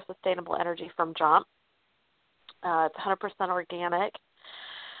 let's just go sustainable energy from jump. It's 100% organic.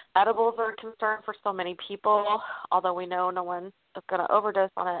 Edibles are a concern for so many people, although we know no one is going to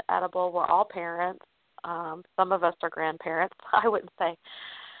overdose on an edible. We're all parents. Some of us are grandparents. I wouldn't say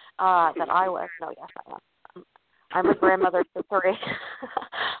that I was. No, yes, I am. I'm a grandmother to 3.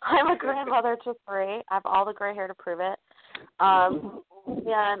 I'm a grandmother to 3. I have all the gray hair to prove it.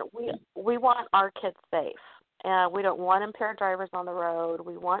 And we want our kids safe. And we don't want impaired drivers on the road.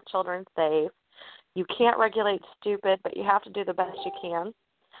 We want children safe. You can't regulate stupid, but you have to do the best you can.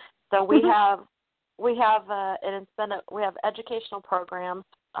 So we have an incentive. We have educational programs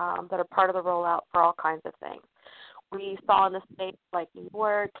that are part of the rollout for all kinds of things. We saw in the states like New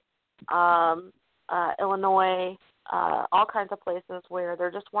York, Illinois, all kinds of places where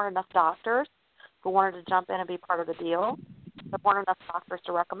there just weren't enough doctors who wanted to jump in and be part of the deal. There weren't enough doctors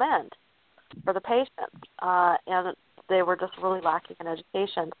to recommend for the patients, and they were just really lacking in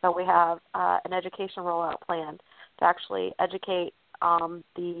education. So we have an education rollout plan to actually educate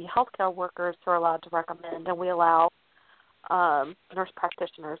the healthcare workers who are allowed to recommend, and we allow nurse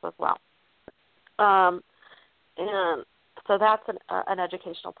practitioners as well. And so that's an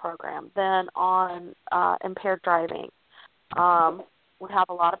educational program. Then on impaired driving, we have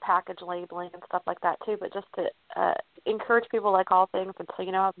a lot of package labeling and stuff like that too, but just to encourage people, like all things, until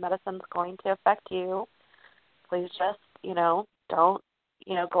you know if medicine's going to affect you, please just, don't,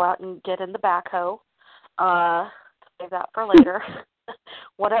 go out and get in the backhoe. Save that for later.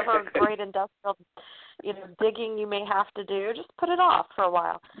 Whatever great industrial, digging you may have to do, just put it off for a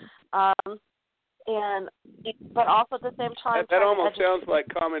while. But also at the same time, that almost sounds like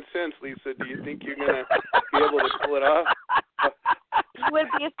common sense, Lisa. Do you think you're going to be able to pull it off? You would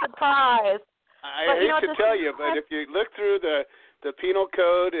be surprised. I hate to tell you, but if you look through the penal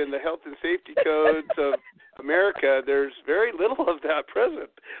code and the health and safety codes of America, there's very little of that present.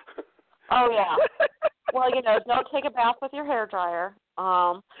 Oh, yeah. Well, don't take a bath with your hairdryer.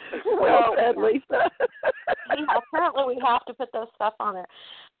 Well said, Lisa. Apparently we have to put those stuff on there.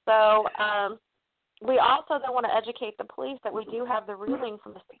 So we also then want to educate the police that we do have the ruling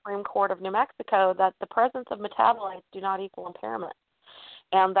from the Supreme Court of New Mexico that the presence of metabolites do not equal impairment,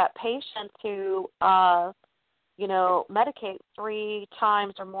 and that patients who medicate 3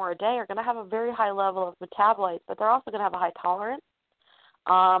 times or more a day are going to have a very high level of metabolites, but they're also going to have a high tolerance.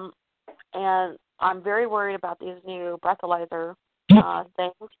 And I'm very worried about these new breathalyzer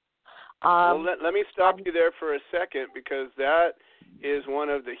things. Well, let me stop you there for a second, because that is one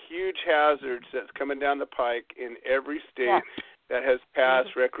of the huge hazards that's coming down the pike in every state that has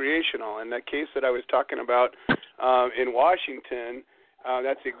passed recreational. And that case that I was talking about in Washington,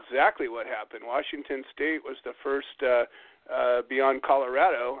 that's exactly what happened. Washington State was the first beyond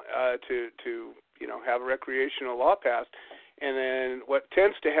Colorado to have a recreational law passed. And then what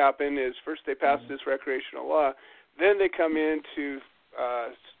tends to happen is first they pass this recreational law, then they come in to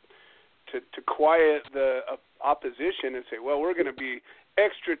quiet the opposition and say, well, we're going to be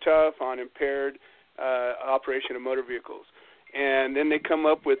extra tough on impaired operation of motor vehicles. And then they come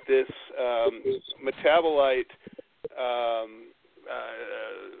up with this metabolite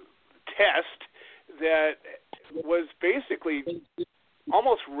test that was basically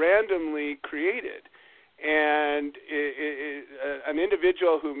almost randomly created. And an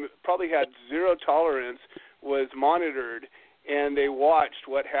individual who probably had zero tolerance was monitored, and they watched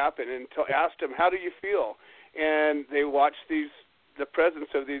what happened and asked him, how do you feel? And they watched the presence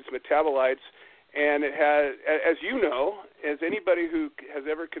of these metabolites, and it has, as you know, as anybody who has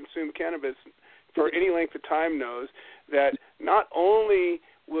ever consumed cannabis for any length of time knows, that not only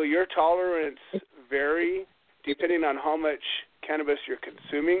will your tolerance vary depending on how much cannabis you're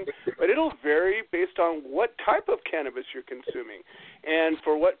consuming, but it'll vary based on what type of cannabis you're consuming and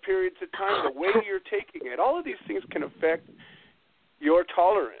for what periods of time, the way you're taking it. All of these things can affect your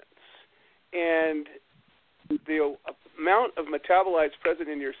tolerance. And the amount of metabolites present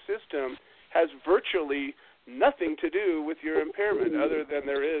in your system has virtually nothing to do with your impairment, other than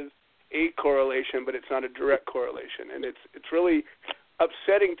there is a correlation, but it's not a direct correlation. And it's really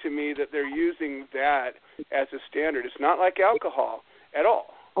upsetting to me that they're using that as a standard. It's not like alcohol at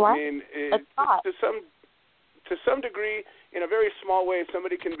all. What? I mean, to some degree, in a very small way,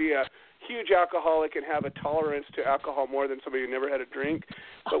 somebody can be a huge alcoholic and have a tolerance to alcohol more than somebody who never had a drink.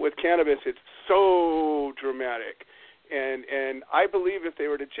 But with cannabis, it's so dramatic. And I believe if they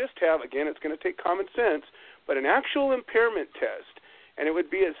were to just have, again, it's going to take common sense, but an actual impairment test, and it would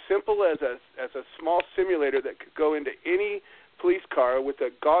be as simple as a small simulator that could go into any police car with the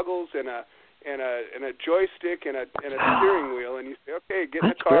goggles and a joystick and a steering wheel, and you say, okay, get in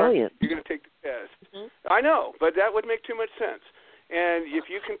the car, brilliant. You're going to take the test. Mm-hmm. I know, but that would make too much sense. And if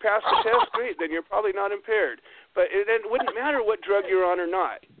you can pass the test, great, then you're probably not impaired. But it wouldn't matter what drug you're on or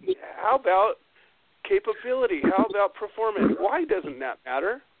not. How about capability? How about performance? Why doesn't that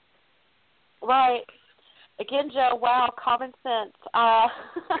matter? Right. Again, Joe, wow, common sense. Yeah,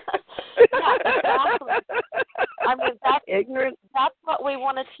 exactly. I mean, that's what we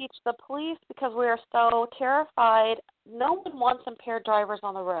want to teach the police, because we are so terrified. No one wants impaired drivers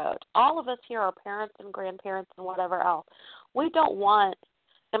on the road. All of us here are parents and grandparents and whatever else. We don't want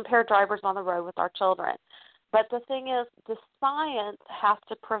impaired drivers on the road with our children. But the thing is, the science has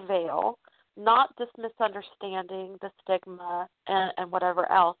to prevail, not this misunderstanding, the stigma, and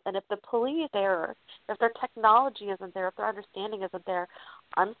whatever else. And if the police there, if their technology isn't there, if their understanding isn't there,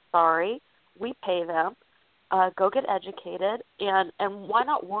 I'm sorry, we pay them. Go get educated, and why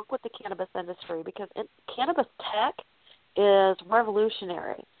not work with the cannabis industry? Because cannabis tech is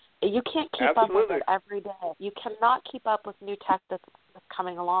revolutionary. You can't keep up with it every day. You cannot keep up with new tech that's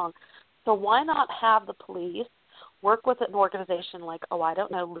coming along. So why not have the police work with an organization like,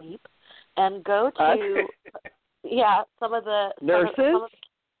 LEAP, and go to, some of the nurses,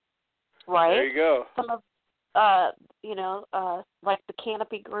 right? There you go. Some of, like the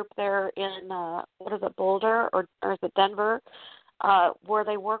Canopy Group there in Boulder or is it Denver, where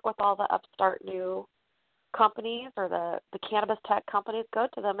they work with all the upstart new companies or the cannabis tech companies. Go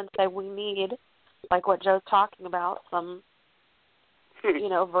to them and say, we need, like what Joe's talking about, some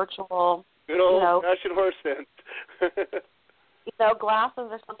virtual, good old-fashioned horse sense. Glasses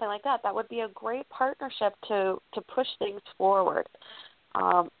or something like that. That would be a great partnership to push things forward.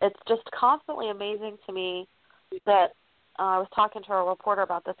 It's just constantly amazing to me that I was talking to a reporter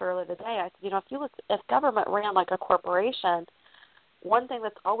about this earlier today. I said, if government ran like a corporation, one thing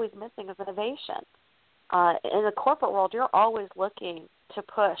that's always missing is innovation. In the corporate world, you're always looking to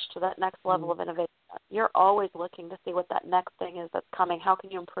push to that next level of innovation. You're always looking to see what that next thing is that's coming. How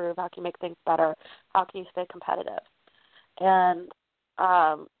can you improve? How can you make things better? How can you stay competitive? And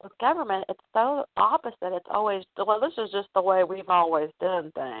with government, it's so opposite. It's always, this is just the way we've always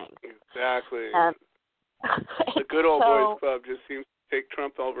done things. Exactly. And the good old boys club just seems to take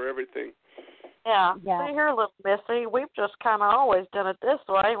Trump over everything. Yeah. See here, little missy, we've just kind of always done it this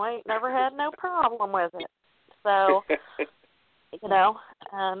way. We ain't never had no problem with it. So, well,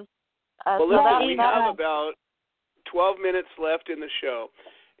 listen, we have about 12 minutes left in the show,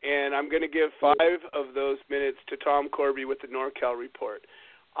 and I'm going to give 5 of those minutes to Tom Corby with the NorCal Report.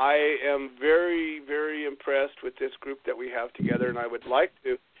 I am very, very impressed with this group that we have together, and I would like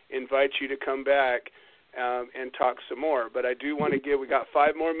to invite you to come back and talk some more. But I do want to give, we got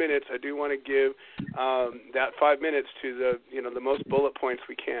 5 more minutes, I do want to give that 5 minutes to the most bullet points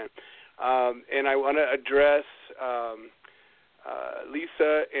we can. And I want to address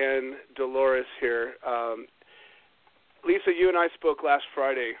Lisa and Dolores here. Lisa, you and I spoke last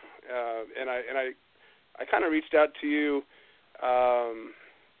Friday, and I kind of reached out to you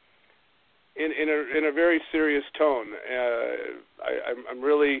in a very serious tone. I'm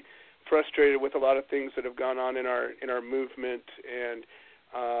really frustrated with a lot of things that have gone on in our movement, and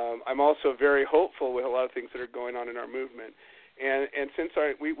I'm also very hopeful with a lot of things that are going on in our movement. And since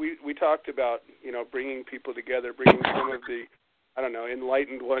we talked about, you know, bringing people together, bringing some of the, I don't know,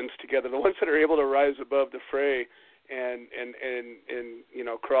 enlightened ones together, the ones that are able to rise above the fray and you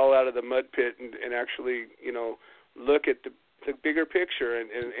know, crawl out of the mud pit and actually, you know, look at the bigger picture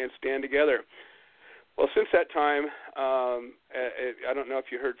and stand together. Well, since that time, I don't know if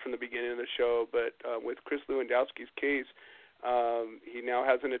you heard from the beginning of the show, but with Kris Lewandowski's case, he now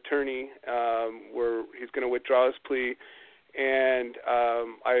has an attorney where he's going to withdraw his plea, and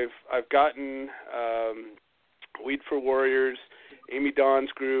I've gotten Weed for Warriors, Amy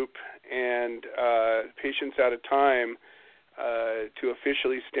Dawn's group, and Patients Out of Time to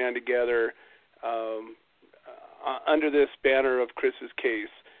officially stand together under this banner of Kris's case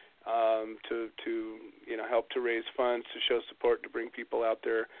to you know, help to raise funds, to show support, to bring people out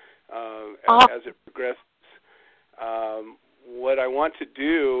there as it progresses. What I want to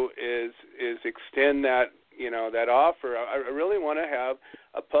do is extend that, you know, that offer. I really want to have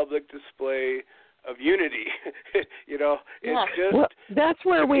a public display of unity. You know, it's just, well, that's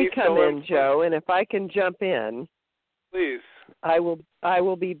where we come in, Joe. And if I can jump in, please, I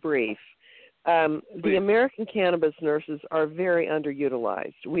will be brief. The American cannabis nurses are very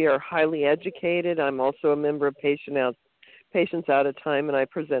underutilized. We are highly educated. I'm also a member of Patients Out of Time, and I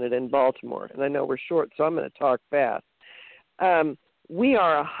presented in Baltimore. And I know we're short, so I'm going to talk fast. We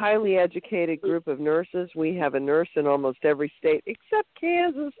are a highly educated group of nurses. We have a nurse in almost every state except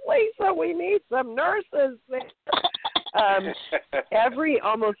Kansas. Lisa, we need some nurses.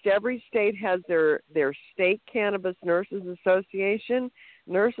 Almost every state has their state cannabis nurses association.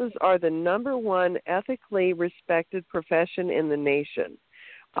 Nurses are the number one ethically respected profession in the nation.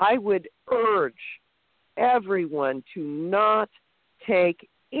 I would urge everyone to not take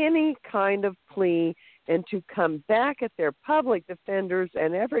any kind of plea and to come back at their public defenders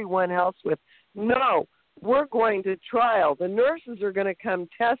and everyone else with, no, we're going to trial. The nurses are going to come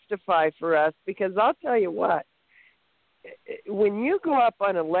testify for us, because I'll tell you what, when you go up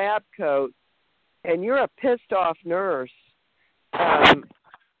on a lab coat and you're a pissed off nurse,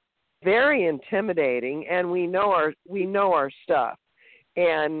 very intimidating, and we know our stuff.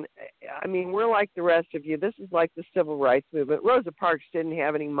 And, I mean, we're like the rest of you. This is like the civil rights movement. Rosa Parks didn't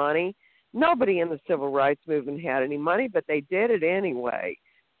have any money. Nobody in the civil rights movement had any money, but they did it anyway.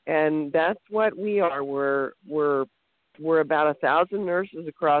 And that's what we are. We're about 1,000 nurses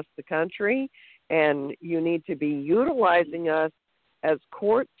across the country, and you need to be utilizing us as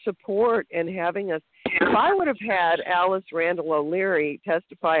court support and having us. If I would have had Alice Randall O'Leary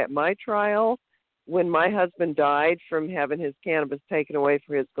testify at my trial when my husband died from having his cannabis taken away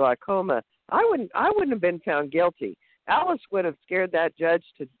for his glaucoma, I wouldn't have been found guilty. Alice would have scared that judge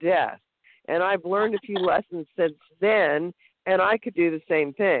to death. And I've learned a few lessons since then, and I could do the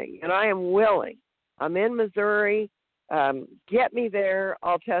same thing. And I am willing. I'm in Missouri. Get me there.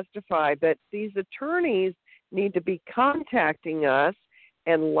 I'll testify. But these attorneys need to be contacting us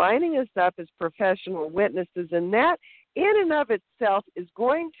and lining us up as professional witnesses. And that, in and of itself, is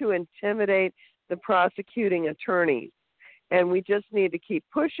going to intimidate the prosecuting attorneys. And we just need to keep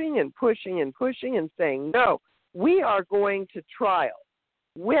pushing and pushing and pushing and saying, no, we are going to trial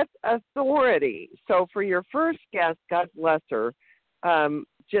with authority. So for your first guest, God bless her,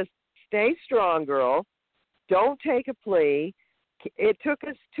 just stay strong, girl. Don't take a plea. It took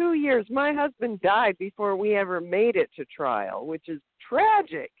us 2 years. My husband died before we ever made it to trial, which is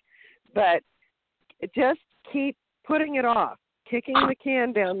tragic. But just keep putting it off, kicking the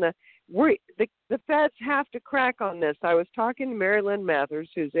can down the feds have to crack on this. I was talking to Mary Lynn Mathers,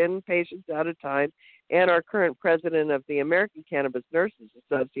 who's in Patients Out of Time, and our current president of the American Cannabis Nurses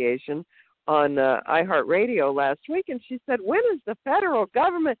Association on iHeartRadio last week, and she said, when is the federal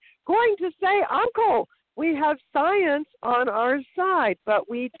government going to say, Uncle, we have science on our side? But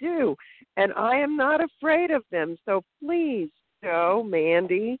we do, and I am not afraid of them. So please, Joe,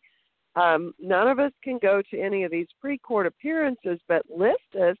 Mandy, none of us can go to any of these pre-court appearances, but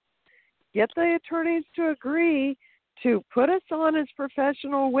list us, get the attorneys to agree to put us on as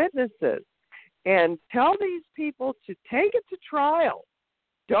professional witnesses. And tell these people to take it to trial.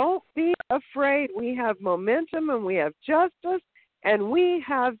 Don't be afraid. We have momentum, and we have justice, and we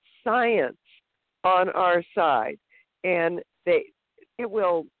have science on our side. And it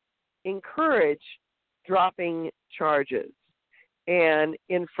will encourage dropping charges. and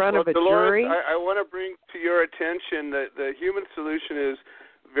in front of a Dolores, jury. I want to bring to your attention that the Human Solution is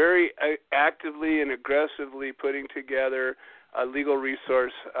very actively and aggressively putting together a legal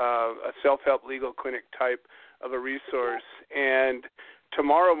resource, a self-help legal clinic type of a resource. And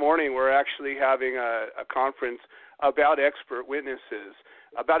tomorrow morning we're actually having a conference about expert witnesses,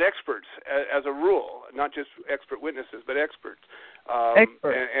 about experts as a rule, not just expert witnesses, but experts.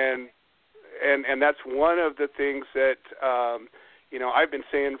 And that's one of the things that I've been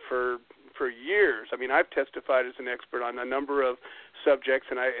saying for years. I mean, I've testified as an expert on a number of subjects,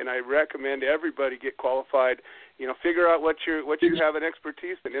 and I recommend everybody get qualified. Figure out what you have an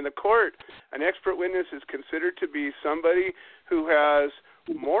expertise in. In the court, an expert witness is considered to be somebody who has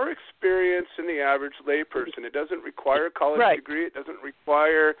more experience than the average layperson. It doesn't require a college degree. It doesn't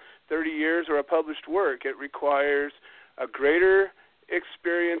require 30 years or a published work. It requires a greater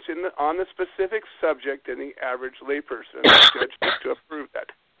experience on the specific subject than the average layperson. The judge has to approve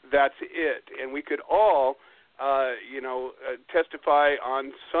that. That's it. And we could all, testify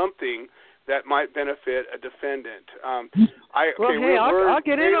on something that might benefit a defendant. I'll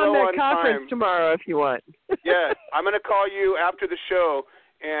get in on that conference tomorrow if you want. Yeah, I'm going to call you after the show,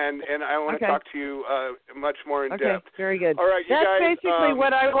 and I want to talk to you much more in depth. Okay, very good. All right, That's you guys, basically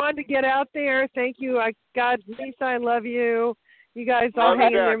what I wanted to get out there. Thank you. Lisa, I love you. You guys all hang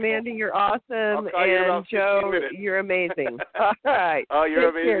in there, Mandy. You're awesome. And Joe, you're amazing. All right. Oh,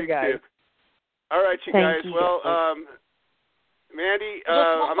 you're Take amazing, care, guys. too. All right, you guys. Well, Mandy,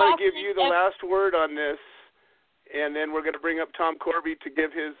 I'm going to give you the last word on this, and then we're going to bring up Tom Corby to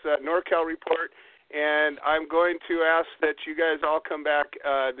give his NorCal report. And I'm going to ask that you guys all come back.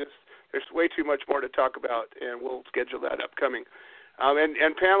 There's way too much more to talk about, and we'll schedule that upcoming.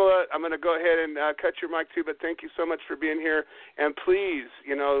 And Pamela, I'm going to go ahead and cut your mic too, but thank you so much for being here. And please,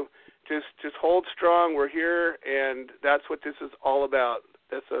 just hold strong. We're here, and that's what this is all about.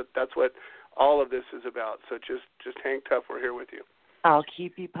 That's what all of this is about. So just hang tough. We're here with you. I'll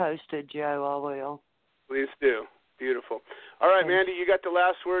keep you posted, Joe. I will. Please do. Beautiful. All right, Mandy, you got the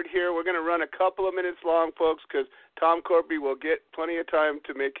last word here. We're going to run a couple of minutes long, folks, because Tom Corby will get plenty of time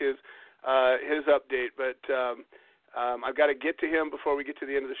to make his update. But I've got to get to him before we get to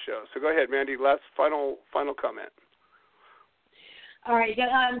the end of the show. So go ahead, Mandy. Last final comment. All right.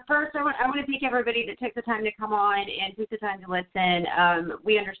 First, I want to thank everybody that took the time to come on and took the time to listen.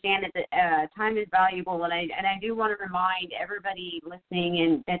 We understand that the time is valuable, and I do want to remind everybody listening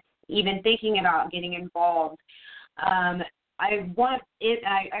and that's even thinking about getting involved. I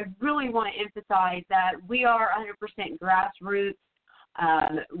really want to emphasize that we are 100% grassroots.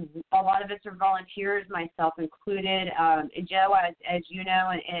 A lot of us are volunteers, myself included. Joe, as you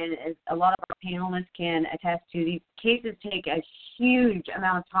know, and as a lot of our panelists can attest to, these cases take a huge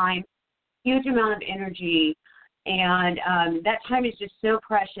amount of time, huge amount of energy, and that time is just so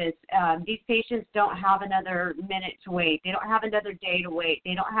precious. These patients don't have another minute to wait. They don't have another day to wait.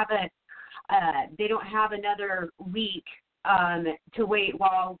 They don't have another week to wait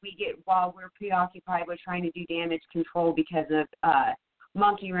while we're preoccupied with trying to do damage control because of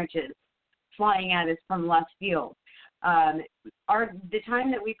monkey wrenches flying at us from left field. The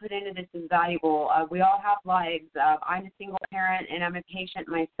time that we put into this is valuable. We all have lives. I'm a single parent and I'm a patient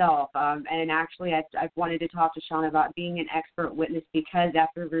myself. And actually, I've wanted to talk to Shona about being an expert witness because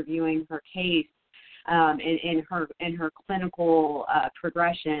after reviewing her case and her clinical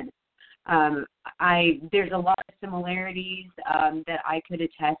progression, there's a lot of similarities that I could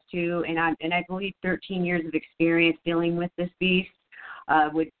attest to, and I believe 13 years of experience dealing with this beast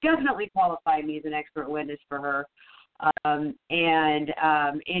would definitely qualify me as an expert witness for her. And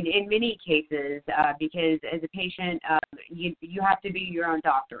in many cases, because as a patient, you have to be your own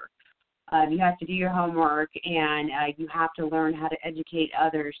doctor. You have to do your homework, and you have to learn how to educate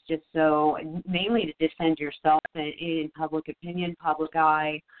others just so, mainly to defend yourself in public opinion, public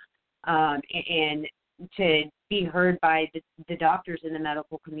eye, and to be heard by the doctors in the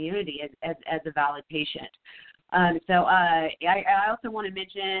medical community as a valid patient. So I also want to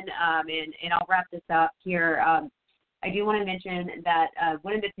mention, and I'll wrap this up here, I do want to mention that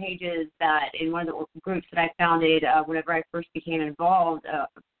one of the pages that in one of the groups that I founded whenever I first became involved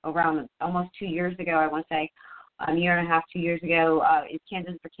around almost 2 years ago, I want to say, a year and a half, 2 years ago, is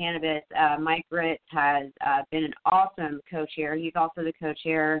Kansas for Cannabis. Mike Ritz has been an awesome co-chair. He's also the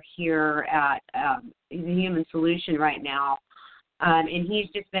co-chair here at the Human Solution right now. And he's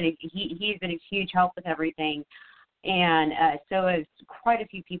just been he's been a huge help with everything. And so has quite a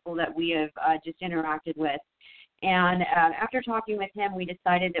few people that we have just interacted with. And after talking with him, we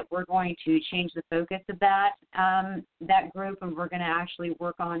decided that we're going to change the focus of that group, and we're going to actually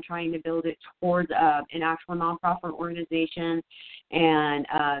work on trying to build it towards an actual nonprofit organization and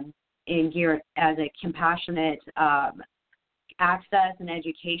gear it as a compassionate access and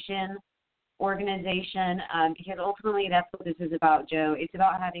education organization, because ultimately that's what this is about, Joe. It's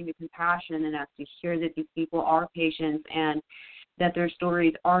about having the compassion in us to hear that these people are patients and that their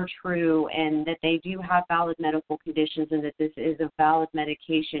stories are true and that they do have valid medical conditions and that this is a valid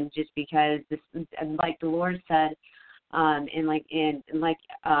medication, just because this, like Dolores said, and like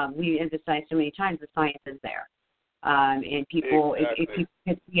we emphasize so many times, the science is there. And people, exactly. if people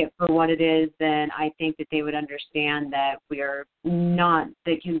can see it for what it is, then I think that they would understand that we are not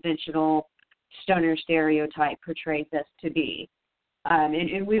the conventional stoner stereotype portrays us to be.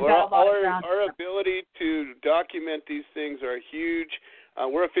 And we've got a lot of ground. Our ability to document these things are huge.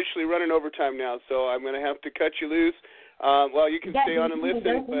 We're officially running overtime now, so I'm going to have to cut you loose. Well, you can stay on and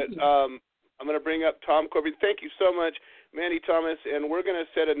listen, but I'm going to bring up Tom Corby. Thank you so much, Mandy Thomas, and we're going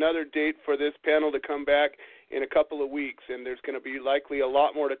to set another date for this panel to come back in a couple of weeks, and there's going to be likely a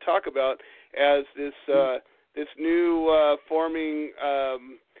lot more to talk about as this new forming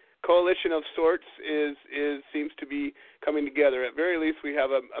coalition of sorts seems to be coming together. At very least, we have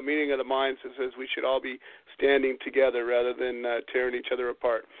a meeting of the minds that says we should all be standing together rather than tearing each other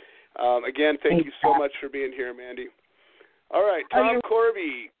apart. Again, thank you so much for being here, Mandy. All right, Tom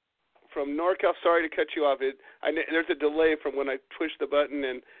Corby from NorCal. Sorry to cut you off. There's a delay from when I push the button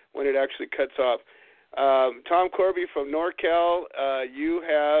and when it actually cuts off. Tom Corby from NorCal, you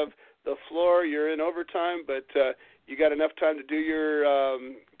have the floor. You're in overtime, but you got enough time to do your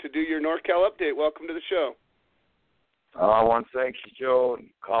NorCal update. Welcome to the show. I want to thank you, Joe, and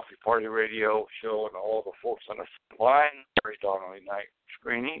Coffee Party Radio Show, and all the folks on the line. Very darningly night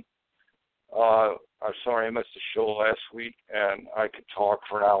screening. I'm sorry I missed the show last week, and I could talk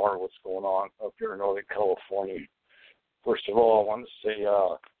for an hour what's going on up here in Northern California. First of all, I want to say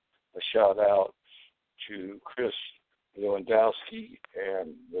a shout out to Kris Lewandowski,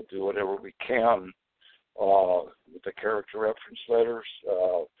 and we'll do whatever we can with the character reference letters.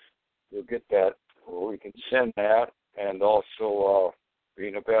 We'll get that, or we can send that, and also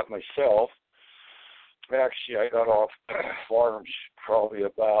being about myself. Actually, I got off farms probably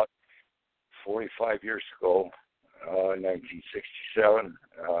about 45 years ago, in 1967.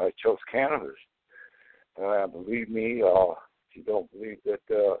 I chose cannabis. Believe me, if you don't believe that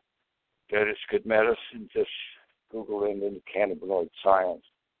it's good medicine, just Google it into cannabinoid science.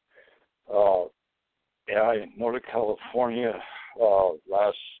 In Northern California,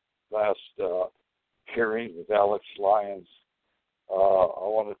 last hearing with Alex Lyons, I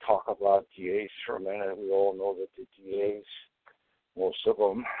want to talk about DAs for a minute. We all know that the DAs, most of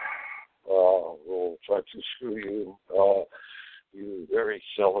them, will try to screw you. You very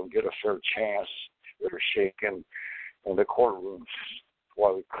seldom get a fair chance. They're shaken in the courtrooms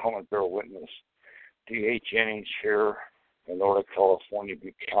while we come and bear witness. D.A. Jennings here in Northern California,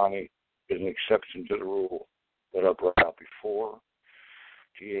 Butte County, is an exception to the rule that I brought out before.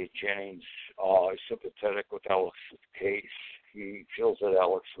 D.A. Jennings is sympathetic with Alex's case. He feels that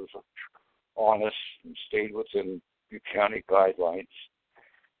Alex was honest and stayed within Butte County guidelines.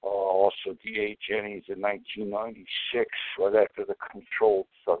 Also, D.A. Jennings in 1996, right after the Controlled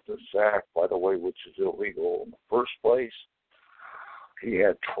Substance Act, by the way, which is illegal in the first place, he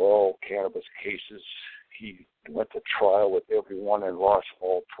had 12 cannabis cases. He went to trial with everyone and lost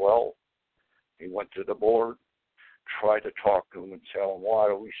all 12. He went to the board, tried to talk to them and tell them, why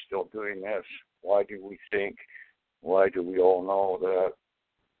are we still doing this? Why do we think, why do we all know that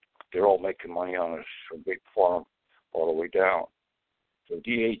they're all making money on us from Big Farm all the way down? So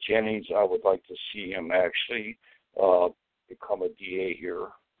D.A. Jennings, I would like to see him actually become a DA here.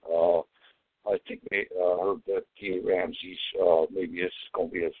 I think I heard that D.A. Ramsey's, maybe this is going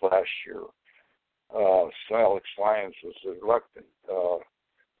to be his last year. So Alex Lyons was reluctant,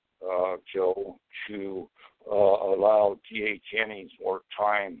 Joe, to allow D.A. Jennings more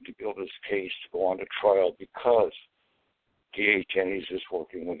time to build his case to go on to trial because D.A. Jennings is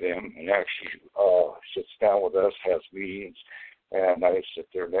working with him and actually sits down with us, has meetings, and I sit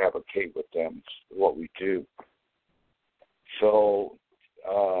there and advocate with them what we do. So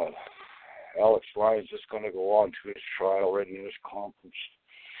Alex Lyons is going to go on to his trial readiness conference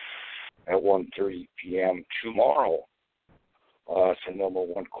at 1:30 p.m. tomorrow. It's at number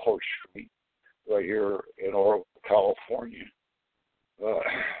 1 Court Street right here in Oregon, California.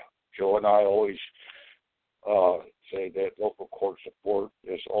 Joe and I always say that local court support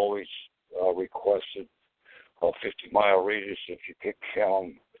is always requested a 50-mile radius if you can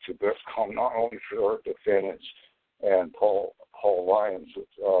come to come not only for our defendants and Paul Lyons with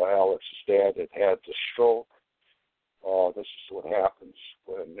Alex's dad that had the stroke. This is what happens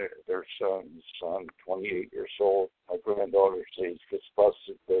when their son, 28 years old, my granddaughter's age, gets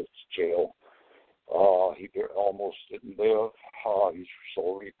busted, goes to jail. He almost didn't live. He's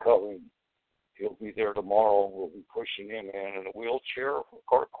still recovering. He'll be there tomorrow. We'll be pushing him in a wheelchair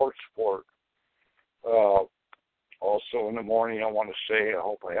for court support. Also in the morning, I want to say, I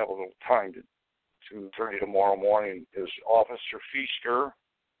hope I have a little time to 2:30 tomorrow morning, is Officer Feaster.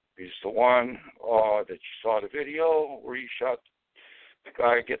 He's the one that you saw the video where he shot the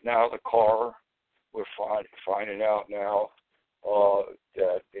guy getting out of the car. We're finding out now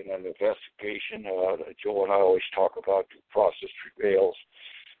that in an investigation, Joe and I always talk about due process prevails,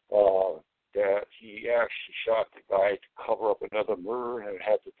 that he actually shot the guy to cover up another murder, and it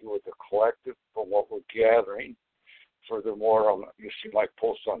had to do with the collective from what we're gathering. Furthermore, you see my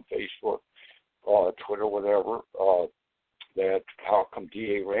posts on Facebook, Twitter, whatever, that how come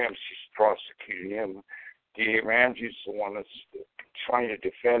D.A. Ramsey's prosecuting him. D.A. Ramsey's the one that's trying to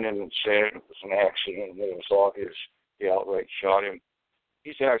defend him and said it was an accident and it was obvious he outright shot him.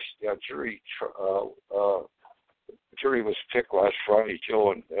 He's actually a jury was picked last Friday,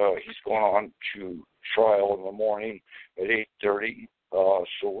 Joe, and he's going on to trial in the morning at 8:30.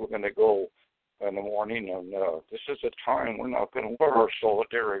 So we're going to go in the morning, and this is a time we're not going to wear our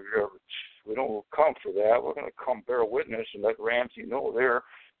solidarity. We don't come for that. We're going to come bear witness and let Ramsey know there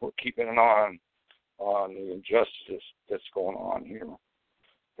we're keeping an eye on the injustice that's going on here.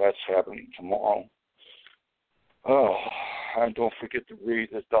 That's happening tomorrow. And don't forget to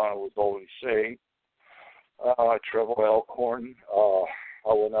read, as Donna was always saying. Trevor Alcorn.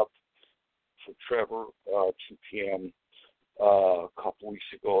 I went up for Trevor 2 p.m. A couple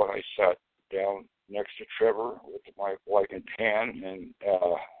weeks ago, and I sat down next to Trevor with my wife and Tan and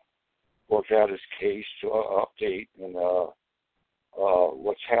looked at his case to update and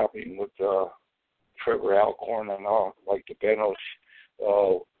what's happening with Trevor Alcorn, and like the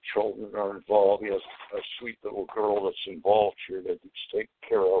Benos children are involved. He has a sweet little girl that's involved here that he's taken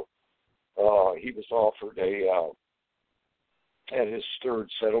care of. He was offered at his third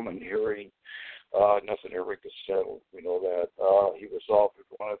settlement hearing, nothing ever gets settled, we know that. He was offered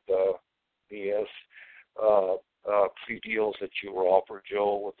one of the BS plea deals that you were offered,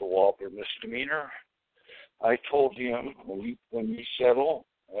 Joe, with the Walker misdemeanor. I told him when you settle,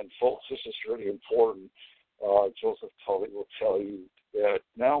 and folks, this is really important, Joseph Tully will tell you that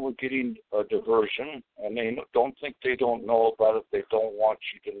now we're getting a diversion, and they don't think they don't know about it. They don't want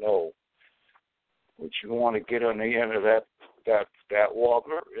you to know. What you want to get on the end of that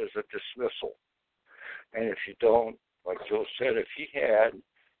Walker is a dismissal. And if you don't, like Joe said, if he had,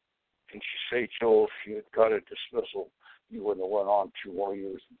 can you say, Joe, if you had got a dismissal, you wouldn't have went on 2 more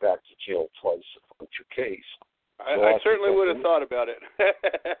years and back to jail twice with your case. I certainly would have thought about it.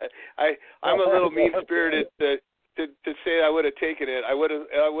 I'm a little mean-spirited to say I would have taken it. I would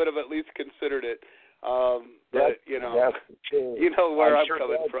have at least considered it. But you know where I'm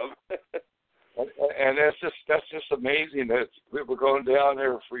coming from. And that's just amazing that we were going down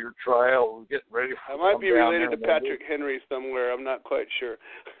there for your trial. We're getting ready. I might be related to Patrick Henry somewhere. I'm not quite sure.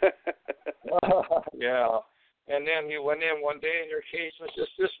 Yeah. And then you went in one day and your case was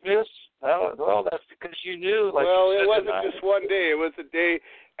just dismissed. Well, that's because you knew. It wasn't just one day. It was the day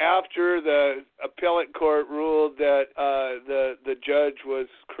after the appellate court ruled that the judge was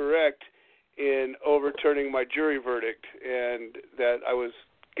correct in overturning my jury verdict and that I was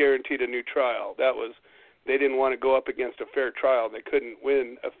guaranteed a new trial. They didn't want to go up against a fair trial. They couldn't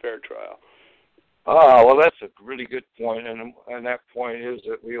win a fair trial. Well, that's a really good point, and that point is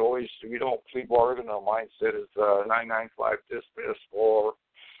that we don't plea bargain. Our mindset is 995 dismiss or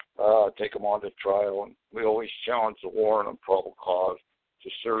take them on to trial, and we always challenge the warrant on probable cause to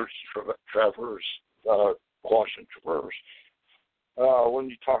search, traverse, quash, and traverse. When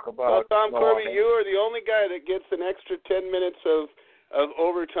you talk about Tom Corby, you are the only guy that gets an extra 10 minutes of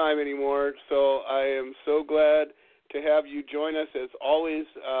overtime anymore, so I am so glad to have you join us as always.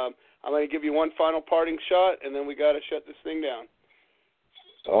 I'm going to give you one final parting shot, and then we got to shut this thing down.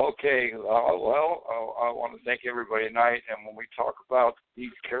 Okay. I want to thank everybody tonight, and when we talk about these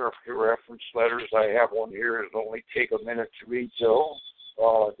character reference letters, I have one here. It'll only take a minute to read, Joe.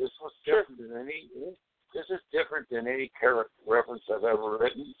 This was different than any. This is different than any character reference I've ever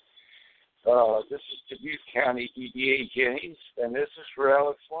written. This is Dubuque County DDA Jennings, and this is for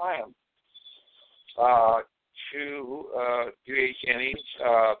Alex Lyon. To DA Jennings,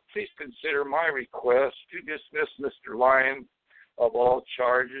 please consider my request to dismiss Mr. Lyon of all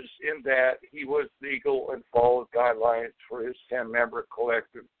charges in that he was legal and followed guidelines for his 10-member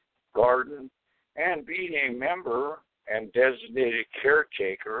collective garden and being a member and designated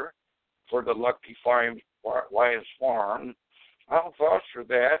caretaker for the Lucky Lions Farm, I'll vouch for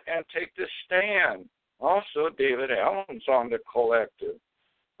that and take the stand. Also, David Allen's on the collective.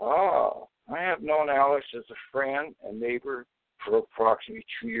 I have known Alex as a friend and neighbor for approximately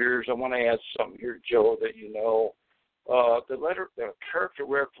 2 years. I want to add something here, Joe, that you know. The character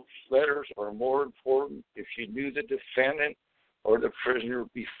reference letters are more important if you knew the defendant or the prisoner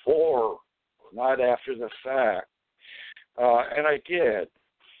before, not after the fact. And I did.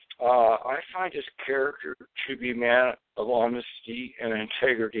 I find his character to be a man of honesty and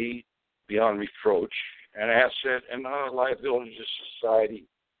integrity beyond reproach, an asset and not a liability to society.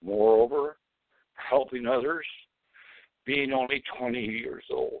 Moreover, helping others, being only 20 years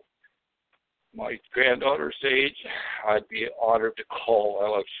old. My granddaughter's age, I'd be honored to call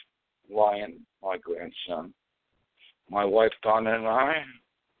Alex Lyon my grandson. My wife Donna and I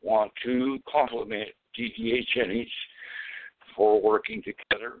want to compliment DDHNH for working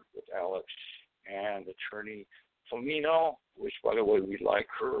together with Alex and attorney Flamino, which, by the way, we like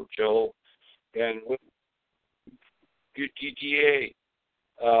her, Joe, and with DDA,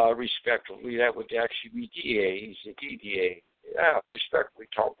 respectively. That would actually be DA. He's a DDA. Yeah, respectively,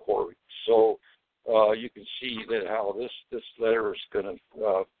 Tom Corey. So you can see that how this letter is going to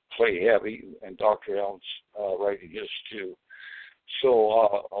play heavy, and Dr. Allen's writing his too. So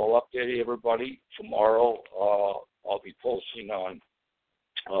I'll update everybody tomorrow. I'll be posting on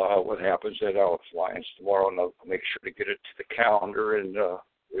what happens at Alex Lyons tomorrow, and I'll make sure to get it to the calendar. And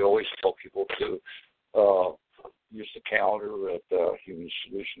we always tell people to use the calendar at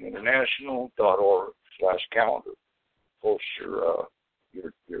humansolutioninternational.org/calendar. Post your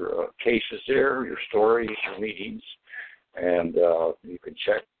cases there, your stories, your meetings, and you can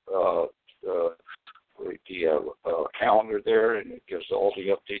check the calendar there, and it gives all the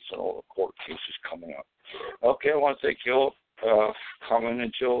updates on all the court cases coming up. Okay, I want to thank Joe for coming,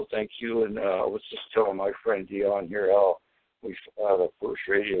 and Joe, thank you. And I was just telling my friend Dion here how we the first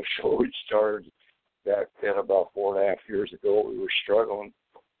radio show we started back then about 4.5 years ago. We were struggling.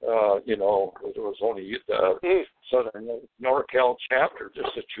 There was only the Southern NorCal chapter,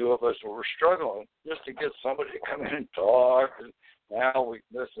 just the two of us, and we're struggling just to get somebody to come in and talk. And now we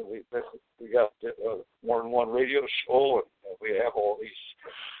got more than one radio show, and we have all these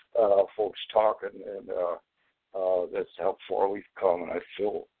folks talking, and that's how far we've come. And I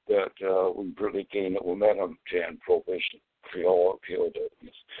feel that we've really gained the momentum to end prohibition for all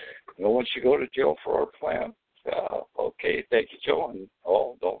POWs. Once you go to jail for our plan. Okay, thank you, Joe, and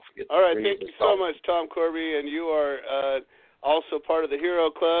don't forget. All right, thank you so much, Tom Corby, and you are also part of the Hero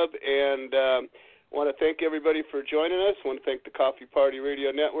Club, and want to thank everybody for joining us. Want to thank the Coffee Party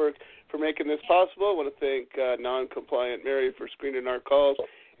Radio Network for making this possible. Want to thank Non-Compliant Mary for screening our calls,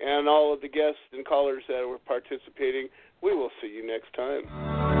 and all of the guests and callers that were participating. We will see you next time.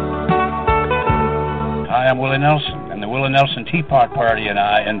 Hi, I'm Willie Nelson, and the Willie Nelson Teapot Party and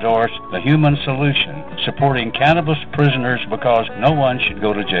I endorse the Human Solution, supporting cannabis prisoners because no one should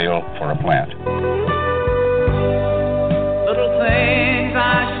go to jail for a plant. Little things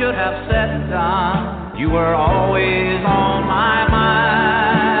I should have said and done, you were always on my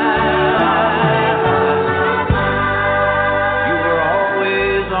mind. You were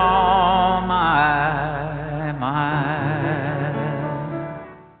always on my mind.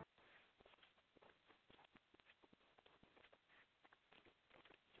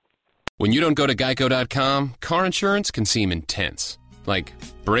 When you don't go to Geico.com, car insurance can seem intense. Like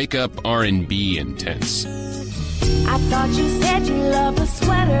breakup R&B intense. I thought you said you loved the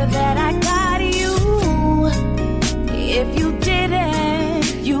sweater that I got you. If you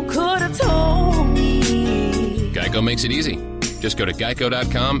didn't, you could have told me. Geico makes it easy. Just go to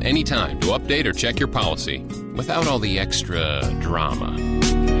Geico.com anytime to update or check your policy without all the extra drama.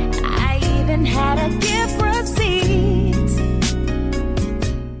 I even had a gift receipt.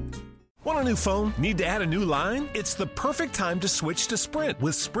 Want a new phone? Need to add a new line? It's the perfect time to switch to Sprint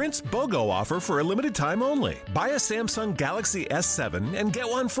with Sprint's BOGO offer for a limited time only. Buy a Samsung Galaxy S7 and get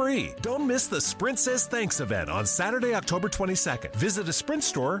one free. Don't miss the Sprint Says Thanks event on Saturday, October 22nd. Visit a Sprint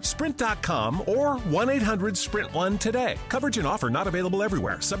store, sprint.com, or 1-800-SPRINT1 today. Coverage and offer not available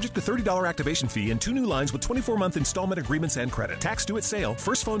everywhere. Subject to $30 activation fee and 2 new lines with 24-month installment agreements and credit. Tax due at sale.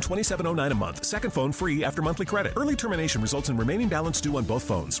 First phone $27.09 a month. Second phone free after monthly credit. Early termination results in remaining balance due on both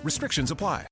phones. Restrictions apply.